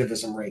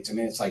 recidivism rates. I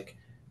mean, it's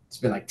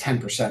been like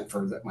 10%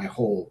 for my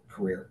whole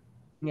career.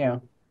 Yeah.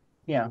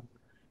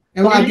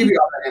 And I'll give you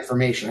all that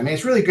information. I mean,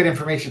 it's really good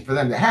information for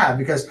them to have,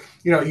 because,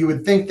 you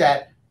would think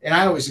that, and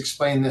I always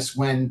explain this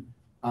when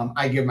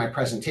I give my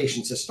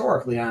presentations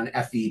historically on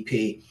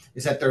FEP,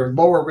 is that they're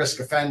lower risk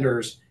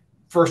offenders,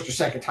 first or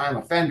second time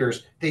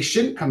offenders. They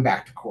shouldn't come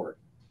back to court.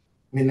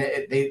 I mean,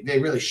 they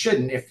really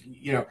shouldn't. If,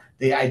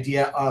 the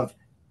idea of,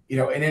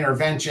 an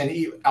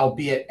intervention,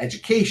 albeit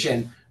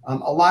education, a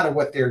lot of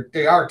what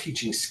they are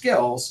teaching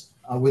skills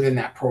within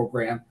that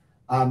program.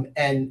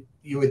 And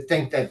you would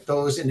think that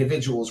those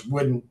individuals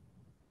wouldn't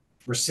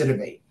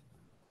recidivate.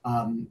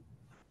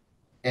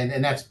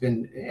 And that's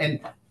been, and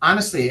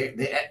honestly,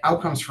 the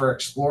outcomes for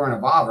Explore and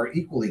Evolve are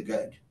equally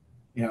good.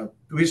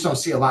 We just don't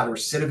see a lot of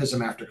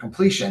recidivism after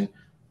completion.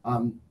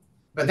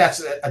 But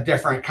that's a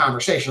different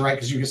conversation, right?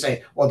 Because you can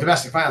say, well,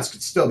 domestic violence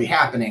could still be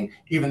happening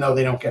even though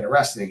they don't get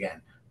arrested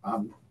again.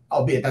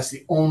 Albeit that's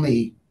the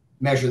only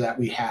measure that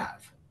we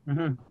have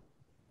in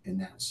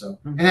that. So,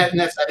 and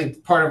that's, I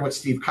think, part of what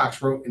Steve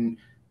Cox wrote. And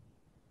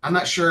I'm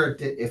not sure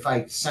if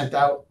I sent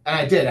out, and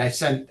I did. I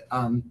sent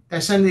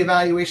the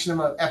evaluation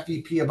of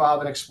FEP, Evolve,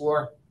 and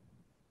Explore.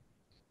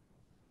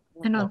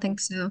 I don't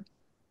think so.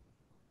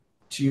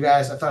 To you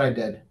guys, I thought I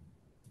did.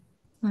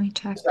 Let me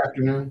check. This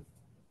afternoon.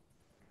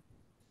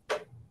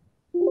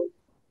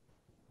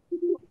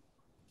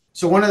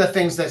 So one of the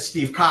things that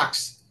Steve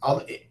Cox,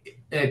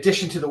 in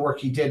addition to the work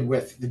he did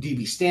with the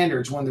DV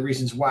standards, one of the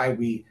reasons why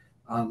we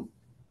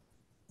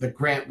the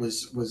grant he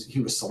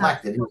was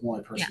selected. He was the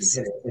only person Yes.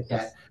 who did it. With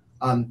that,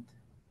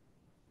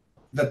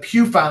 the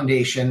Pew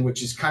Foundation,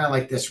 which is kind of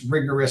like this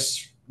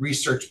rigorous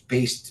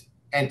research-based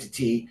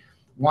entity,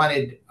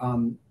 wanted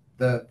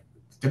the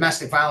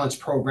domestic violence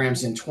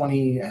programs in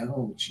 14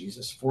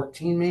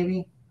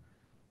 maybe,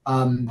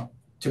 to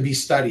be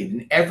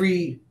studied.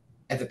 And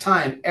at the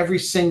time, every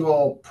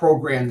single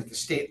program that the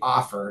state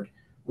offered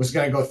was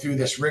going to go through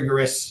this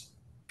rigorous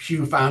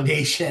Pew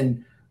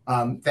Foundation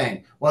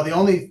thing. Well, the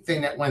only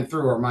thing that went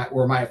through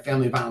were my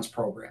family violence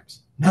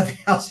programs. Nothing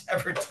else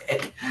ever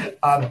did.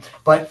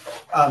 But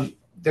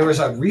there was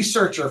a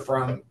researcher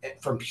from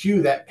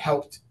Pew that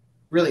helped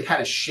really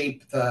kind of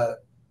shape the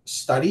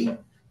study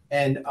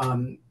and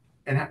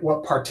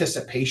what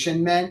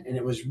participation meant, and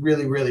it was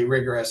really, really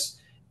rigorous.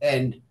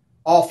 And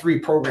all three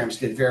programs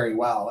did very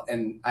well,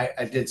 and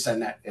I did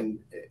send that, and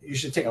you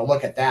should take a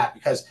look at that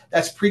because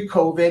that's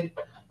pre-COVID,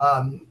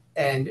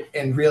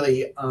 and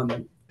really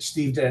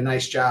Steve did a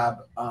nice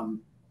job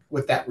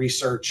with that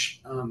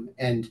research,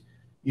 and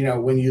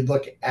when you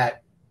look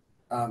at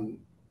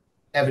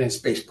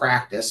evidence-based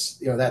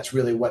practice, that's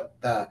really what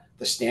the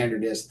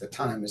standard is at the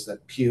time, is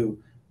that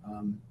Pew,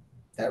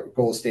 that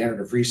gold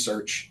standard of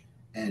research,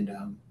 and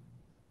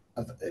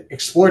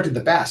explored to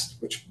the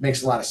best, which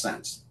makes a lot of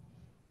sense,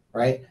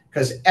 right?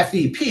 Because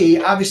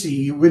FEP, obviously,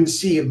 you wouldn't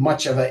see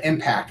much of an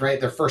impact, right?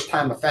 They're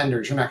first-time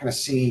offenders. You're not going to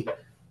see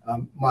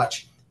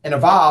much. And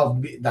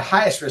Evolve, the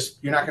highest risk,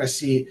 you're not going to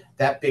see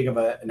that big of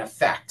an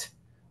effect.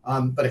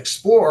 But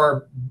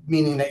Explore,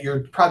 meaning that you're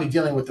probably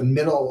dealing with the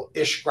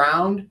middle-ish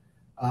ground,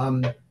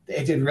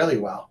 they did really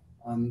well.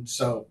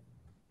 So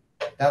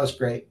that was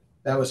great.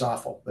 That was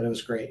awful, but it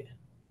was great.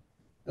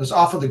 It was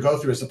awful to go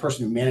through as the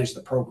person who managed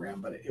the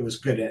program, but it was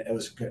good. It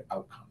was a good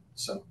outcome.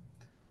 So,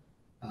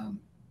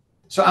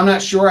 so I'm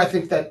not sure. I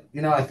think that,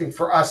 I think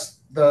for us,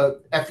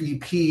 the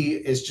FEP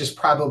is just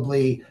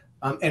probably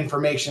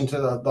information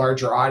to the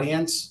larger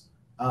audience.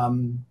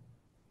 And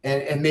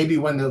maybe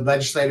when the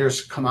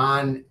legislators come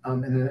on,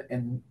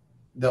 and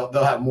they'll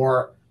have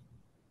more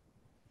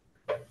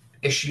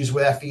issues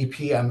with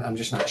FEP. I'm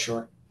just not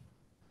sure.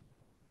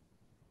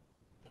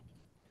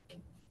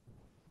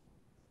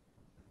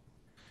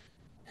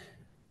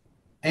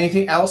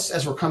 Anything else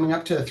as we're coming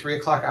up to the 3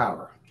 o'clock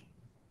hour?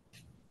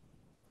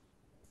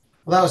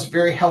 Well, that was a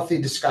very healthy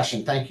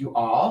discussion. Thank you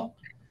all.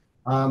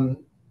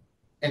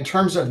 In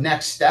terms of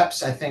next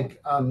steps, I think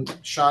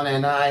Shauna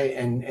and I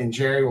and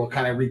Jerry will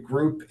kind of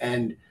regroup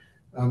and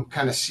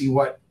kind of see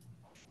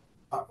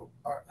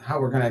how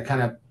we're going to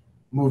kind of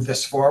move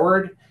this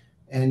forward.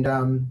 And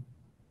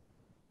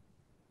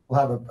we'll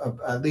have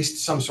at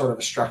least some sort of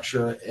a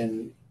structure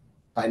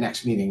by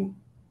next meeting.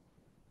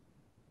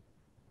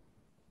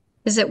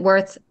 Is it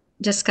worth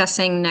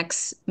discussing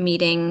next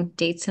meeting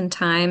dates and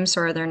times,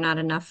 or are there not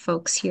enough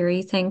folks here,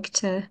 you think,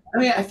 to? I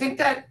mean, I think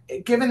that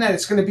given that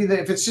it's going to be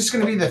if it's just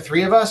going to be the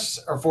 3 of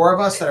us or 4 of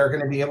us that are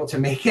going to be able to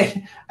make it,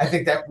 I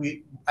think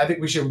we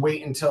should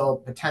wait until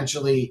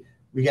potentially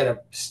we get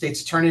a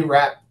state's attorney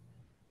rep,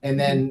 and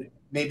then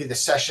maybe the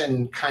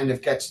session kind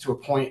of gets to a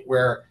point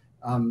where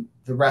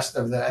the rest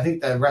of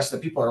the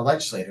people are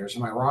legislators.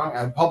 Am I wrong?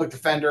 A public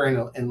defender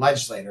and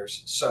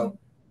legislators. So.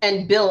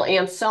 And Bill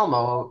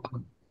Anselmo.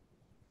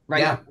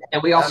 Right. Yeah.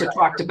 And we also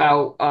talked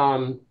about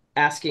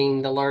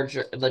asking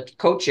the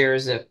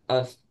co-chairs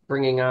of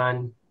bringing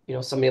on,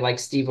 somebody like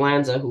Steve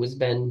Lanza, who has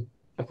been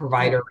a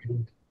provider. I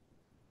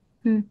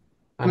mean,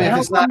 if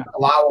it's not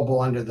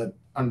allowable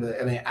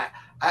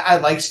I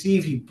like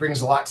Steve. He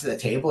brings a lot to the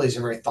table. He's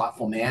a very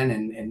thoughtful man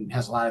and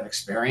has a lot of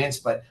experience,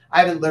 but I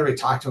haven't literally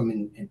talked to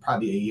him in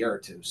probably a year or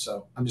two.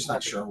 So I'm just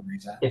not sure where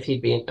he's at. If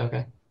he'd be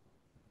okay.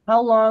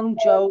 How long,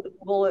 Joe,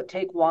 will it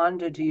take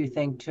Wanda, do you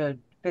think, to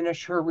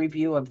finish her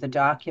review of the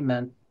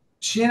document?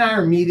 She and I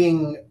are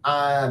meeting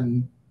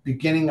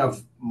beginning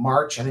of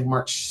March, I think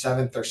March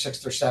 7th or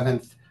 6th or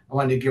 7th. I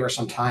wanted to give her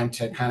some time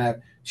to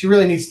she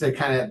really needs to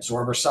kind of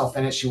absorb herself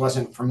in it. She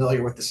wasn't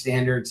familiar with the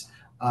standards.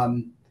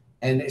 And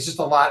it's just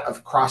a lot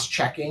of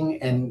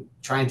cross-checking and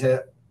trying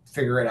to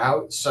figure it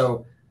out.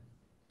 So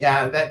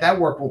yeah, that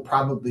work will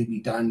probably be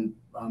done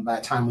by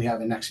the time we have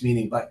the next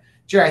meeting. But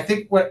Jerry, I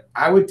think what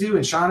I would do,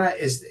 and Shauna,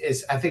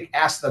 is I think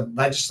ask the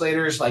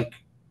legislators, what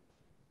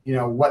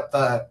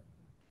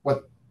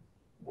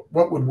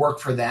would work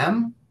for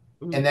them,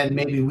 and then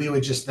maybe we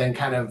would just then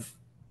kind of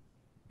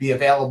be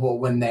available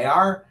when they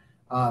are.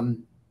 I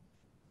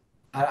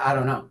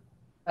don't know.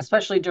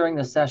 Especially during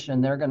the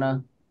session,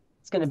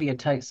 it's gonna be a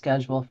tight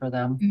schedule for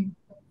them.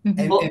 Mm-hmm.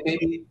 And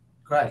maybe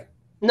go ahead.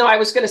 No, I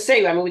was going to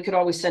say, we could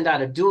always send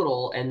out a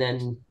doodle and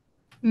then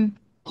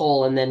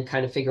poll and then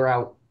kind of figure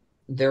out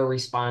their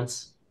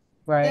response.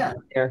 Right. Yeah.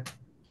 There.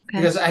 Okay.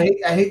 Because I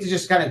hate to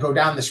just kind of go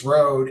down this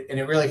road, and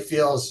it really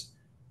feels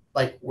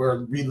like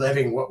we're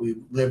reliving what we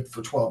lived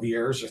for 12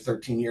 years or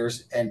 13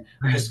 years, and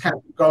just kind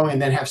of going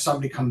and then have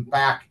somebody come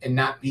back and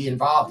not be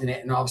involved in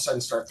it, and all of a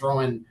sudden start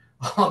throwing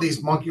all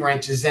these monkey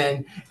wrenches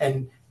in.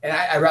 And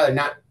I'd rather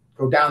not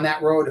go down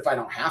that road if I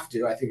don't have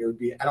to. I think it would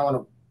be,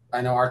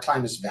 I know our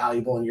time is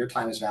valuable and your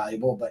time is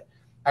valuable, but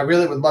I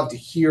really would love to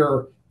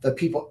hear the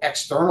people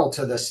external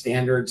to the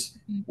standards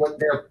what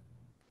their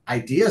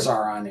ideas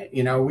are on it.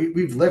 You know,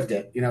 we've lived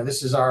it. You know,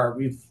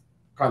 we've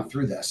gone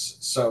through this.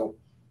 So,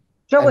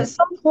 Joe, at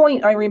some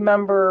point, I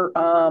remember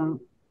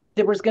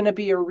there was going to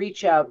be a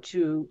reach out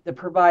to the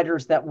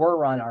providers that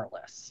were on our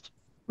list.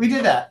 we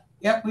did that.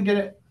 Yep, we did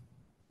it.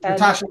 And,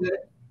 Natasha did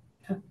it.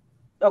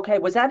 okay,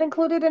 was that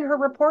included in her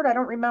report? I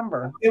don't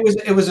remember.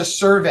 It was a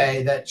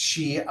survey that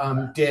she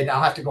did.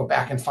 I'll have to go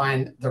back and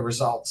find the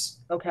results.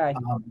 Okay.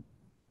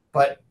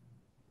 But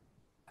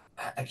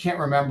I can't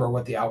remember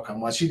what the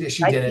outcome was. She did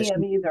it. I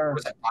can't either. It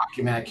was a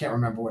document. I can't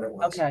remember what it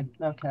was. Okay.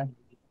 Okay.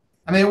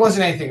 I mean, it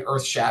wasn't anything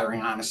earth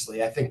shattering,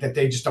 honestly. I think that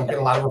they just don't get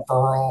a lot of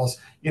referrals.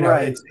 You know,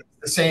 Right. it's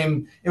the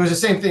same. It was the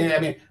same thing. I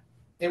mean,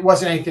 it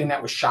wasn't anything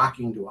that was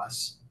shocking to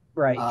us.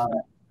 Right.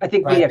 I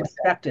think we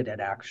expected it,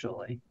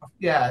 actually.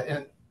 Yeah.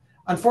 And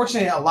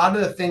unfortunately, a lot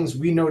of the things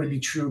we know to be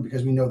true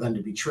because we know them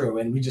to be true.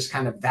 And we just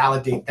kind of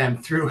validate them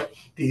through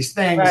these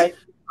things. Right.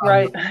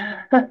 Right.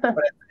 But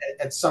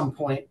at some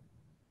point,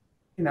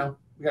 you know,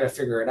 we got to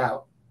figure it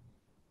out.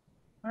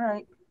 All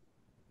right.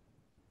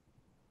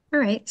 All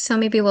right. So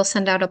maybe we'll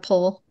send out a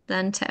poll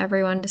then to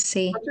everyone to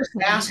see. Or just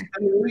ask. I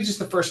mean, really just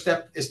the first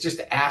step is just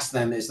to ask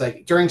them is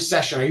like during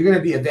session, are you going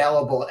to be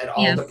available at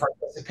all to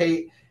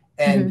participate?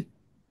 And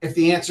if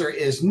the answer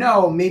is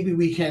no, maybe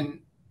we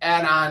can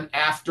add on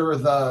after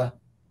the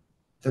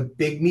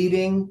big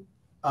meeting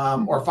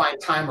or find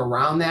time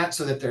around that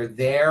so that they're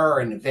there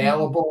and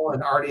available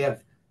and already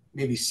have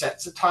maybe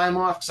sets of time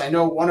off. Because I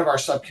know one of our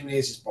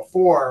subcommittees is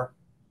before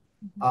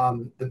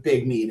the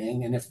big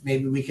meeting. And if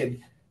maybe we could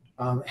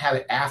have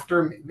it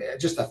after,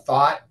 just a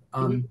thought,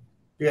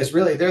 because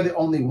really they're the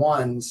only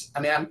ones. I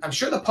mean, I'm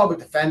sure the public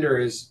defender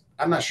is,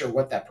 I'm not sure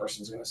what that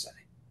person's going to say,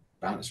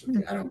 to be honest with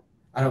you.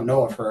 I don't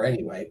know of her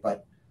anyway,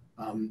 but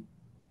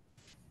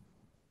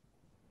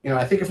you know,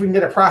 I think if we can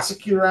get a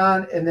prosecutor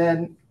on and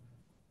then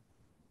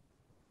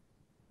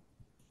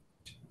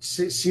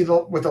see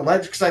with the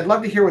ledger, because I'd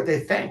love to hear what they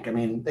think. I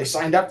mean, they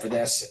signed up for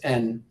this,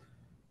 and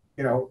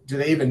you know, do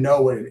they even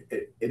know what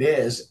it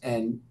is?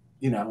 And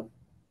you know,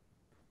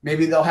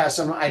 maybe they'll have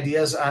some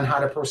ideas on how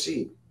to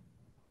proceed.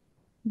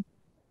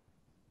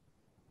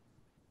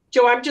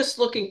 Joe, I'm just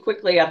looking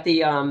quickly at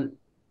the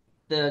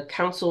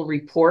council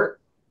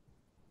report,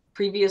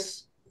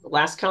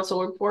 last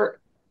council report.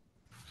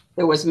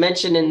 There was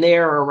mention in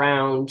there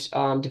around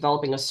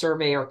developing a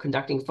survey or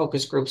conducting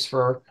focus groups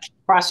for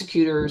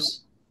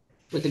prosecutors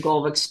with the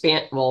goal of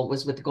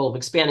with the goal of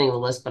expanding the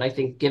list. But I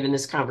think given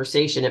this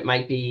conversation, it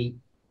might be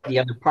the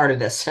other part of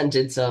this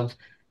sentence of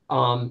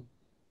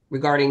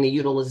regarding the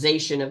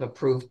utilization of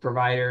approved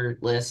provider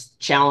list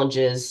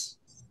challenges,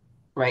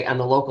 right, on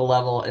the local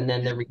level, and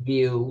then the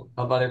review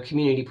of other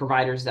community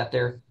providers that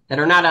are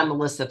not on the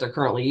list that they're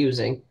currently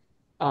using.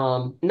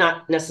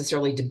 Not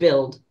necessarily to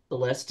build the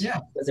list,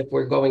 as if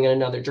we're going in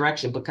another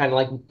direction, but kind of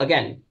like,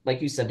 again,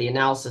 like you said, the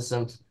analysis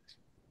of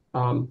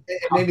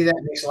maybe that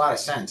makes a lot of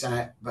sense.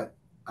 But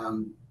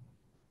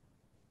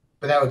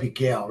that would be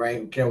Gail,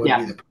 right? Gail would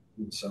be the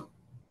person. So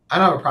I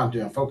don't have a problem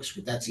doing a focus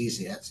group. That's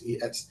easy.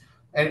 That's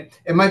and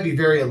it might be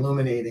very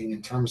illuminating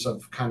in terms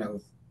of kind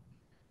of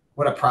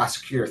what a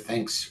prosecutor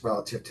thinks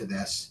relative to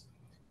this,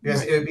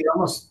 because it would be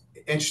almost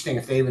interesting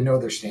if they even know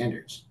their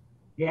standards.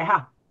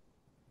 Yeah.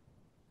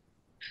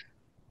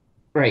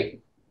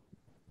 Right.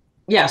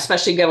 Yeah,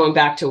 especially going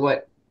back to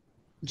what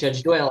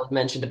Judge Doyle had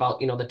mentioned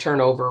about, you know, the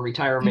turnover,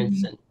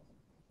 retirements, and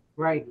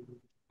right.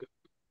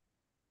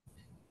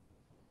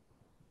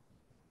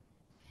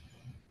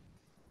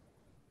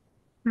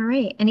 All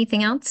right.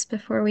 Anything else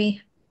before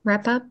we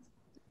wrap up?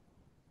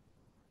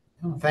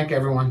 Oh, thank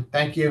everyone.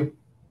 Thank you.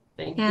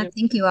 Thank you.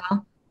 Thank you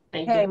all.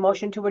 Okay,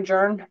 motion to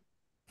adjourn.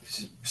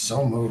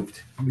 So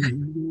moved.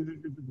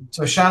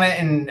 So Shauna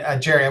and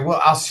Jerry,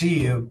 I'll see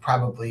you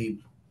probably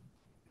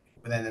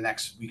within the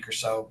next week or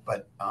so.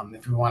 But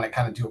if we want to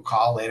kind of do a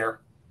call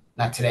later,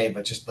 not today,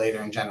 but just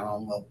later in general,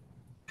 and we'll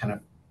kind of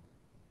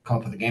come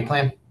up with a game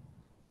plan.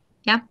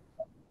 Yeah.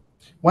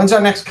 When's our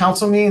next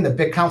council meeting? The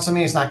big council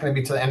meeting is not going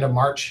to be till the end of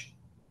March.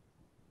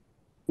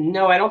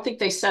 No, I don't think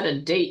they set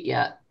a date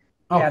yet.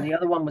 Yeah, the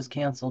other one was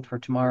canceled for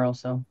tomorrow.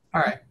 So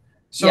all right.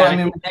 So yeah, I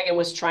mean, Megan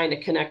was trying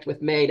to connect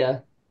with May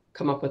to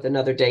come up with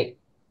another date.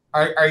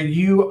 Are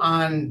you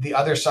on the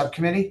other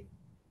subcommittee?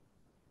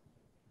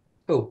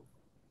 Who?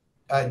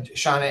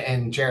 Shauna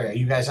and Jerry, are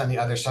you guys on the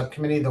other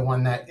subcommittee? The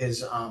one that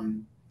is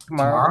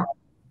tomorrow?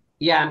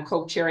 Yeah, I'm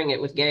co-chairing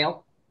it with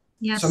Gail.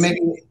 Yes. So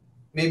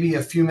maybe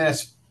a few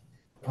minutes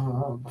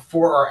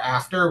before or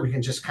after, we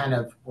can just kind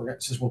of,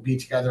 since we'll be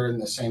together in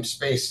the same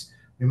space,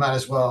 we might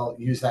as well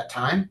use that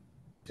time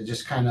to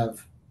just kind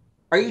of.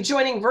 Are you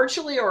joining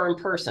virtually or in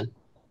person?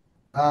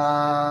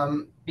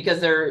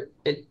 Because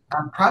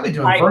I'm probably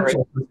doing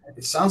virtual.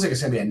 It sounds like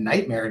it's going to be a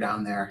nightmare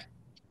down there.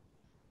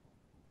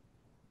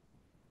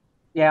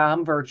 Yeah,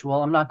 I'm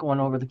virtual. I'm not going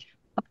over the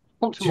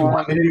tomorrow. Do you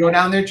want me to go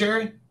down there,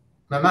 Jerry?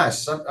 I'm not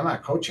a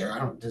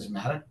co-chair. Does it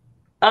matter?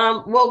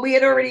 Well, we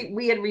had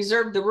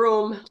reserved the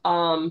room.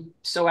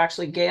 So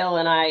actually Gail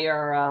and I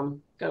are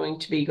going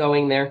to be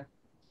going there.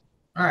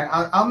 All right,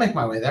 I'll make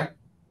my way there.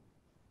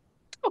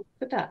 Look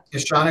at that.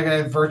 Is Shauna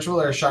going to virtual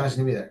or is Shauna's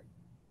going to be there?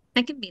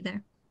 I can be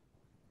there.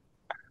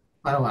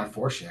 I don't want to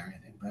force you or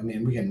anything, but I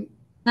mean, we can.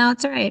 No,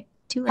 it's all right.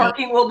 Too late.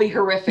 Parking will be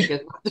horrific. Is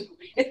what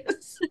it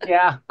is.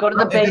 Yeah, go to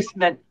the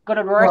basement. Go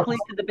directly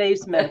to the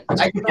basement.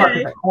 I can park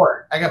at the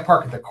court. I got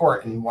park at the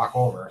court and walk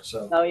over.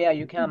 So. Oh yeah,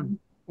 you can.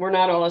 We're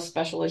not all as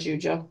special as you,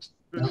 Joe.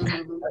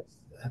 Mhm.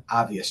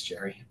 Obvious,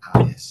 Jerry.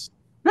 Obvious.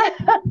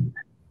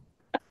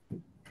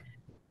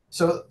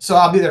 So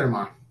I'll be there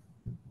tomorrow.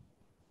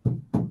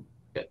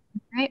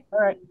 Right. All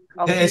right.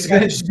 I'll see It's you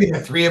going to guys. just be the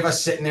three of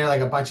us sitting there like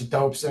a bunch of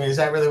dopes. I mean, is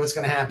that really what's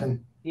going to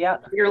happen? Yeah.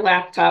 Your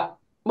laptop.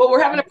 Well,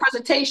 we're having a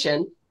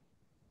presentation,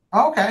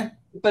 Oh, okay.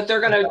 but they're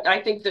gonna. I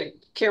think that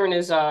Karen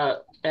is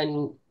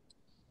and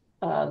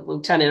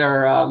Lieutenant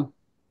are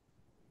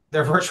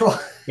They're virtual.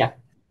 Yeah.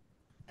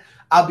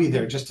 I'll be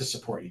there just to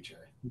support you, Jerry.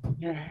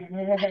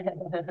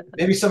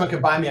 Maybe someone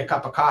could buy me a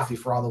cup of coffee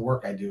for all the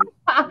work I do.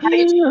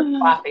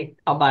 coffee.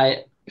 I'll buy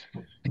it.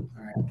 All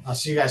right. I'll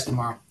see you guys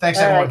tomorrow. Thanks,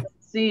 All everyone. right.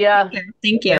 See ya. Thank you.